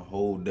cream is on a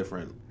whole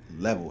different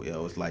level,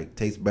 yo. It's like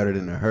tastes better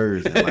than the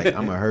Hers. And like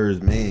I'm a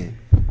Hers man.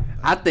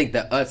 I think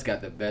the Utz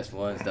got the best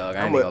ones, dog.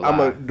 I'm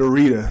a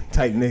Dorita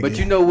type nigga. But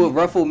you know what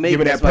Ruffle make? Give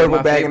me that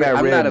purple bag and that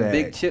I'm red not a bag.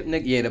 big chip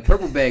nigga. Yeah, the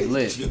purple bag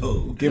lit.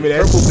 Give me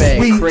that purple bag,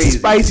 sweet, crazy.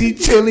 spicy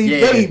chili,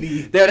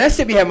 baby. Yo, that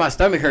shit be having my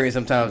stomach hurting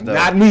sometimes, though.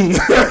 Not me.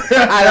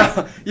 I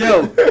don't,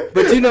 yo,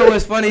 but you know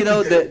what's funny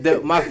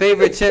though? My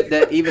favorite chip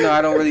that even though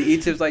I don't really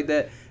eat chips like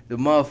that, the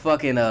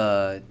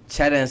motherfucking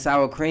cheddar and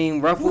sour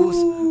cream Ruffles.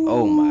 Ooh.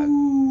 Oh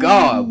my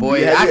god,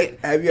 boy!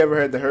 Have you ever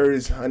heard the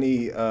Hers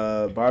honey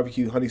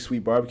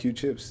sweet barbecue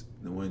chips?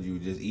 The ones you were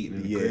just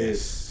eating in the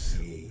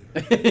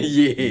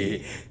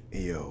crib.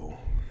 Yeah.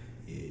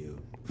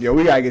 Yo,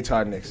 we gotta get to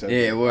our next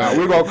subject. Yeah,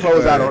 we're gonna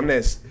close out on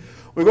this.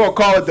 We're gonna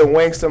call it the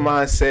Wankster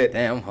mindset.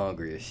 Damn, I'm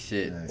hungry as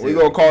shit. We're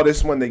gonna call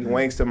this one the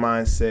Wankster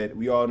mindset.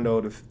 We all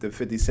know the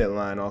 50 Cent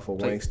line off of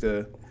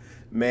Wankster.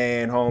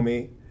 Man,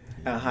 homie.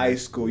 In high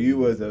school, you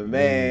was a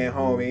man,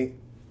 homie.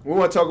 We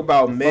want to talk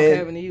about men. What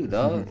happened to you,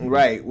 dog?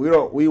 Right.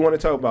 We want to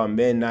talk about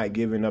men not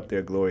giving up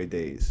their glory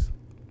days.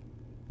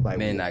 Like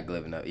men not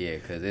giving up, yeah,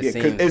 because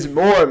it's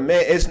more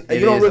men. You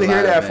don't really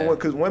hear that from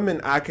because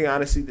women. I can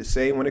honestly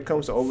say when it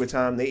comes to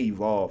overtime, they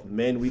evolve.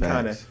 Men, we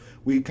kind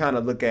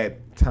of look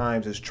at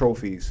times as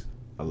trophies.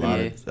 A lot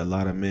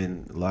of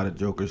men, a lot of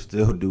jokers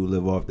still do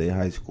live off their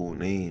high school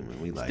name,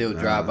 and we still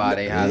drive by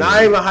their house.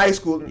 Not even high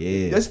school,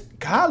 just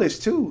college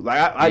too.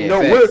 Like I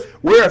know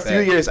we're a few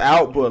years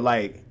out, but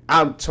like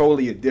I'm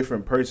totally a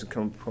different person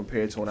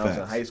compared to when I was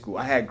in high school.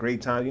 I had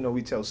great times. You know,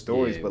 we tell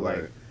stories, but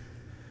like.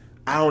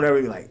 I don't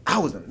ever be like, I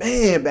was a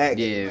man back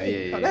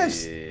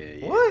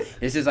then. What?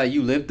 It's just like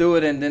you lived through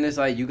it, and then it's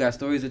like you got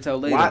stories to tell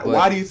later.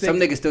 Why do you think some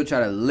niggas still try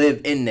to live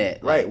in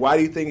that? Right. Why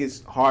do you think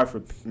it's hard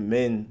for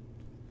men,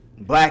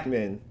 black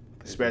men,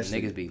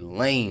 especially? Niggas be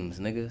lames,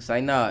 nigga. It's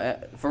like, nah,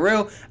 for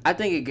real, I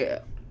think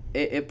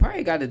it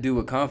probably got to do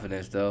with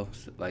confidence, though.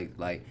 Like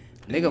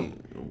nigga,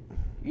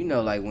 you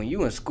know, like when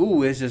you in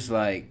school, it's just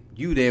like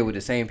you there with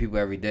the same people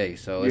every day.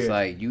 So it's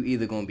like you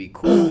either going to be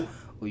cool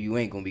or you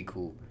ain't going to be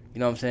cool. You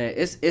know what I'm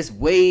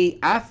saying?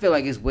 I feel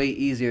like it's way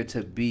easier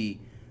to be,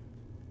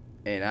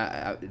 and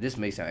I this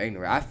may sound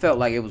ignorant. I felt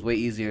like it was way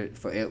easier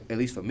at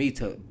least for me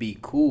to be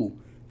cool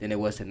than it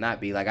was to not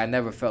be. Like I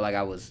never felt like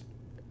I was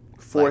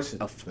forced.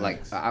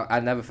 I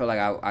never felt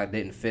like I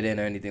didn't fit in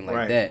or anything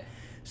like that.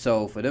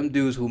 So for them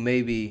dudes who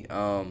maybe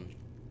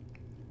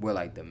were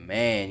like the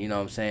man, you know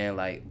what I'm saying?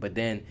 Like, but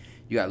then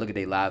you gotta look at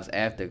their lives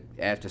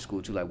after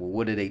school too. Like, well,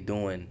 what are they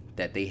doing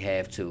that they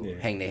have to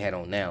hang their hat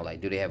on now?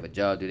 Like, do they have a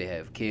job? Do they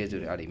have kids?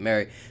 Are they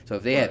married? So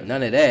if they have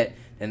none of that,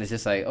 then it's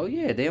just like, oh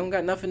yeah, they don't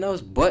got nothing else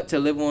but to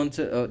live on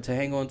to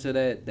hang on to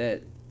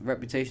that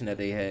reputation that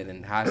they had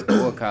in high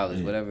school or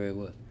college, whatever it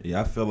was. Yeah,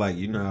 I feel like,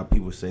 you know how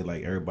people say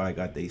like everybody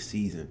got their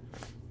season.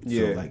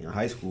 So like in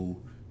high school,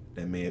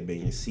 that may have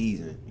been your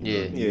season.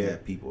 You know? You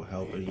had people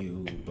helping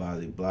you,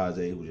 blase,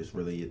 it was just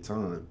really your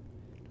time.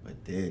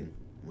 But then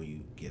when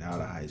you get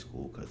out of high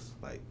school, because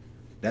like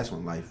that's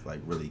when life like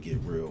really get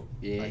real.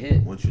 Yeah,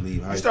 like, once you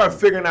leave high school, you start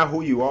figuring out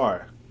who you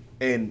are,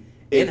 and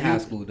in high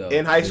school though.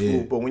 In high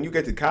school, but when you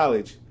get to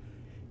college,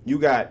 you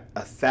got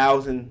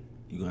 1,000.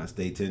 You gonna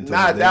stay 10 times.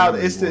 Not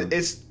 1,000.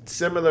 It's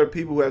similar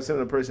people who have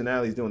similar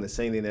personalities doing the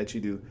same thing that you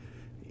do.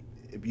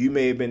 If you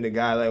may have been the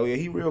guy like, oh yeah,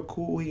 he real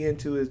cool, he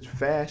into his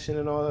fashion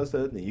and all that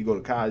stuff. Then you go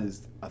to college,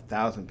 it's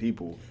 1,000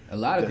 people. A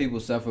lot of people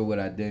suffer with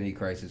identity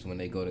crisis when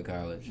they go to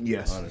college.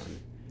 Yes, honestly.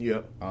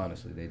 Yep.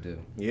 Honestly, they do.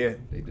 Yeah,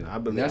 they do. I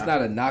believe that's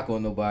not a knock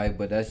on nobody,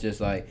 but that's just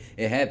like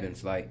it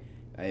happens. Like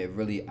I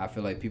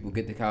feel like people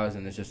get to college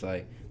and it's just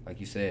like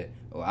you said,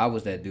 oh, I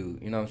was that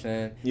dude. You know what I'm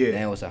saying? Yeah.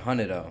 Now it's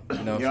 100 of them.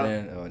 You know what I'm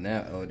saying? Or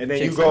now, and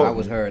then you go. I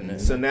was her.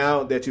 And so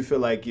now that you feel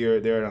like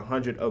there are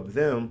 100 of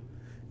them,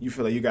 you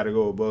feel like you got to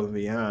go above and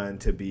beyond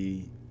to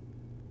be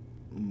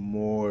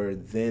more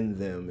than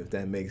them, if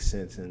that makes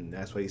sense. And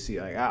that's why you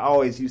see. Like I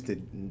always used to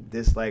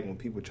dislike when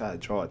people try to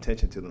draw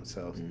attention to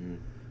themselves. Mm-hmm.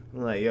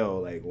 I'm like, yo,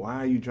 like, why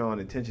are you drawing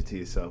attention to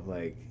yourself?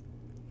 Like,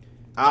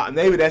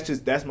 maybe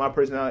that's my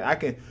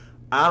personality.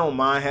 I don't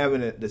mind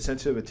having the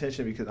center of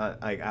attention because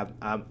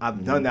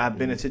I've done that. I've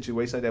been in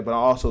situations like that, but I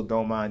also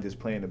don't mind just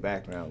playing the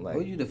background. Like,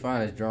 what do you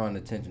define as drawing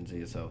attention to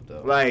yourself,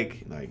 though?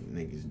 Like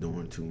niggas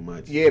doing too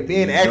much. Yeah,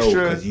 being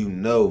extra. Because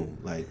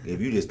like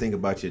if you just think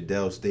about your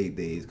Dell State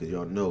days, because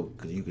y'all know,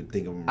 because you can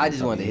think of them. I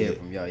just wanted to hear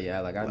from y'all.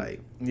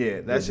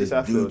 Yeah, that's just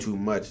I feel too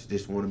much.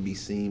 Just want to be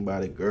seen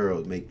by the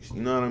girls.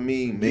 You know what I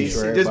mean? Make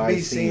sure just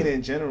be seen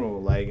in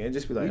general. Like, and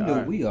just be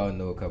like, we all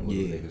know a couple of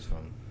niggas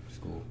from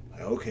school.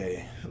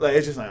 Okay, like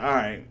it's just like, all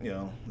right,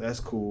 that's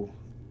cool.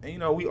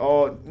 And we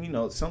all,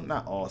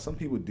 some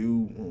people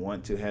do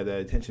want to have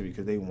that attention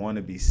because they want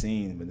to be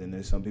seen, but then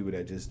there's some people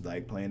that just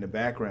like play in the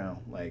background.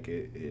 Like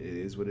it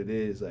is what it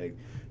is. Like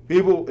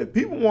if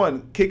people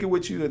want to kick it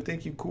with you and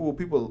think you cool,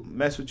 people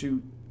mess with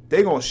you,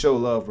 they gonna show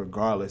love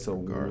regardless of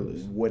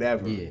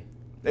whatever. Yeah,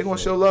 they gonna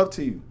show love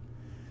to you,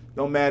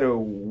 no matter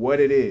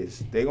what it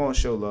is. They gonna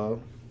show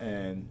love,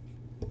 and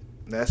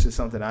that's just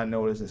something I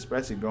noticed,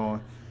 especially going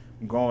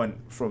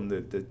from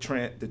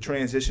the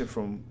transition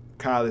from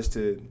college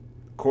to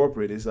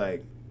corporate. Is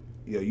like,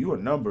 you a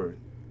number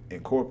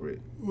in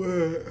corporate.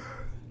 You're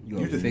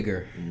a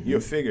figure. You're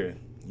a figure.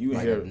 You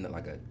like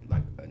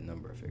a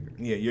number figure.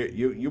 Yeah,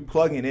 you're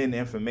plugging in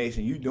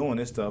information. You doing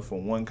this stuff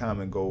for one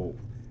common goal.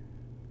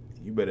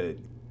 You better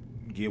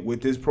get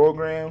with this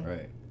program,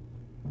 right,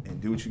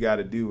 and do what you got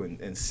to do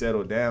and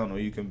settle down, or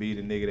you can be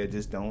the nigga that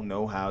just don't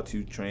know how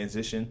to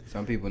transition.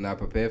 Some people not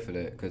prepared for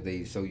that because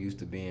they so used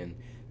to being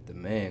the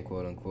man,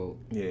 quote unquote,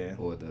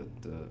 or the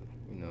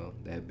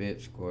that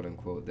bitch, quote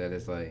unquote, that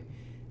it's like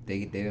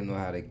they don't know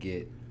how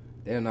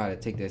to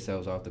take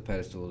themselves off the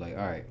pedestal. Like,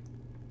 all right,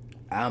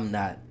 I'm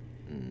not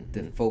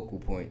the focal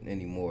point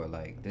anymore.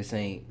 Like, this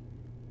ain't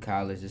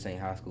college, this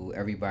ain't high school.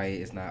 Everybody,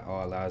 it's not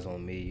all eyes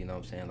on me. You know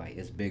what I'm saying? Like,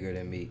 it's bigger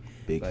than me.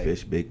 Big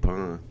fish, big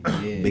pond.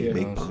 Yeah,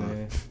 big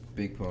pond.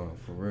 Big pond,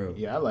 for real.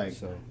 Yeah, I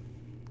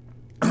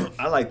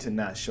like to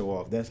not show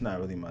off. That's not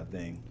really my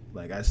thing.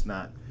 Like, that's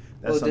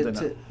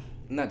something.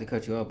 Not to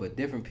cut you off, but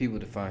different people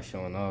define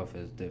showing off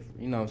as different.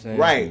 You know what I'm saying?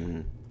 Right.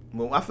 Mm-hmm.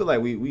 Well, I feel like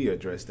we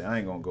addressed that. I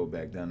ain't gonna go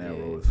back down that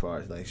road as far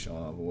as like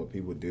showing off what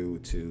people do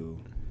to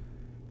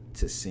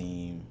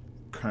seem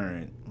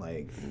current.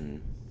 Like,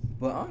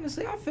 but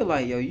honestly, I feel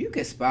like you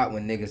can spot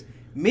when niggas.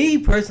 Me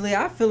personally,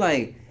 I feel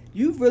like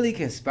you really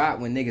can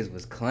spot when niggas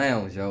was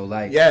clowns, yo.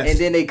 Like, yes. And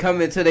then they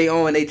come into their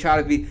own and they try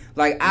to be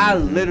like, I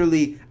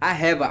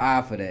have an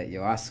eye for that,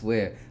 yo. I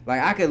swear.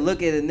 Like, I could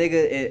look at a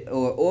nigga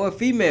or a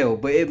female,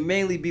 but it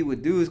mainly be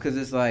with dudes because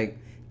it's like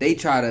they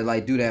try to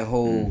like do that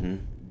whole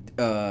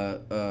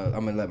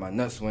I'm gonna let my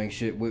nuts swing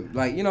shit with,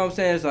 like, you know what I'm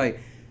saying? It's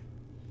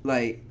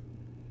like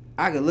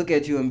I could look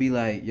at you and be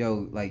like,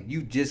 yo, like,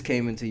 you just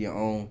came into your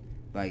own.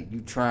 Like,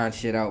 you trying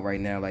shit out right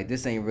now. Like,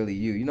 this ain't really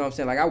you. You know what I'm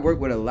saying? Like, I work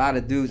with a lot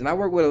of dudes, and I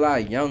work with a lot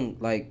of young,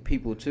 like,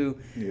 people, too.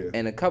 Yeah.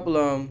 And a couple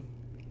of them,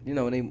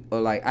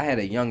 I had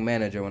a young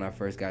manager when I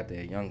first got there.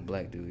 A young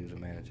black dude. He was a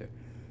manager.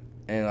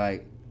 And,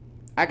 like,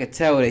 I could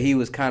tell that he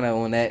was kind of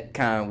on that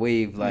kind of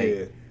wave,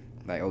 like,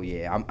 like, oh,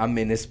 yeah, I'm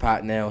in this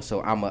spot now,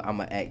 so I'm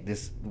a act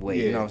this way.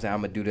 Yeah. You know what I'm saying?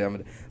 I'm going to do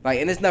that. Like,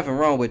 and there's nothing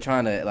wrong with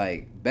trying to,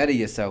 like, better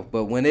yourself.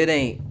 But when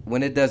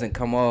it doesn't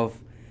come off,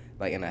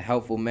 like, in a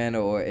helpful manner,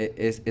 or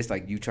it's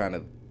like you trying to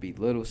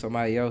belittle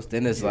somebody else,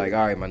 then it's like,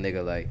 all right, my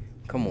nigga, like,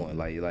 come on,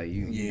 like you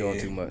doing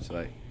too much,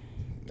 like.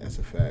 That's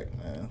a fact,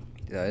 man.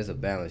 Yeah, it's a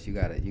balance. You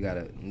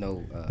gotta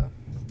know.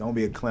 Don't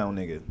be a clown,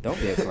 nigga. Don't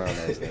be a clown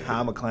ass nigga.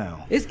 I'm a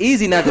clown. It's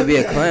easy not to be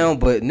a clown,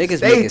 but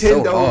niggas make it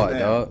so hard,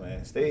 dog.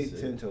 Man. Stay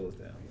 10 toes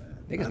down, man.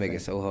 Niggas make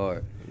it so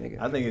hard, nigga.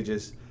 I think it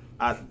just.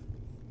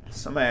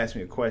 Somebody asked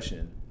me a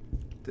question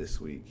this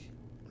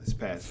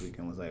past week,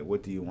 and was like,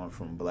 "What do you want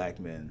from black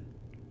men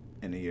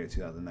in the year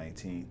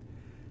 2019?"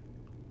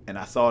 And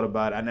I thought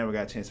about it. I never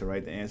got a chance to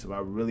write the answer,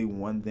 but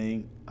one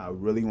thing I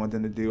really want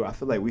them to do, I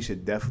feel like we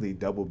should definitely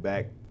double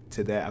back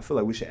to that. I feel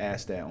like we should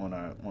ask that on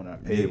our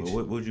page. Yeah,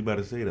 but what you about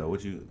to say though?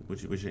 What's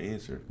your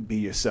answer? Be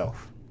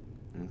yourself.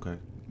 Okay.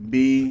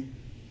 Be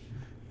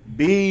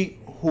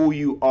who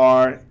you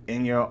are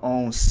in your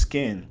own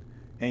skin,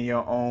 in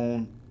your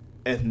own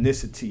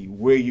ethnicity,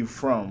 where you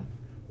from.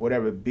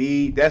 Whatever,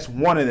 that's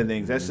one of the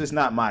things. That's just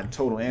not my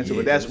total answer,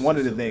 but that's one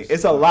of the things.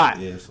 It's a lot,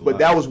 but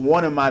that was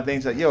one of my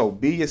things.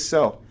 Like, be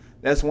yourself.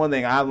 That's one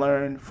thing I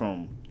learned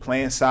from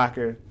playing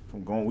soccer,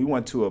 we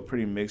went to a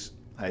pretty mixed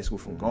high school,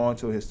 from going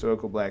to a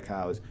historical black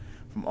college,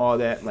 from all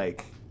that.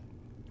 Like,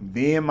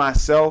 being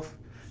myself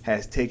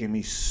has taken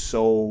me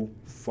so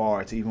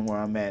far to even where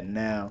I'm at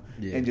now.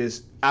 Yeah. And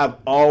just, I've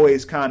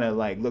always kind of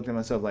like looked at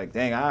myself like,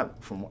 dang,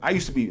 I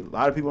used to be, a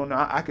lot of people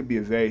know I could be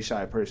a very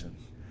shy person.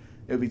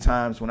 There'll be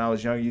times when I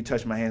was younger, you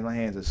touch my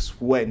hands are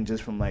sweating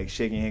just from like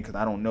shaking your hand because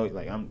I don't know,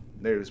 like, I'm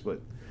nervous, but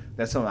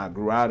that's something I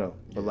grew out of.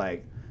 But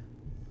like,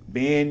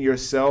 being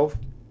yourself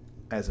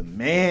as a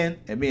man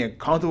and being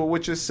comfortable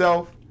with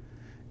yourself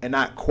and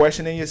not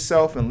questioning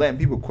yourself and letting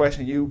people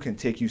question you can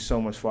take you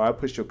so much far. I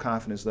push your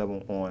confidence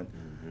level on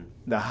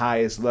the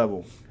highest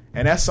level.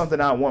 And that's something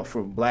I want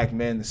for black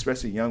men,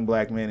 especially young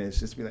black men, is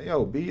just be like,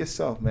 yo, be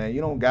yourself, man. You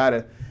don't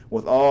gotta,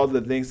 with all the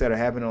things that are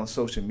happening on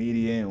social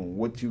media and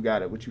what you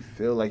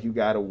feel like you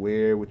gotta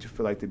wear, what you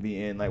feel like to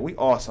be in. Like, we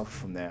all suffer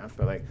from that. I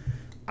feel like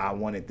I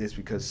wanted this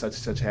because such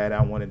and such had it.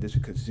 I wanted this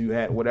because you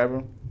had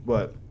whatever.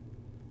 But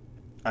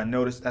I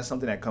noticed that's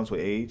something that comes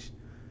with age.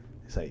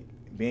 It's like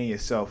being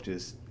yourself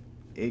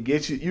it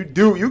gets you.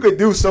 You could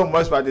do so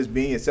much by just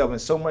being yourself,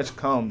 and so much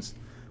comes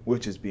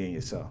with just being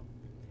yourself.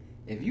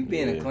 If you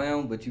being a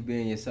clown, but you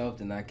being yourself,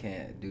 then I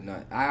can't do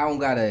nothing. I don't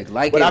gotta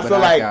like but it. I feel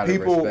like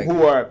people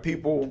who are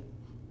people,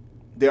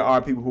 there are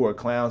people who are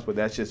clowns, but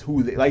that's just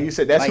who they, like you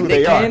said, that's like who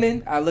Nick they are.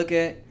 Cannon, I look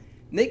at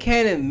Nick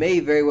Cannon may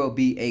very well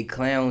be a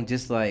clown,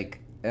 just like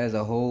as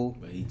a whole.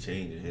 But he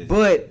changing his.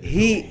 But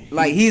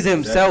he's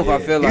himself. I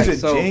feel like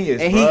he's a genius,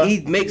 and bro.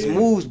 he makes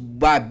moves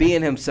by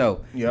being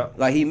himself. Yeah,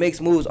 like he makes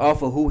moves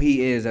off of who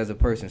he is as a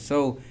person.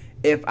 So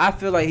if I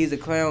feel like he's a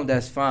clown,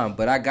 that's fine.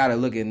 But I gotta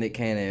look at Nick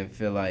Cannon and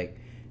feel like,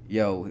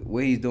 yo,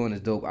 what he's doing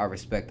is dope. I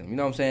respect him. You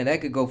know what I'm saying?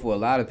 That could go for a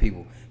lot of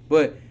people.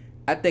 But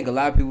I think a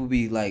lot of people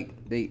be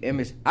like, they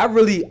image. I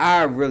really.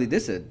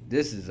 This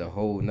is a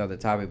whole nother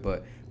topic.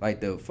 But like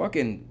the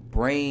fucking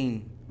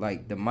brain,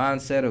 like the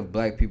mindset of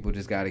black people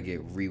just got to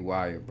get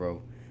rewired,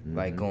 bro. Mm-hmm.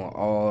 Like going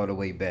all the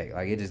way back.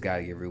 Like it just got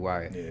to get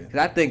rewired. Yeah. Cause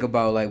I think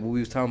about like what we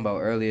was talking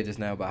about earlier just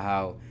now about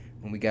how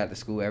when we got to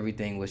school,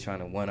 everything was trying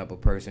to one up a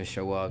person,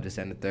 show off, this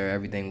and the third.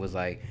 Everything was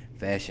like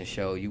fashion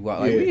show. You walk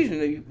like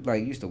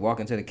we used to walk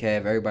into the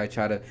cab. Everybody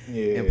try to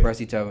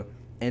impress each other.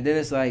 And then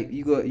it's like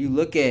you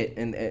look at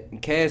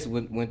and Cass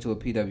went to a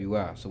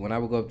PWI. So when I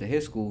would go up to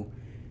his school,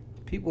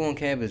 people on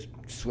campus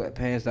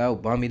sweatpants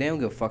out, bummy. They don't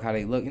give a fuck how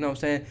they look. You know what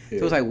I'm saying? Yeah.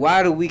 So it's like,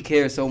 why do we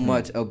care so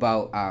much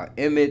about our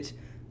image?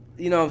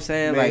 You know what I'm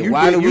saying? Man, like,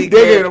 why do we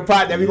care? In a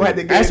pot that we had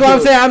to get That's what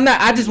I'm saying.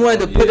 I just wanted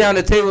to put down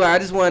the table. I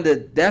just wanted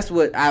to. That's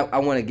what I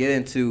want to get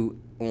into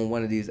on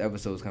one of these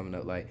episodes coming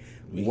up. Like,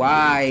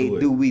 why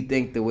do we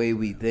think the way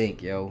we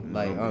think, yo?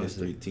 Like, I'm a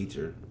honestly, history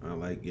teacher. I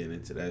like getting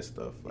into that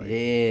stuff. Like,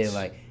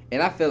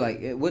 and I feel like,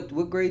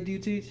 what grade do you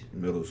teach?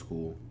 Middle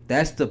school.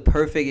 That's the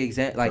perfect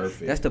example. Like,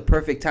 that's the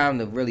perfect time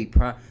to really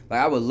prime.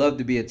 Like, I would love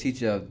to be a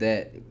teacher of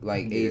that,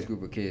 like, age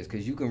group of kids,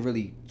 because you can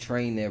really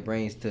train their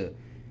brains to,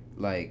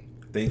 like,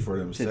 think for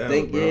themselves,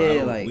 think,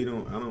 bro. I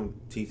don't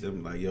teach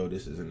them like, yo,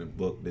 this is in the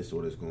book, this is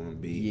what it's going to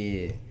be.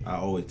 Yeah. I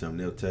always tell them,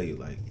 they'll tell you,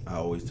 like, I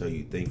always tell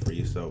you, think for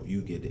yourself.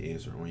 You get the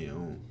answer on your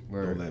own.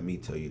 Word. Don't let me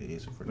tell you the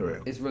answer for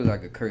them. It's really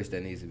like a curse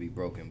that needs to be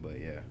broken, but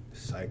yeah.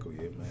 Cycle,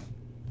 yeah, man.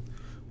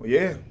 Well,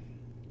 yeah.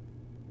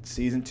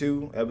 Season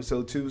 2,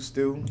 episode 2,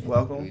 Stu,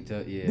 welcome.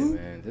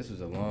 Man, this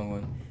was a long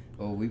one.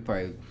 Oh, we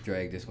probably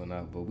dragged this one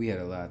out, but we had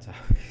a lot of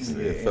topics.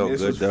 Yeah, it felt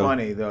this good, was though.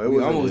 Funny though.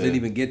 We almost didn't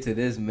even get to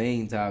this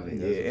main topic.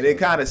 Yeah, and it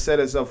kind of set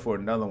us up for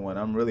another one.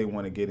 I really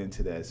want to get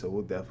into that, so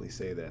we'll definitely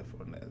say that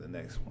for the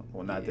next one.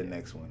 Well, not the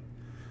next one.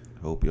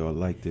 Hope y'all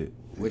liked it.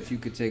 What you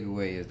could take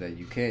away is that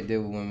you can't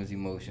deal with women's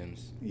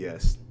emotions.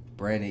 Yes.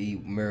 Brandon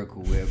eat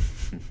Miracle Whip.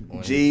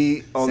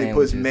 G only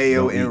sandwiches. Puts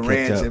mayo and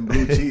ranch and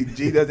blue cheese.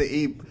 G doesn't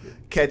eat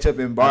ketchup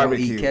and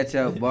barbecue. I don't eat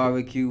ketchup,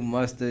 barbecue,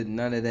 mustard,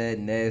 none of that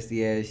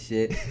nasty ass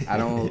shit. I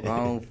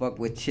don't fuck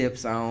with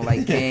chips. I don't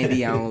like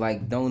candy. I don't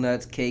like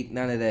donuts, cake,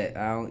 none of that.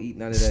 I don't eat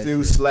none of that.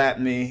 Stu slapped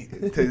me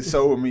to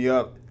sober me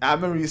up. I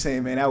remember you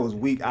saying, "Man, that was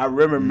weak." I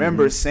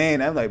remember saying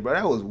that. I'm like, "Bro,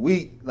 that was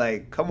weak."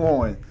 Like, come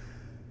on.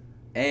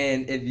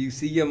 And if you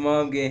see your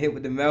mom getting hit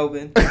with the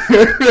Melvin,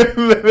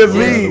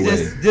 leave.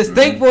 Just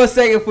think for a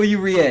second before you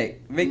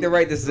react. Make the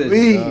right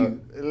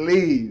decision.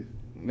 Leave.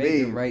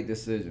 Make the right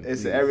decision.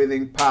 It's the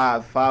Everything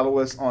Pod. Follow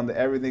us on the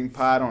Everything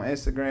Pod on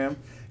Instagram.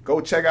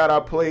 Go check out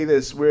our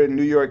playlist. We're in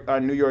New York. Our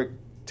New York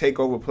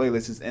Takeover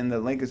playlist is in the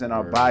link is in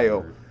our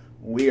bio.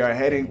 We are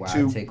heading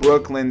to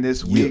Brooklyn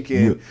this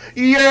weekend.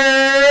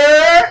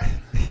 Yeah.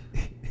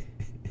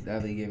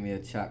 Definitely give me a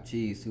chopped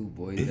cheese too,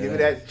 boy. Give me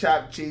that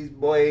chopped cheese,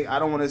 boy. I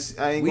don't want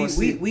to. I ain't gonna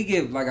see. We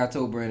give, like I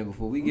told Brandon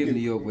before, we give New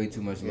York way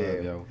too much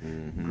love, yo.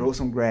 Mm-hmm. Grow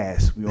some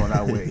grass. We on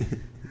our way.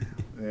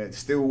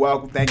 Still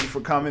welcome. Thank you for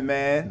coming,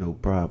 man. No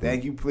problem.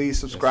 Thank you. Please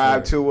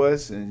subscribe to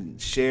us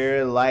and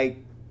share, like,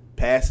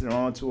 pass it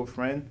on to a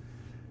friend.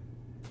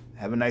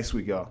 Have a nice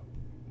week, y'all.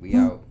 We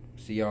out.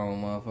 See y'all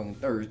on motherfucking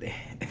Thursday.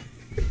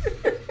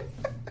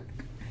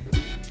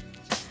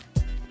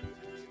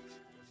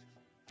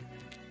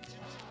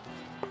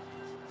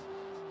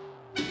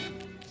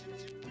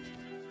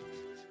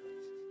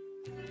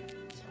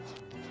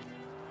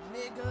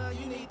 Nigga,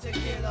 you need to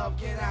get up,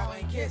 get out,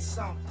 and get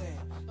something.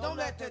 Don't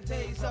let the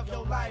days of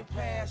your life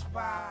pass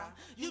by.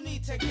 You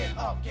need to get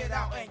up, get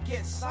out, and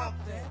get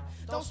something.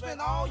 Don't spend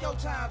all your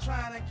time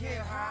trying to get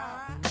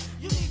high.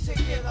 You need to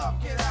get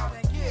up, get out,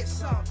 and get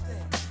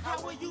something.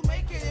 How will you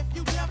make it if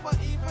you never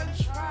even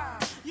try?